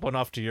gonna drop one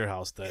off to your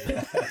house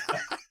then.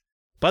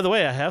 By the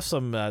way, I have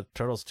some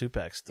Turtles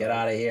 2-packs. Get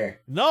out of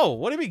here. No,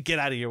 what do you mean get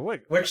out of here?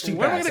 Which 2-packs?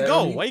 Where am I gonna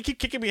go? Why you keep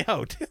kicking me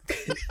out?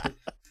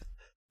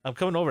 I'm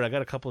coming over. I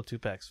got a couple of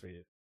 2-packs for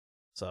you.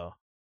 So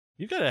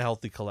you got a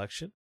healthy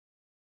collection.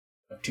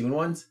 Toon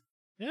ones?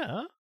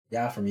 Yeah.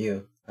 Yeah, from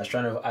you. I was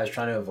trying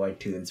to avoid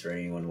Toons for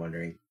anyone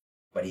wondering,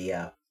 but he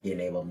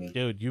enabled me.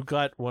 Dude, you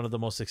got one of the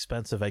most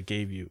expensive I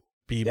gave you,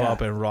 Bebop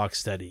and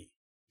Rocksteady.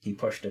 He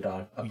pushed it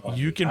on.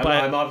 You can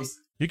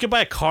You can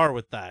buy a car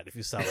with that if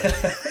you sell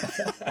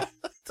it.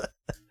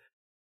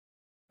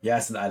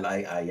 Yes, I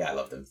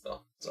love them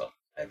still, so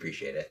I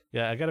appreciate it.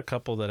 Yeah, I got a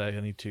couple that I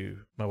need to.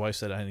 My wife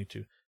said I need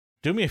to.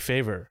 Do me a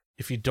favor.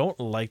 If you don't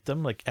like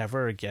them like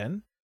ever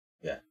again,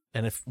 yeah,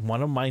 and if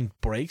one of mine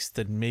breaks,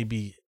 then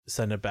maybe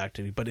send it back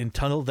to me. But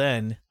until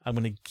then, I'm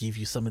gonna give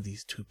you some of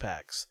these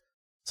 2-packs.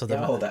 So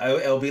yeah, hold that.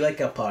 It'll be like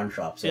a pawn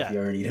shop. So if you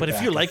already need but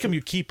if you like them,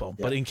 you keep them.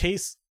 Yeah. But in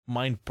case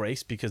mine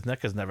breaks, because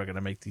NECA's never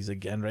gonna make these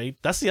again, right?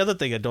 That's the other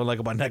thing I don't like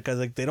about NECA.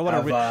 Like they don't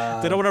want to.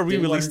 They don't want to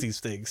re-release these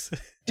things.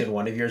 Did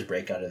one of yours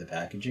break out of the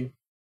packaging?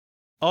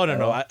 Oh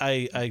no,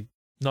 I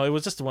no, it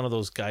was just one of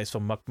those guys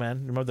from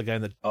Muckman. Remember the guy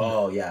that?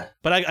 Oh yeah.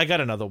 But I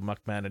got another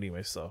Muckman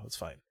anyway, so it's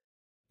fine.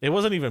 It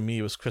wasn't even me.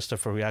 It was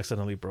Christopher who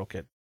accidentally broke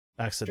it.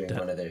 During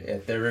one of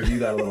their review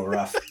got a little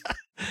rough.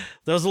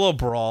 There was a little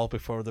brawl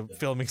before the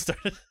filming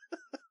started.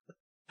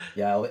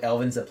 Yeah,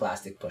 Elvin's a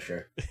plastic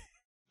pusher.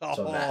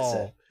 So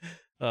massive.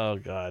 Oh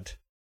God.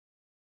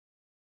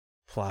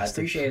 Plastic. I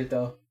appreciate it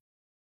though.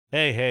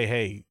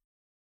 Hey.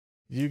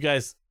 You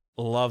guys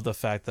love the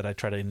fact that I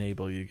try to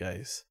enable you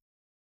guys.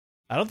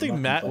 I don't think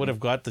Matt would have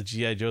got the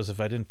G.I. Joes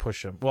if I didn't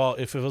push him. Well,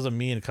 if it wasn't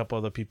me and a couple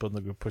other people in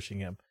the group pushing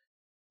him.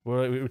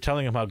 We were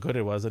telling him how good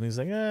it was, and he's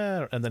like,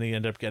 and then he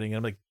ended up getting it.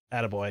 I'm like,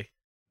 attaboy.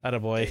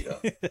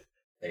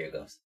 There you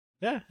go.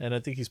 Yeah, and I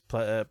think he's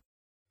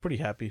pretty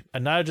happy.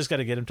 And now I just got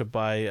to get him to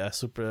buy a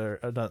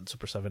not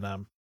Super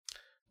 7,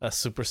 a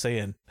Super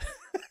Saiyan.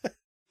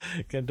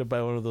 Get him to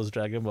buy one of those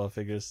Dragon Ball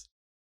figures.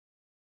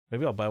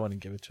 Maybe I'll buy one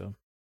and give it to him.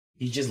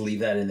 You just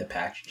leave that in the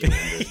packaging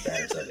under his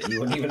bed or something.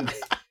 You wouldn't even.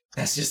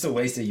 That's just a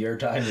waste of your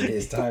time and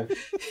his time.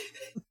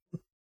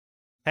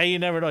 Hey, you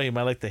never know. He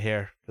might like the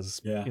hair because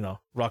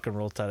rock and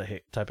roll type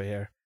of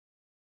hair.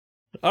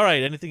 All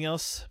right. Anything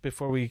else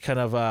before we kind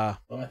of I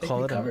think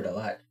we covered a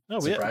lot. No,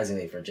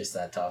 surprisingly for just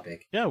that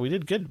topic. Yeah, we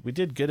did good. We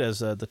did good as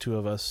the two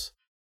of us.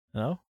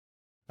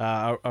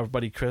 Our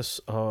buddy Chris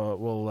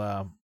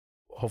will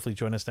hopefully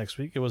join us next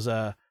week. It was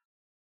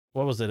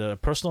what was it? A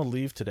personal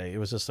leave today. It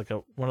was just like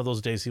one of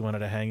those days he wanted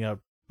to hang out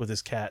with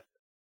his cat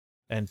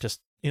and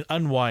just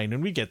unwind.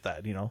 And we get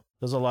that.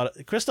 There's a lot.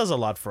 Chris does a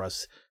lot for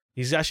us.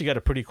 He's actually got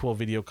a pretty cool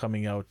video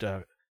coming out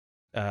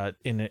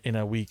in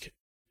a week.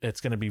 It's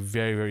going to be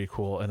very, very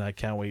cool, and I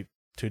can't wait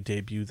to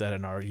debut that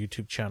on our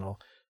YouTube channel.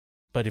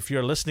 But if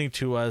you're listening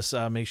to us,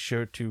 make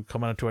sure to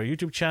come on to our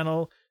YouTube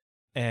channel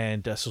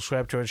and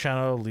subscribe to our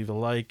channel, leave a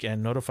like,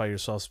 and notify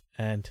yourselves.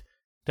 And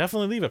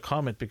definitely leave a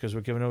comment because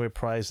we're giving away a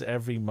prize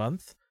every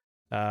month.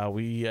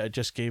 We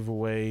just gave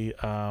away,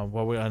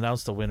 we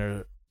announced the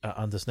winner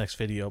on this next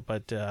video,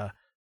 but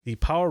the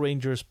Power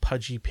Rangers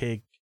Pudgy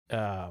Pig.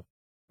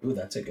 Ooh,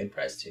 that's a good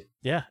prize too.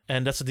 Yeah,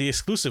 and that's the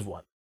exclusive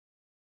one.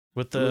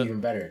 With the even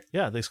better.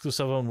 Yeah, the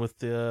exclusive one with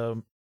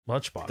the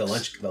lunchbox. The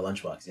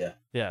lunchbox, yeah.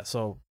 Yeah,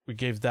 so we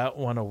gave that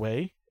one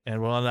away,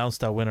 and we'll announce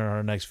that winner in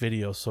our next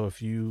video. So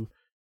if you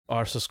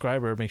are a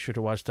subscriber, make sure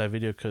to watch that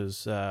video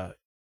because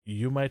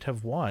you might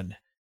have won.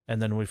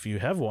 And then if you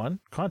have won,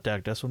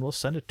 contact us and we'll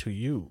send it to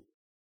you.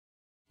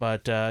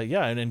 But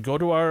and then go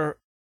to our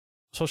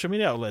social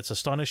media outlets,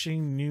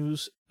 Astonishing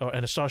News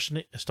and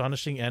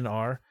Astonishing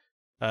NR.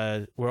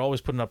 We're always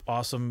putting up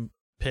awesome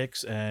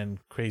pics and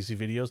crazy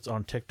videos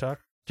on TikTok.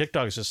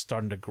 TikTok is just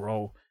starting to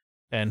grow,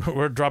 and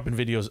we're dropping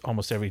videos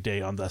almost every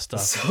day on that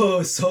stuff.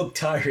 So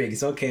tiring,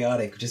 so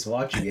chaotic. Just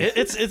watching it.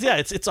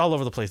 It's all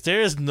over the place.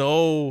 There is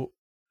no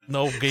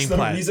game plan.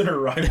 No reason to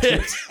rhyme to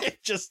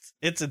it.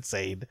 It's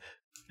insane.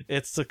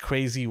 It's a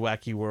crazy,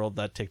 wacky world,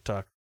 that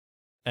TikTok,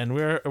 and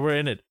we're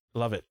in it.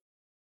 Love it.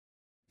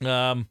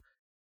 Do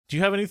you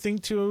have anything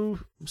to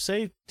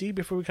say, D,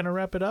 before we kind of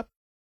wrap it up?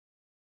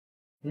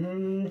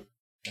 I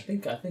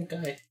think I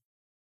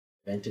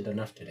vented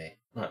enough today.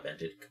 Not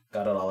vented.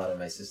 Got it all out of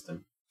my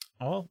system.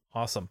 Oh,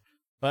 awesome.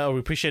 Well, we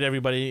appreciate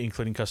everybody,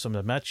 including Custom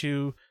that met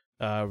you.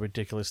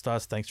 Ridiculous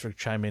Thoughts. Thanks for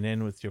chiming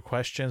in with your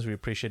questions. We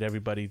appreciate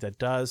everybody that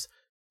does.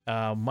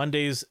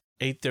 Mondays,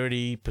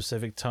 8:30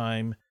 Pacific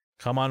time.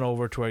 Come on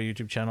over to our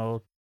YouTube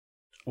channel.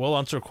 We'll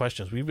answer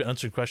questions. We've been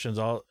answering questions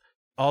all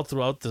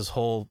throughout this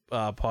whole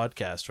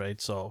podcast, right?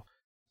 So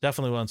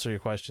definitely will answer your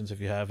questions if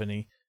you have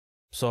any.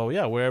 So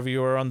yeah, wherever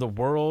you are on the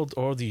world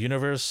or the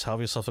universe, have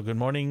yourself a good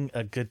morning,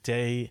 a good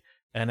day,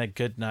 and a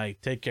good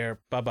night. Take care.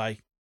 Bye-bye.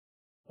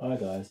 Bye,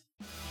 guys.